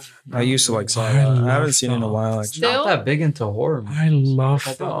life. I used to like Saw. I I love haven't seen it in a Saw. while. Actually. Still? Not that big into horror. I love I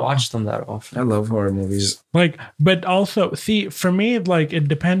don't Saw. watch them that often. I love horror movies. Like, but also, see, for me, like, it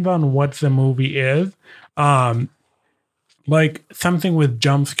depends on what the movie is. Like something with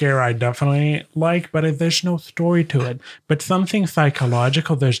jump scare, I definitely like, but if there's no story to it. But something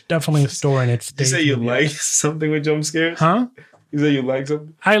psychological, there's definitely a story, and it's You say you like something with jump scares? huh? You say you like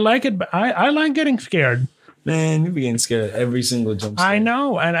something? I like it, but I like getting scared. Man, you be getting scared at every single jump scare. I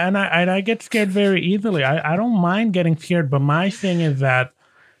know, and I get scared very easily. I don't mind getting scared, but my thing is that,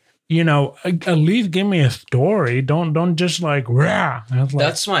 at least give me a story. Don't just like rah. It's like-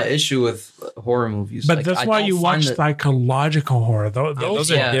 That's my issue with horror movies. but Like, that's I why don't you find watch that- psychological horror. those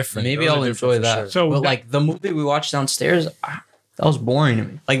are different. Maybe Those I'll are enjoy different for that. sure. So but that- like the movie we watched downstairs, that was boring to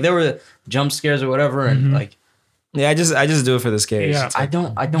me. Like there were jump scares or whatever, and like Yeah, I just do it for the scares. Yeah. It's I like-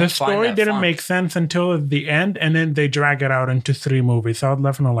 don't. the find story that didn't fun. make sense until the end, and then they drag it out into 3 movies. So I'd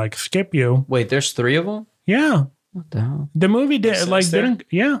definitely like skip you. Wait, there's 3 of them. Yeah, What the hell? the movie did like Sinister? didn't.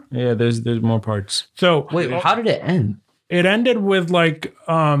 Yeah, Yeah, there's more parts. so Wait, how did it end? it ended with like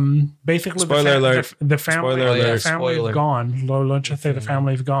basically Spoiler alert. the family Spoiler alert. the family Spoiler. is gone. Let's just say the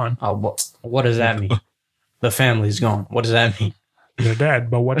family's gone. Oh, what does that mean? The family's gone. What does that mean? They're dead.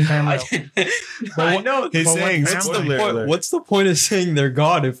 But what family? I know. He's saying spoiler. What's the point of saying they're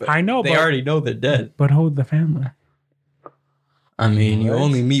gone if I know, they but already know they're dead? but who's the family? I mean, you What?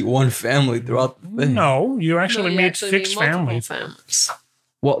 only meet one family throughout the thing. No, you actually No, you meet actually 6 meet multiple families. families.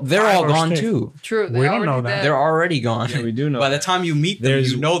 Well, they're 5 all or gone 6. too. True. We don't know that. They're already gone. Yeah, we do know By the that. time you meet them,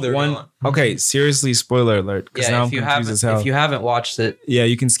 There's you know they're one. gone. Okay, seriously, spoiler alert. Because now Yeah, I'm if you confused as hell. haven't, if you haven't watched it, Yeah,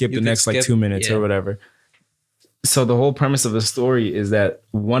 you can skip You the can next like skip- 2 minutes yeah. or whatever. So the whole premise of the story is that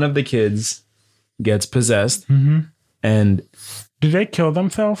one of the kids gets possessed and Did they kill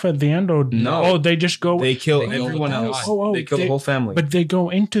themselves at the end, or No. Oh, they just go. they kill They kill everyone the else. guy. They kill the whole family. But they go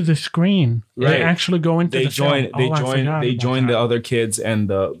into the screen. They Right. actually go into they the join film. they Oh, I join forgot they about join the that. other kids and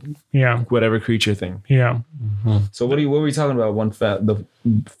the Yeah, whatever creature thing. yeah. So what were we talking about? The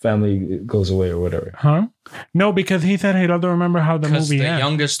family goes away or whatever. Huh? No, because he said he doesn't remember how the because movie the ends.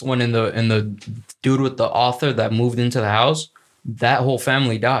 youngest one in the dude with the author that moved into the house, that whole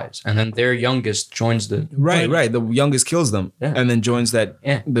family dies, and then their youngest joins the Right. The youngest kills them Yeah. and then joins that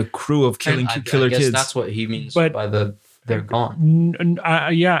Yeah. the crew of killing I killer guess kids. That's what he means But- by they're gone.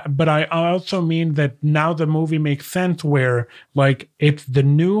 Yeah, but I also mean that now the movie makes sense where, like, it's the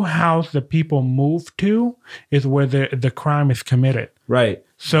new house that people move to is where the crime is committed. Right.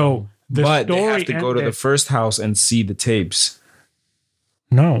 So the But story they have to go to the ended- first house and see the tapes.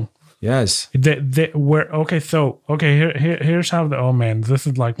 No, Yes. Here's how oh man, this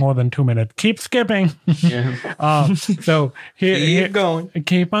is like more than 2 minutes. Keep skipping. Yeah. So Keep going.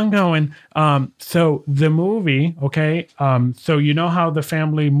 keep on going. So the movie, so you know how the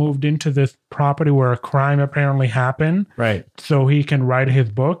family moved into this property where a crime apparently happened, Right. so he can write his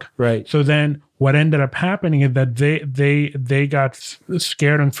book. Right. So then what ended up happening is that they got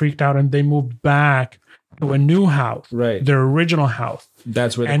scared and freaked out, and they moved back to a new house, Right. their original house,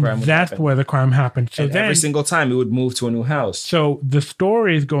 That's where the and crime would that's happen. where the crime happened. So And then, every single time it would move to a new house. so the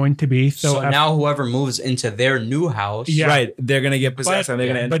story is going to be So now whoever moves into their new house, Yeah. Right. They're gonna get possessed and they're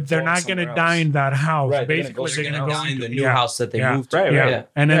gonna end up but they're not going to somewhere die else. in that house. Right, they're gonna Basically, go they're they're gonna going to die in the into- new house that they Yeah. moved to. Right, right. Yeah.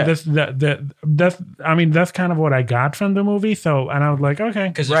 And then that's kind of what I got from the movie. So, and I was like, okay.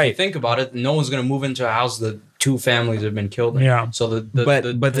 Because if you think about it, no one's gonna move into a house that two families have been killed in. Yeah. So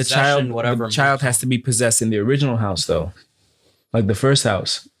the child, whatever, the child has to be possessed in the original house though, like the first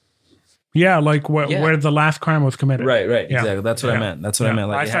house. Yeah, like Yeah. where the last crime was committed. Right. Yeah. Exactly. That's what I Yeah. meant. That's what I meant.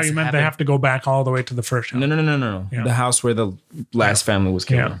 Like I it thought has you to meant they happen- have to go back all the way to the first house. No. Yeah. The house where the last family was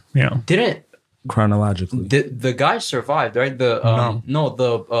killed. Yeah. didn't Chronologically. the guy survived, right? The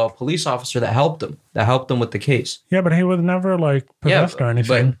police officer that helped him with the case. Yeah, but he was never like possessed or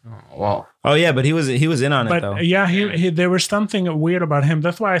anything. But, well, Oh yeah, but he was in on it But though. yeah, he there was something weird about him.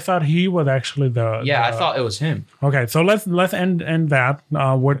 That's why I thought he was actually I thought it was him. Okay, so let's end that.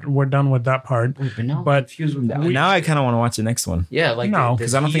 We're done with that part. But now I'm But confused with that. Now I kind of want to watch the next one. Yeah, like No.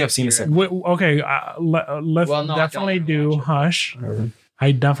 Because I don't think I've seen the second. Okay, let's Well, no, I definitely don't do watch it. Hush.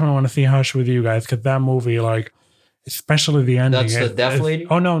 I definitely want to see Hush with you guys because that movie, like, especially the ending. That's the deaf lady?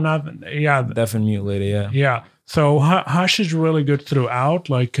 Oh no, not yeah, Deaf and mute lady, yeah. yeah. So Hush is really good throughout,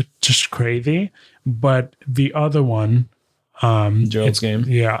 like it's just crazy. But the other one, Gerald's Game.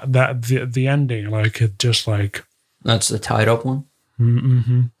 yeah, that the ending, like it just like That's the tied up one.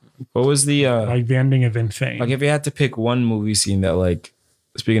 What was the like the ending is insane. like if you had to pick one movie scene that like,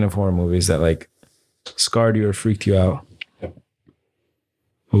 speaking of horror movies, that like scarred you or freaked you out,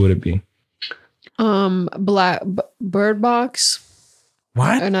 what would it be? Bird Box.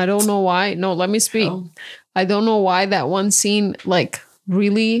 What? And I don't know why. No, let me speak. Oh. I don't know why that one scene like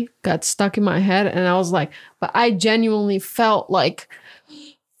really got stuck in my head, and I was like, but I genuinely felt like,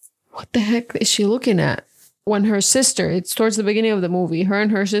 what the heck is she looking at? When her sister, it's towards the beginning of the movie, her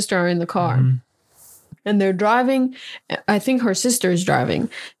and her sister are in the car. And they're driving. I think her sister is driving.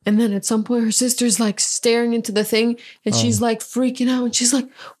 And then at some point, her sister's like staring into the thing and she's like freaking out. And she's like,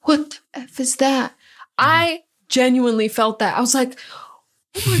 what the F is that? I genuinely felt that. I was like,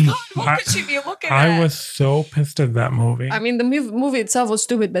 oh my God, what could she be looking at? I was so pissed at that movie. I mean, the movie itself was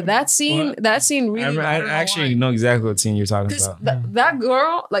stupid, but that scene really. I actually know exactly what scene you're talking about. That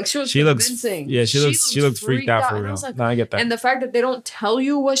girl, like she was She looks convincing. yeah, she looks freaked out for and I real. was like- No, I get that. And the fact that they don't tell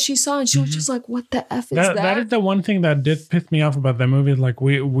you what she saw, and she was just like, "What the F is that?" That is the one thing that did piss me off about that movie. Like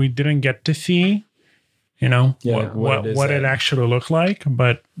we didn't get to see, Yeah, what it actually looked like.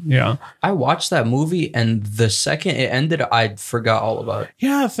 But yeah, I watched that movie, and the second it ended, I forgot all about it.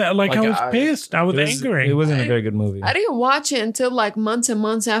 yeah. Like I was I- pissed. I was It was- angry. It wasn't a very good movie. I didn't watch it until like months and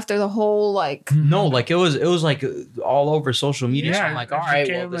months after the whole like. No, like it was like all over social media. So Yeah, I'm like, it all right,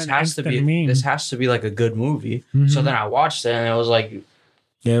 well, became this an has to be instant meme. this has to be like a good movie. So then I watched it, and it was like,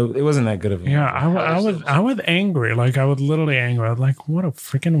 Yeah, it wasn't that good of a movie. Yeah, I was angry. Like I was literally angry. I was like, what a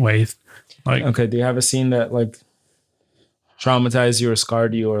freaking waste. Like Okay, do you have a scene that like traumatized you or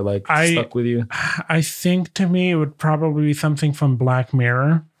scarred you or like stuck with you? I think to me it would probably be something from Black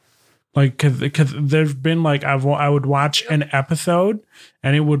Mirror. Like because there's been like I would watch an episode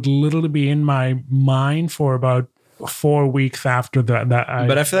and it would literally be in my mind for about 4 weeks after that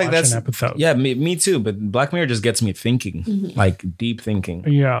But I feel like watched that's an episode. Yeah, me too. But Black Mirror just gets me thinking, like deep thinking.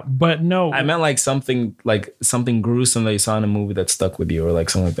 Yeah, but no, I meant like something gruesome that you saw in a movie that stuck with you, or like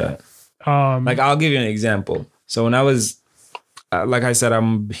something like that. Like I'll give you an example. So when I was, like I said,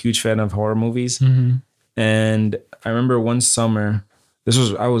 I'm a huge fan of horror movies, and I remember one summer.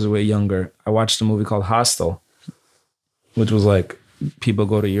 I was way younger. I watched a movie called Hostel, which was like people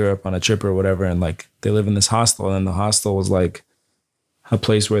go to Europe on a trip or whatever, and like they live in this hostel, and the hostel was like a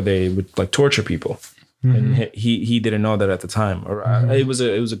place where they would like torture people. And he didn't know that at the time, or it was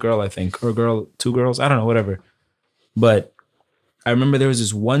a girl, I think, or two girls, I don't know, whatever. But I remember there was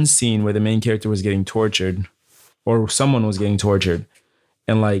this one scene where the main character was getting tortured, or someone was getting tortured,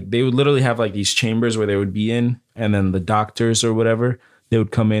 and like they would literally have like these chambers where they would be in, and then the doctors or whatever, they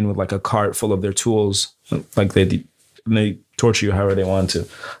would come in with like a cart full of their tools, like they torture you however they want to.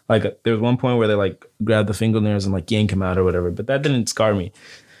 Like there was one point where they like grab the fingernails and like yank them out or whatever, but that didn't scar me.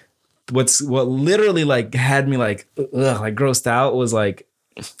 What literally like had me like grossed out was like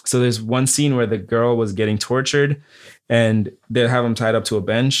So there's one scene where the girl was getting tortured and they have him tied up to a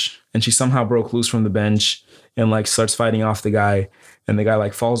bench and she somehow broke loose from the bench and like starts fighting off the guy, and the guy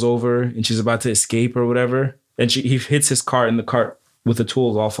like falls over and she's about to escape or whatever. And he hits his cart and the cart with the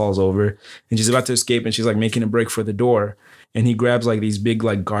tools all falls over and she's about to escape and she's like making a break for the door. And he grabs like these big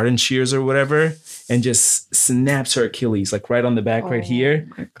like garden shears or whatever and just snaps her Achilles like right on the back right here.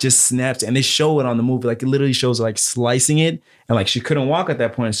 Just snaps. And they show it on the movie. Like it literally shows her like slicing it. And like she couldn't walk at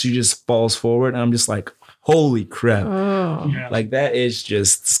that point. So she just falls forward. And I'm just like, holy crap. Oh, Like that is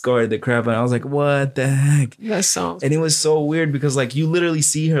just scarred the crap. And I was like, what the heck? that sounds. And it was so weird because like you literally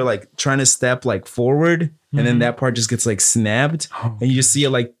see her like trying to step like forward. And then that part just gets like snapped. And you just see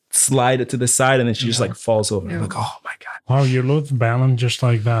it like slide it to the side. And then she just like falls over. I'm like, oh my God. Wow, you lose balance just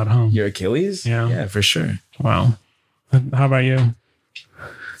like that, huh? Your Achilles? Yeah. Yeah, for sure. Wow. How about you?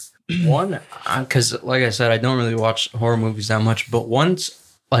 One, because like I said, I don't really watch horror movies that much. But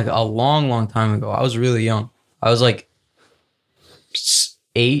once, like a long, long time ago, I was really young. I was like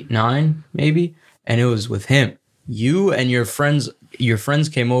 8, 9, maybe, and it was with him. You and your friends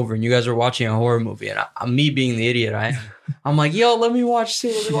came over, and you guys were watching a horror movie. And me being the idiot I am, I'm like, yo, let me watch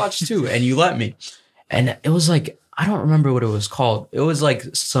too. And you let me. And it was like, I don't remember what it was called. It was like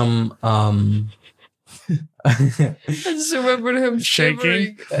some I just remembered him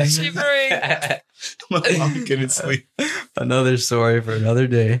Shaking? shivering. My mom couldn't sleep. Another story for another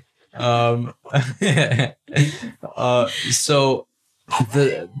day. So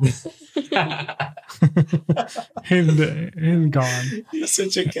the He's gone. You're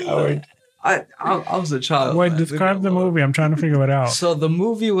such a coward. I was a child. Wait, man. describe the movie. I'm trying to figure it out. So the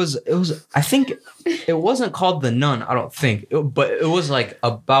movie was I think it wasn't called The Nun, I don't think. But it was like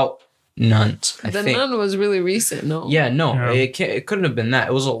about nuns, I The think. Nun was really recent, no? Yeah, no, Yeah. it couldn't have been that.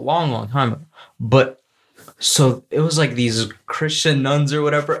 It was a long, long time ago. But so it was like these Christian nuns or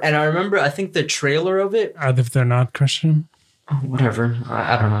whatever. And I remember, I think the trailer of it, If they're not Christian. whatever,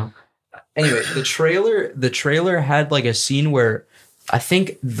 I don't know. Anyway, the trailer had like a scene where I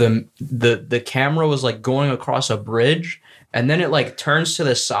think the camera was like going across a bridge, and then it like turns to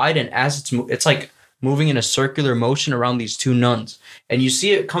the side, and as it's like moving in a circular motion around these two nuns, and you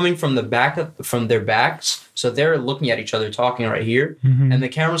see it coming from the back from their backs, so they're looking at each other talking right here, and the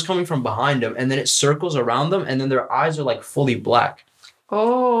camera's coming from behind them, and then it circles around them, and then their eyes are like fully black.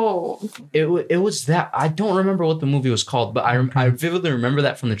 Oh. It was that. I don't remember what the movie was called, but I vividly remember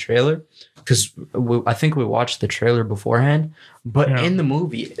that from the trailer because I think we watched the trailer beforehand. But Yeah. in the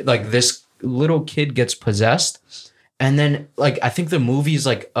movie, like this little kid gets possessed, and then like I think the movie is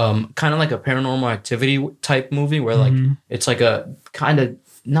like kind of like a Paranormal Activity type movie where like it's like a kind of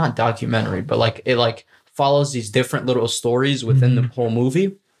not documentary, but like it like follows these different little stories within the whole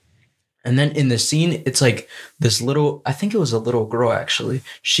movie. And then in the scene, it's like this little, I think it was a little girl actually.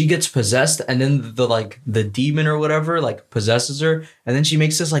 She gets possessed, and then the demon or whatever like possesses her, and then she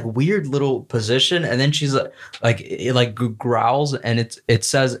makes this like weird little position, and then she's like it like growls, and it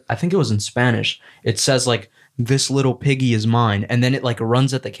says, I think it was in Spanish. It says like, "This little piggy is mine," and then it like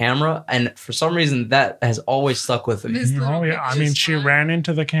runs at the camera, and for some reason that has always stuck with me. This little Oh yeah. I mean, she ran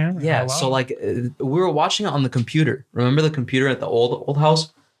into the camera. Yeah, Hello? so like we were watching it on the computer. Remember the computer at the old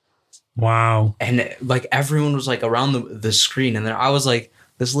house? Wow. And like everyone was like around the screen, and then I was like,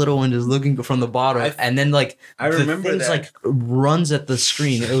 this little one is looking from the bottom, and then like I remember the things that. like runs at the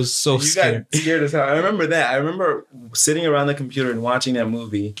screen. It was so You scary. got scared as hell. I remember that. I remember sitting around the computer and watching that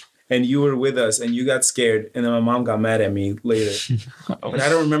movie, and you were with us, and you got scared, and then my mom got mad at me later. But I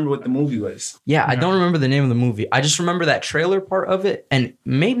don't remember what the movie was. Yeah, I don't remember the name of the movie. I just remember that trailer part of it, and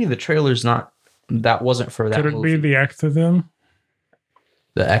maybe the trailer's not. That wasn't for that Could it movie. be The Exorcism?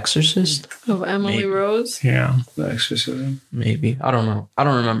 The Exorcist? Of Emily Maybe. Rose. Yeah. The Exorcism. Maybe. I don't know. I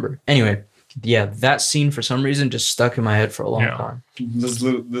don't remember. Anyway, yeah, that scene for some reason just stuck in my head for a long Yeah. time. This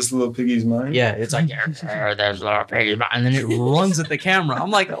little piggy's mine. Yeah, it's like there's little piggy, and then it runs at the camera.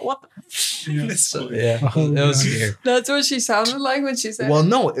 I'm like, what? So, yeah, Oh, it was God. weird. That's what she sounded like when she said Well,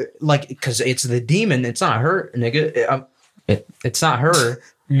 no, like because it's the demon. It's not her, nigga. It's not her.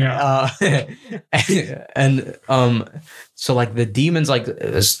 Yeah. And so like the demons like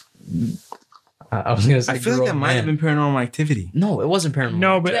I was gonna say. I feel like that might have been Paranormal Activity. No, it wasn't paranormal.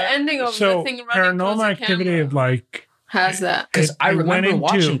 No, but the ending of so the thing running towards Paranormal the Activity camera is like has that. because it- I it went remember into-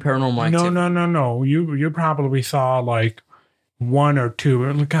 watching Paranormal Activity. no. You probably saw like 1 or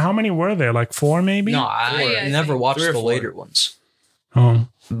 2. Look, how many were there? Like 4 maybe? No, I Three, I never think. watched 3 or the 4. later ones. Oh.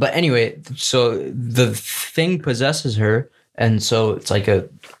 But anyway, so the thing possesses her, and so it's like a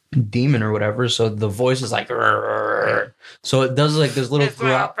demon or whatever. So the voice is like, "Rrrr." So it does like this little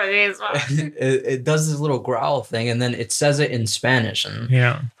growl. It does this little growl thing, and then it says it in Spanish, and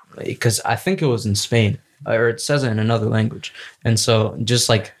Yeah. because I think it was in Spain, or it says it in another language, and so just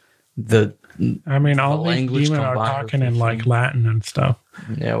like the I mean, all The these language demons are combined talking with in the like thing. Latin and stuff.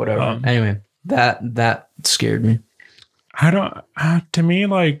 yeah whatever. Anyway, that scared me. I don't. To me,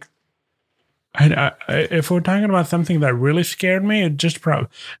 like, if we're talking about something that really scared me, it just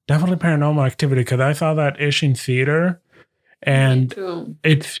definitely Paranormal Activity, because I saw that ish in theater, and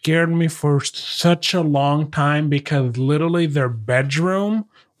it scared me for such a long time because literally their bedroom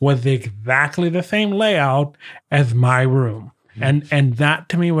was exactly the same layout as my room. And that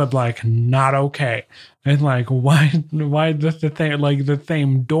to me was like not okay. It's like why is this the thing, like the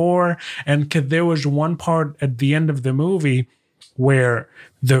same door? And because there was one part at the end of the movie where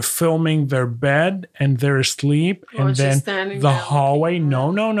they're filming their bed and they're asleep, Or and just then standing the there hallway. looking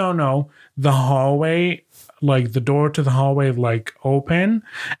No. The hallway, like the door to the hallway, is like open,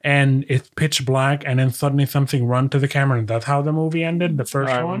 and it's pitch black, and then suddenly something run to the camera, and that's how the movie ended. The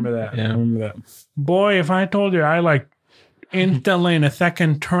first I one. remember that. Yeah. I remember that. Boy, if I told you I like instantly in a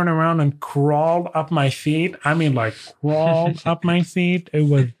second turn around and crawled up my seat. I mean, like crawled up my seat. It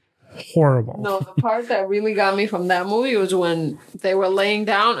was horrible. No, the part that really got me from that movie was when they were laying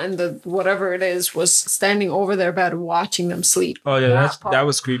down and the whatever it is was standing over their bed watching them sleep. Oh yeah, part that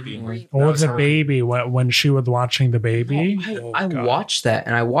was creepy. Or the baby when she was watching the baby. I watched that,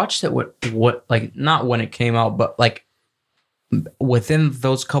 and I watched it what like not when it came out, but like within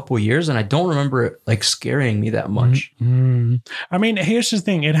those couple years, and I don't remember it like scaring me that much. I mean, here's the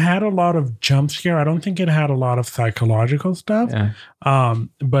thing. It had a lot of jump scare. I don't think it had a lot of psychological stuff. Yeah.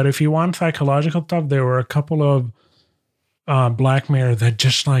 But if you want psychological stuff, there were a couple of Black Mirror that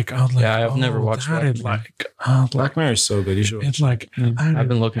just like, I was like, Yeah, I've never watched that Black is Mirror. like, Black Mirror is so good. You should. it's like, I've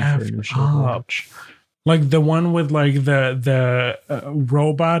been looking for a new show to watch. Like the one with like the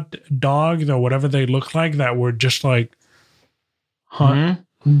robot dogs or whatever they look like that were just like, I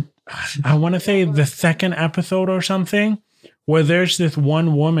want to say the second episode or something, where there's this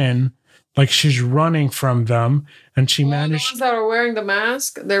one woman, like she's running from them, and she The managed. ones that are wearing the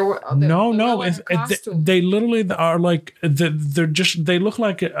mask, No, they literally are like they're just they look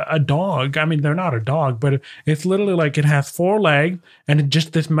like a dog. I mean, they're not a dog, but it's literally like it has 4 legs and it's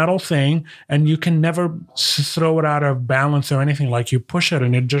just this metal thing, and you can never throw it out of balance or anything. Like you push it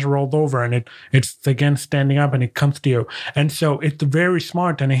and it just rolls over, and it's again standing up and it comes to you. And so it's very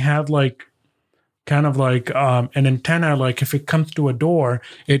smart, and it has like kind of like an antenna. Like if it comes to a door,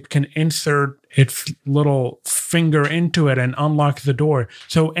 it can insert its little finger into it and unlock the door.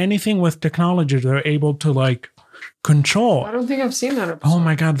 So anything with technology, they're able to like control. I don't think I've seen that episode. Oh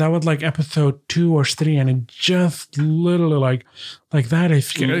my God, that was like episode 2 or 3, and it just literally like that is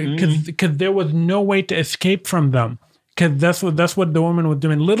scary because there was no way to escape from them. Because that's what the woman was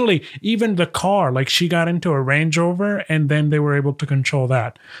doing. Literally, even the car, like she got into a Range Rover, and then they were able to control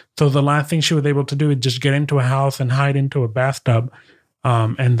that. So the last thing she was able to do is just get into a house and hide into a bathtub,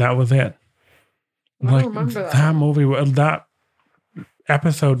 and that was it. I don't remember that. Movie, that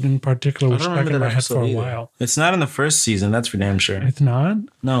episode in particular, was stuck in my head for a while. It's not in the first season. That's for damn sure. It's not.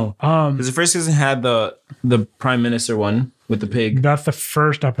 No, because the first season had the prime minister one with the pig. That's the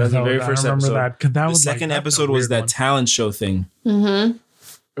first episode. That's the very first I remember episode. that because that The was second like, episode was that talent show thing.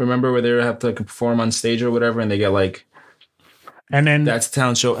 Remember where they have to like, perform on stage or whatever, and they get like. And then That's the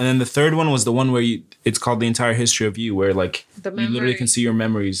talent show, and then the third one was the one where it's called The Entire History of You, where like The you literally memory. can see your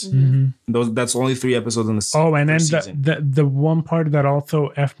memories. That's only 3 episodes in the and then first season. the one part that also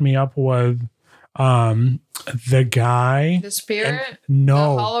effed me up was the guy. The spirit,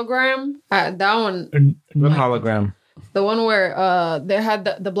 No, the hologram. That one, What hologram? the one where they had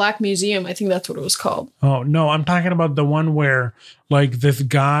the Black Museum. I think that's what it was called. oh no, I'm talking about the one where like this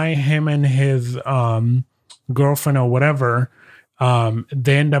guy, him and his girlfriend or whatever,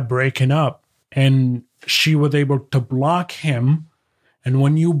 they end up breaking up, and she was able to block him. And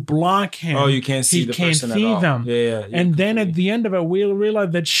when you block him, Oh, you can't see he the can't person see at all. them. Yeah. And then at the end of it, we'll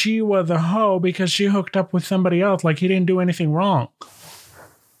realize that she was a hoe because she hooked up with somebody else. Like he didn't do anything wrong.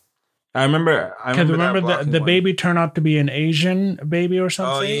 I remember. Because remember that the blocking one. baby turned out to be an Asian baby or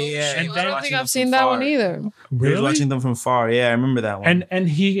something. Oh yeah. And he was I don't watching think them I've from seen that one far. either. He was Really? watching them from far. Yeah, I remember that one. And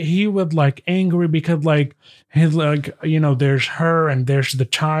he was like angry because like his like there's her and there's the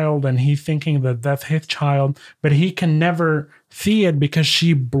child, and he's thinking that that's his child, but he can never see it because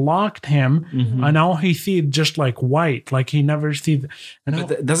she blocked him, and all he sees just like white, like he never sees. And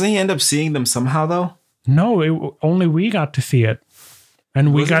But doesn't he end up seeing them somehow though? no, only we got to see it,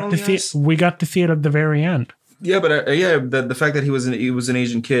 and we Was it got to only see us? we got to see it at the very end. Yeah, but the fact that he was an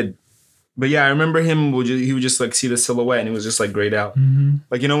Asian kid. But yeah, I remember him. He would just like see the silhouette, and it was just like grayed out.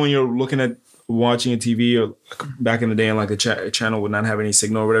 Like, you know, when you're looking at watching a TV or back in the day, and like the channel would not have any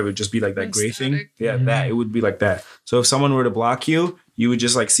signal or whatever, it'd just be like that gray thing. Yeah, that it would be like that. So if someone were to block you, you would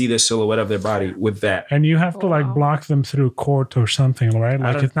just like see the silhouette of their body with that. And you have to like block them through court or something, right?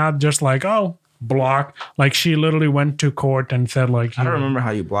 Like it's not just like, oh, block. Like she literally went to court and said like, I don't remember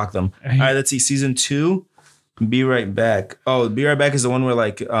how you block them. All right, let's see. Season 2, Be Right Back. Oh, Be Right Back is the one where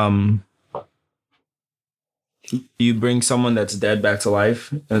like you bring someone that's dead back to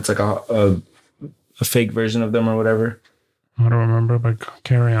life, and it's like a fake version of them or whatever. I don't remember, but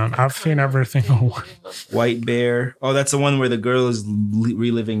carry on. I've seen every single one. White Bear. Oh, that's the one where the girl is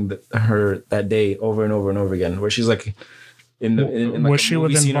reliving her that day over and over and over again, where she's like in like was she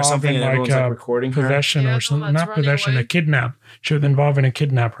was involved in like recording possession her? or something? Not possession, a kidnap. She was involved in a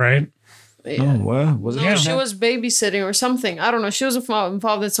kidnap, right? Yeah. Oh, what was it? No, she was babysitting or something. I don't know. She was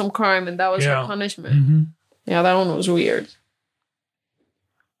involved in some crime, and that was her punishment. Yeah, that one was weird.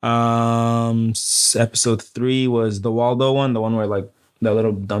 Episode 3 was the Waldo one, the one where like that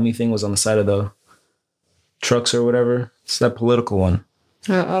little dummy thing was on the side of the trucks or whatever. It's that political one.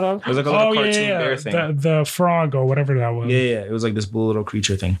 I don't know. It was like a little cartoon bear thing. The frog or whatever that was. Yeah. It was like this blue little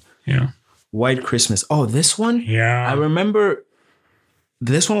creature thing. Yeah. White Christmas. Oh, this one? Yeah. I remember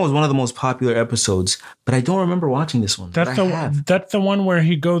this one was one of the most popular episodes, but I don't remember watching this one. That's the one where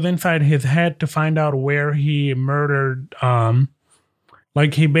he goes inside his head to find out where he murdered.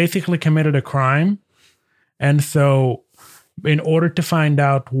 Like he basically committed a crime, and so in order to find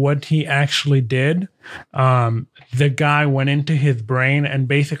out what he actually did, the guy went into his brain and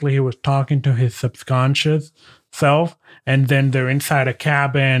basically he was talking to his subconscious self, and then they're inside a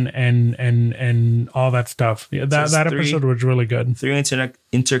cabin and all that stuff. Yeah, that episode was really good. 3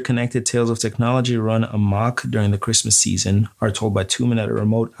 interconnected tales of technology run amok during the Christmas season are told by 2 men at a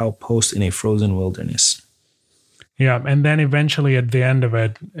remote outpost in a frozen wilderness. Yeah, and then eventually at the end of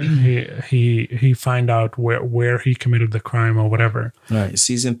it, he find out where he committed the crime or whatever. All right,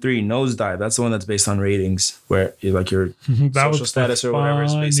 season 3, Nosedive. That's the one that's based on ratings, where like your social status or whatever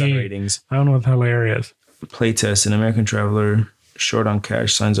is based on ratings. That one was hilarious. Playtest. An American traveler short on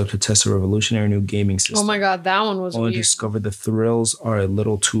cash signs up to test a revolutionary new gaming system. Oh my god, that one was Only weird. discovered the thrills are a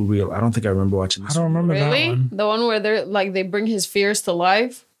little too real. I don't think I remember watching this. I don't remember that one. The one where they're like they bring his fears to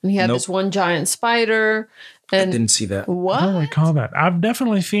life, and he had this one giant spider. And I didn't see that. What? I don't recall that. I've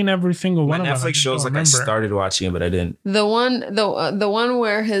definitely seen every single one of them. Netflix shows like I started watching it, but I didn't. The one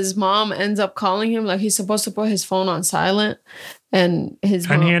where his mom ends up calling him, like he's supposed to put his phone on silent, and he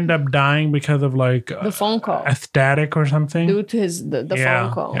ended up dying because of like the phone call, a static or something, due to the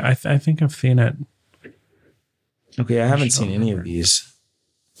phone call. Yeah, I think I've seen it. Okay, I haven't seen any of these.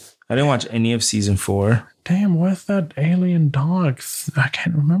 I didn't watch any of season 4. Damn, what's that alien dog? I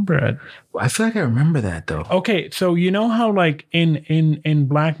can't remember it. I feel like I remember that though. Okay, so you know how like in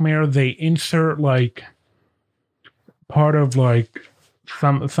Black Mirror they insert like part of like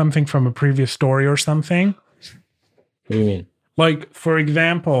something from a previous story or something? What do you mean? Like, for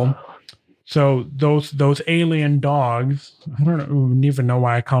example, so those alien dogs, I don't even know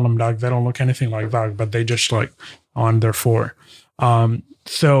why I call them dogs. They don't look anything like dogs, but they just like on their four.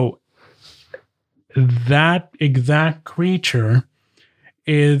 So that exact creature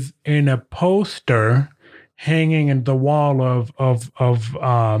is in a poster hanging in the wall of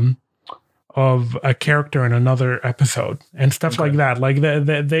a character in another episode and stuff like that. Like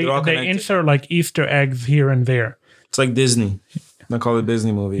they insert like Easter eggs here and there. It's like Disney. They call it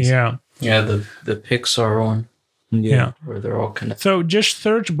Disney movies. Yeah. Yeah, the Pixar one. Yeah. Where they're all connected. So just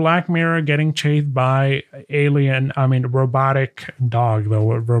search Black Mirror getting chased by robotic dog,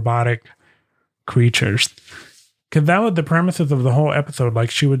 though, robotic creatures. Because that was the premises of the whole episode.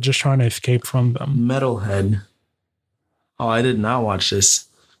 Like, she was just trying to escape from them. Metalhead. Oh, I did not watch this.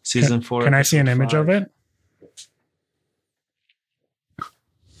 Season 4. Can I see an image of it?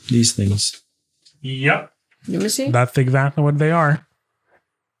 These things. Yep. Let me see. That's exactly what they are.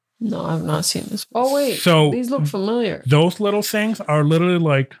 No, I've not seen this. Oh, wait. So these look familiar. Those little things are literally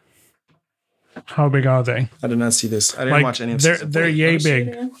like, how big are they? I did not see this. I didn't watch any of this. They're yay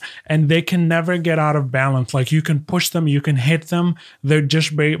big. And they can never get out of balance. Like, you can push them, you can hit them. They're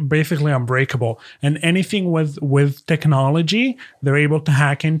just basically unbreakable. And anything with technology, they're able to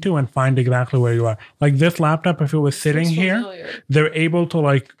hack into and find exactly where you are. Like this laptop, if it was sitting here, they're able to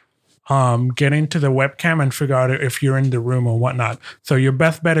like get into the webcam and figure out if you're in the room or whatnot. So your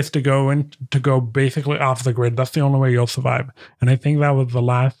best bet is to go basically off the grid. That's the only way you'll survive. And I think that was the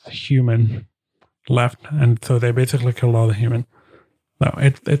last human left, and so they basically killed all the human. No,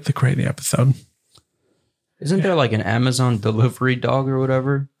 it's a crazy episode. Isn't there like an Amazon delivery dog or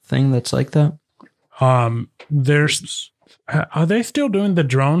whatever thing that's like that? There's are they still doing the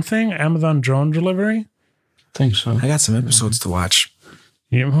drone thing? Amazon drone delivery? I think so. I got some episodes to watch.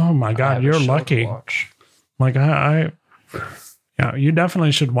 Oh my I god, have a you're show to lucky. watch. Like yeah, you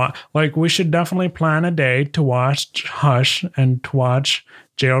definitely should watch. Like we should definitely plan a day to watch Hush and to watch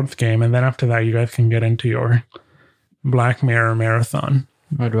Gerald's Game, and then after that, you guys can get into your Black Mirror marathon.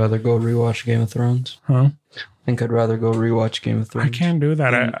 I'd rather go rewatch Game of Thrones. Huh? I think I'd rather go rewatch Game of Thrones. I can't do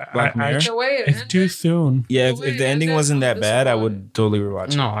that. Black Mirror? The way it it's too ended, soon. Yeah, The way if the it ending ended wasn't on that this bad, I one. would totally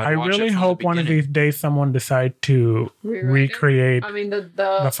rewatch No, it. I'd I watch really it from hope the one of beginning. these days someone decide to rewrite it. recreate I mean, the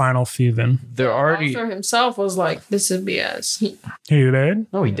the final season. They're already. author himself was like, "This is BS." He did?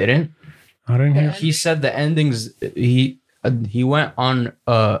 No, he didn't. I didn't hear. Yeah. He said the endings. He went on.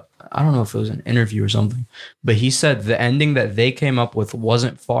 I don't know if it was an interview or something, but he said the ending that they came up with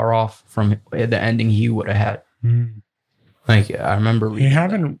wasn't far off from the ending he would have had. Mm. Like I remember He reading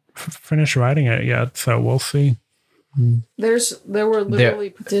that. haven't finished writing it yet, so we'll see. There were literally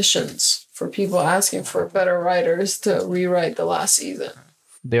petitions for people asking for better writers to rewrite the last season.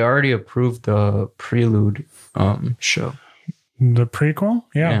 They already approved the Prelude show. The prequel?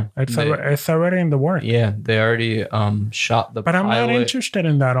 Yeah. Yeah. It's already in the work. Yeah, they already shot the But I'm not pilot. interested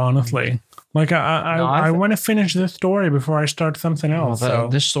in that, honestly. Like, No, I want to finish this story before I start something Well, else. that-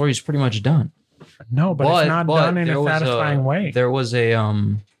 this story's pretty much done. No, but it's not done in there a was satisfying way. There was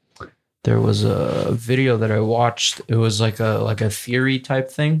a video that I watched. It was like a theory type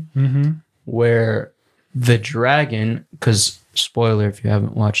thing Mm-hmm. where the dragon, because spoiler if you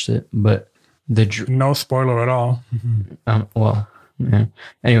haven't watched it, but No spoiler at all. well, yeah.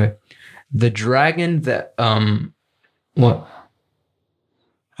 Anyway, the dragon that what?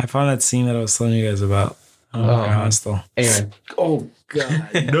 I found that scene that I was telling you guys about. Oh. Hostel. Anyway, Oh god.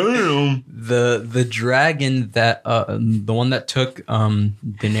 No. the dragon that the one that took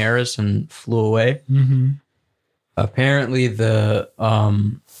Daenerys and flew away. Mm-hmm. Apparently the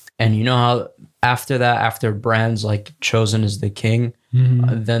and you know how after Bran's like chosen as the king,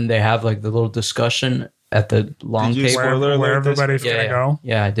 Mm-hmm. then they have like the little discussion at the long Did you table. spoiler Where alert this? everybody's Yeah, gonna yeah. go.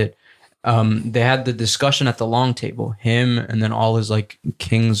 Yeah, I did. They had the discussion at the long table. Him and then all his like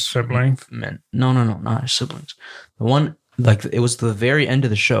king's Siblings. men. No, not his siblings. The one like it was the very end of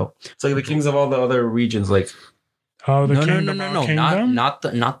the show. It's like the kings of all the other regions, like Oh, the No, kingdom. Kingdom? not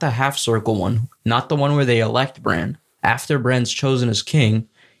the half circle one. Not the one where they elect Bran. After Bran's chosen as king,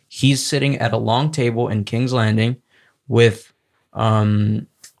 he's sitting at a long table in King's Landing with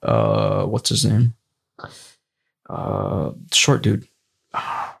what's his name? Short dude.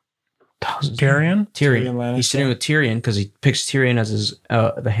 Tyrion? Tyrion Lannister. He's sitting with Tyrion because he picks Tyrion as his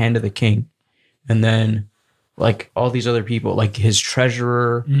the hand of the king, and then like all these other people, like his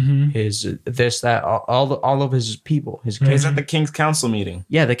treasurer, Mm-hmm. his this that all of his people, his He's at the king's council meeting.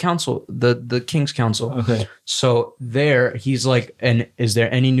 yeah, the council, the king's council. Okay. So there, he's like, and is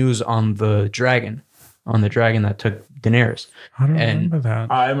there any news on the dragon that took Daenerys? I don't And- remember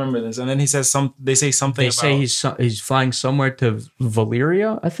that. I remember this. And then he says they say something They about say he's flying somewhere to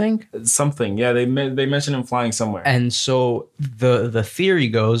Valyria, I think. something. Yeah, they mention him flying somewhere. And so the theory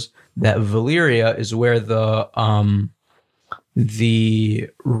goes that Valyria is where the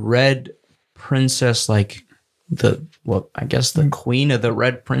red princess, like I guess the queen of the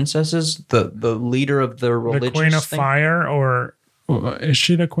red princesses, the leader of the religious The Queen of thing. Fire, or is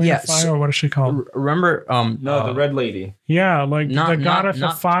she the Queen Yeah, of Fire, so- or what is she called? Remember? No, the red lady. Yeah, like not- the not- goddess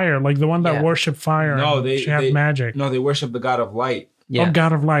not- of fire, like the one that Yeah. worship fire. No, and they she has they- magic. No, they worship the god of light. Yeah. Oh,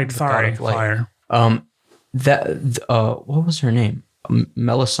 God of Light. Sorry, of Light. fire. What was her name?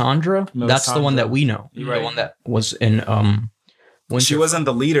 Melisandre? That's the one Melisandre. that we know. You're The right. one that was in She wasn't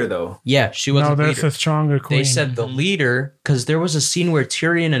the leader though. Yeah, she No, wasn't that's leader. a stronger queen. They said the leader because there was a scene where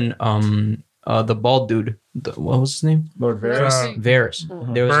Tyrion and the bald dude, what was his name? Lord Varys.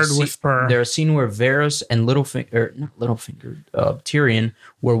 Varys. There was Bird a scene, Whisperer. there was a scene where Varys and Tyrion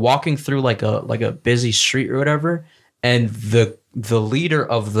were walking through like a busy street or whatever, and the leader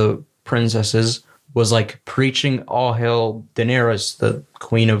of the princesses was like preaching all hail Daenerys, the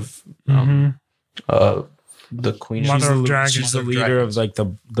queen of the queen Mother of Dragons. She's the leader of like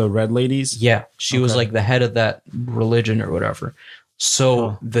the red ladies. Yeah, she was Okay. like the head of that religion or whatever.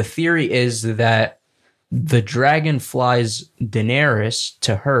 So the theory is that the dragon flies Daenerys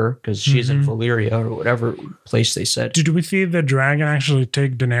to her because she's in Valyria or whatever place they said. Did we see the dragon actually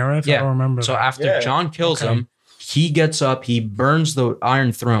take Daenerys? I Yeah. don't remember. So that. after Yeah. Jon kills him, he gets up, he burns the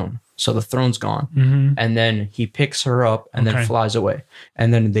Iron Throne. So the throne's gone. Mhm. And then he picks her up and Okay. then flies away.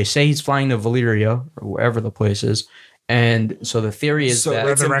 And then they say he's flying to Valyria or wherever the place is. And so the theory is So that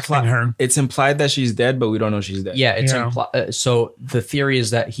it's Resurrecting her. It's implied that she's dead, but we don't know she's dead. yeah, it's Yeah. so the theory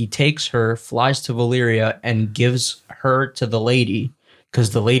is that he takes her, flies to Valyria, and gives her to the lady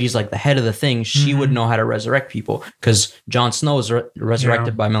because the lady's like the head of the thing. She would know how to resurrect people because Jon Snow is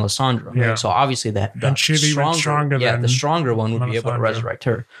resurrected by Melisandre. Yeah. So obviously the And she's even stronger yeah, than the stronger one would be able to Melisandre. resurrect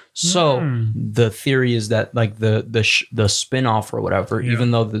her. So the theory is that like the spin-off or whatever,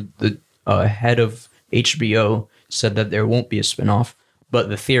 even though the head of HBO said that there won't be a spin-off, but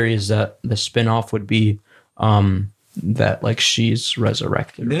the theory is that the spin-off would be that like she's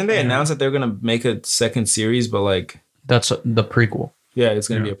resurrected. Didn't they announce that they're gonna make a second series? But like, That's the prequel. yeah, it's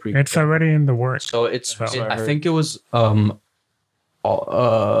gonna be a prequel. It's already in the works. So it's That's what I I heard. think it was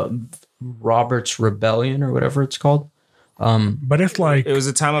Robert's Rebellion or whatever it's called. But it's like It was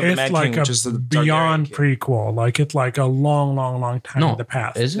the time of the it's Mad like King, a which is the beyond Targaryen king. prequel. Like it's like a long, long, long time No, in the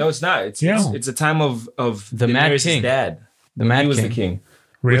past. is it? No, it's not. It's Yeah. it's a time of The Mad Daenerys' King. dad. The Mad He was King. the king.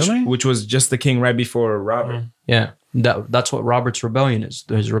 Which- Really? Which was just the king right before Robert. Yeah, that's what Robert's Rebellion is.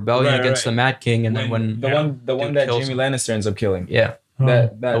 There's rebellion Right, against right. the Mad King, and then when the one Dude that kills Jamie him. Lannister ends up killing. yeah,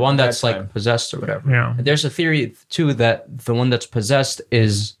 That the one that that's time. like possessed or whatever. Yeah. There's a theory too that the one that's possessed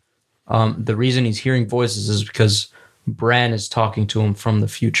is the reason he's hearing voices is because Bran is talking to him from the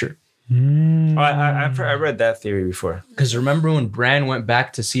future. Mm, I read that theory before. Because remember when Bran went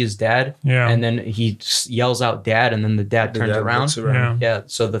back to see his dad, Yeah. and then he yells out "Dad," and then the dad turns Dad around. looks around. Yeah. Yeah.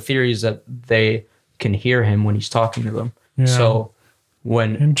 So the theory is that they can hear him when he's talking to them. Yeah. So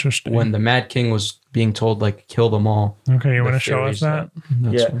when Interesting. the Mad King was being told like kill them all, Okay, you the want to show theory us is that?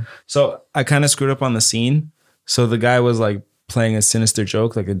 that's Yeah. So I kind of screwed up on the scene. So the guy was like playing a sinister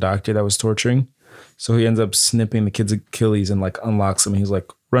joke, like a doctor that was torturing. So he ends up snipping the kid's Achilles and like unlocks him. He's like,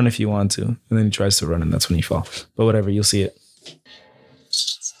 run if you want to. And then he tries to run and that's when he falls. But whatever, you'll see it.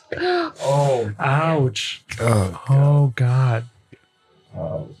 Oh, ouch. Oh, God.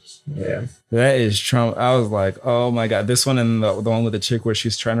 yeah. That is Trump. I was like, oh my God. This one and the one with the chick where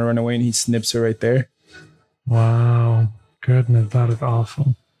she's trying to run away and he snips her right there. Wow. Goodness, that is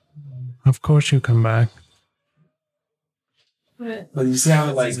awful. Of course you come back. But you see how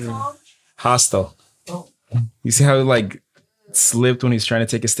it like hostile. You see how it like slipped when he's trying to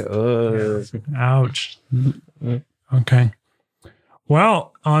take his step. Ouch. Okay.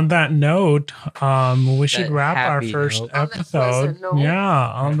 Well, on that note, we should That wrap our happy first note. On that episode. pleasant note. Yeah,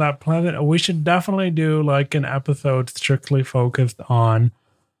 on that pleasant. We should definitely do like an episode strictly focused on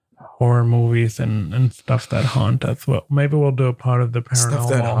horror movies and stuff that haunt us. Well, maybe we'll do a part of the paranormal. Stuff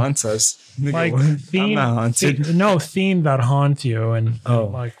that haunts us. Nigga, Like what? I'm theme, not haunted. theme that haunts you and Oh.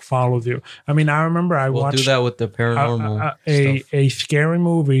 like follows you. I mean, I remember I we'll watched do that with the paranormal stuff. a scary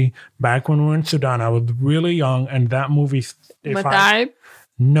movie back when we were in Sudan. I was really young, and that movie. Matai.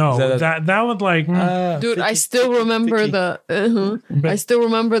 No, Is that that was like Dude, I still remember Vicky. I still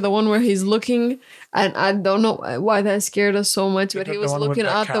remember the one where he's looking, and I don't know why that scared us so much, but The he was one with looking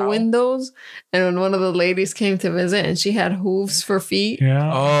the out the cow? windows, and when one of the ladies came to visit, and she had hooves for feet, yeah.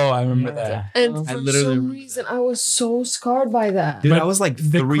 Oh, I remember that. and I for literally- some reason, I was so scarred by that. Dude, But I was like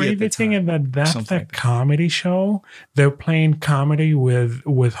The 3 at crazy the thing time. is that's Something the like that. comedy show. They're playing comedy with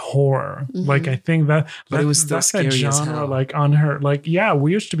horror. Like I think that, But it was still that's scary a as genre. hell. Like on her, like yeah,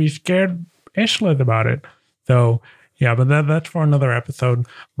 we used to be scared ishless about it. So yeah, but that's for another episode.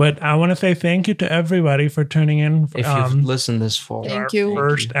 But I want to say thank you to everybody for tuning in. If you've listened this far, Thank our you.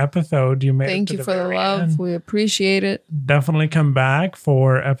 First episode, you made. Thank it to you for the very love. end. We appreciate it. Definitely come back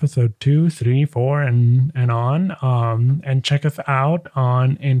for episode 2, 3, 4, and on. And check us out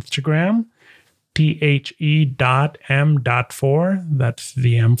on Instagram, the.m.4. That's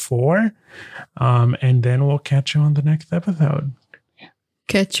the M4. And then we'll catch you on the next episode.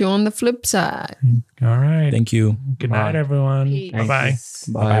 Catch you on the flip side. All right. Thank you. Good night, Bye. everyone. Peace. Bye bye.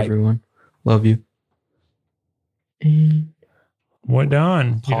 bye Bye. everyone. Love you. We're done.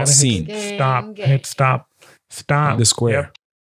 You Pause gotta scene. hit stop. Gang, gang. Hit stop. Stop. The square. Yep.